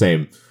it's the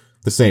same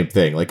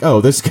thing. Like,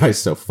 oh, this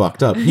guy's so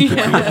fucked up. He could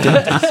be a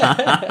dentist.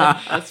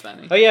 That's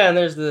funny. Oh yeah, and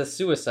there's the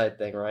suicide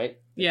thing, right?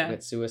 Yeah.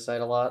 Commit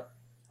suicide a lot.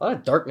 A lot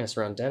of darkness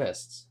around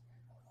dentists.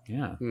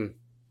 Yeah.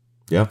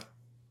 Yeah.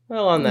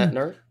 Well, on that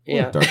note,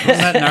 yeah. Darkness.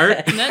 That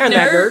nerd. On that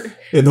note,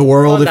 In the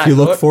world, On if that you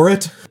look note- for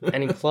it.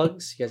 any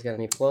plugs? You guys got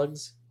any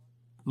plugs?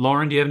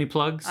 Lauren, do you have any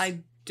plugs?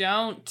 I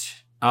don't.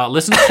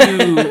 Listen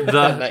to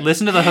Nice.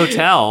 listen to the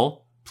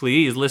hotel.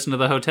 Please listen to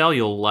the hotel.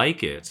 You'll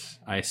like it.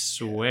 I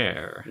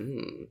swear.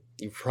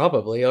 You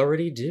probably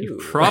already do.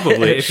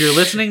 Probably. If you're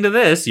listening to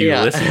this, you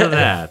Yeah. listen to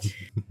that.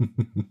 No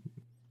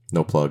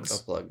No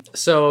plugs. plug.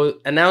 So,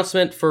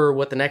 announcement for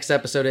what the next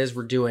episode is.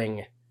 We're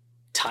doing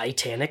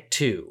Titanic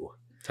 2.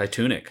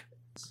 Titanic.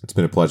 It's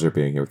been a pleasure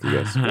being here with you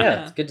guys.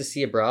 Yeah, it's good to see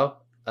you, bro.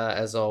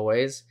 As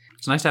always.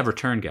 It's nice to have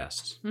return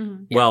guests.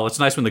 Mhm. Well, it's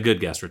nice when the good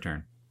guests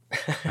return,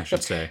 I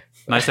should say.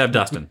 Nice to have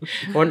Dustin.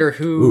 Wonder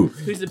who. Ooh,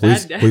 Who's the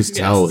please, bad guy? please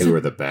tell Yes. who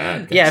are the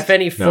bad guys. Yeah, if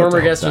any No, former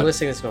don't. guests are That-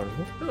 listening, it's going.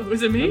 Oh,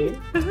 was it me?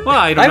 Well,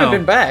 I I don't haven't know.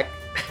 been back.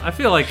 I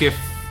feel like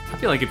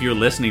if you're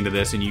listening to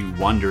this and you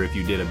wonder if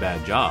you did a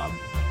bad job,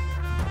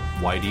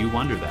 why do you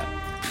wonder that?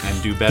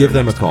 And do better. Give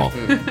them a next time.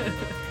 call.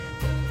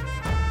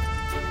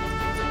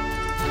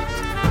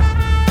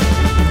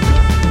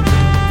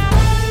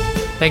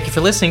 Thank you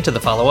for listening to the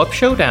Follow-Up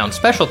Showdown.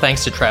 Special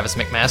thanks to Travis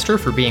McMaster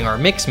for being our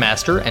mix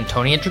master and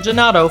Tony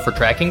Interdonato for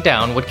tracking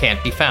down what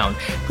can't be found.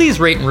 Please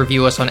rate and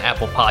review us on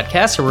Apple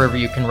Podcasts or wherever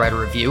you can write a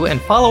review,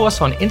 and follow us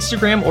on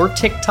Instagram or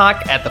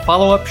TikTok at the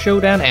Follow-Up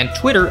Showdown and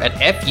Twitter at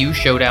FU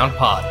Showdown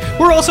Pod.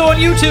 We're also on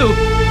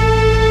YouTube.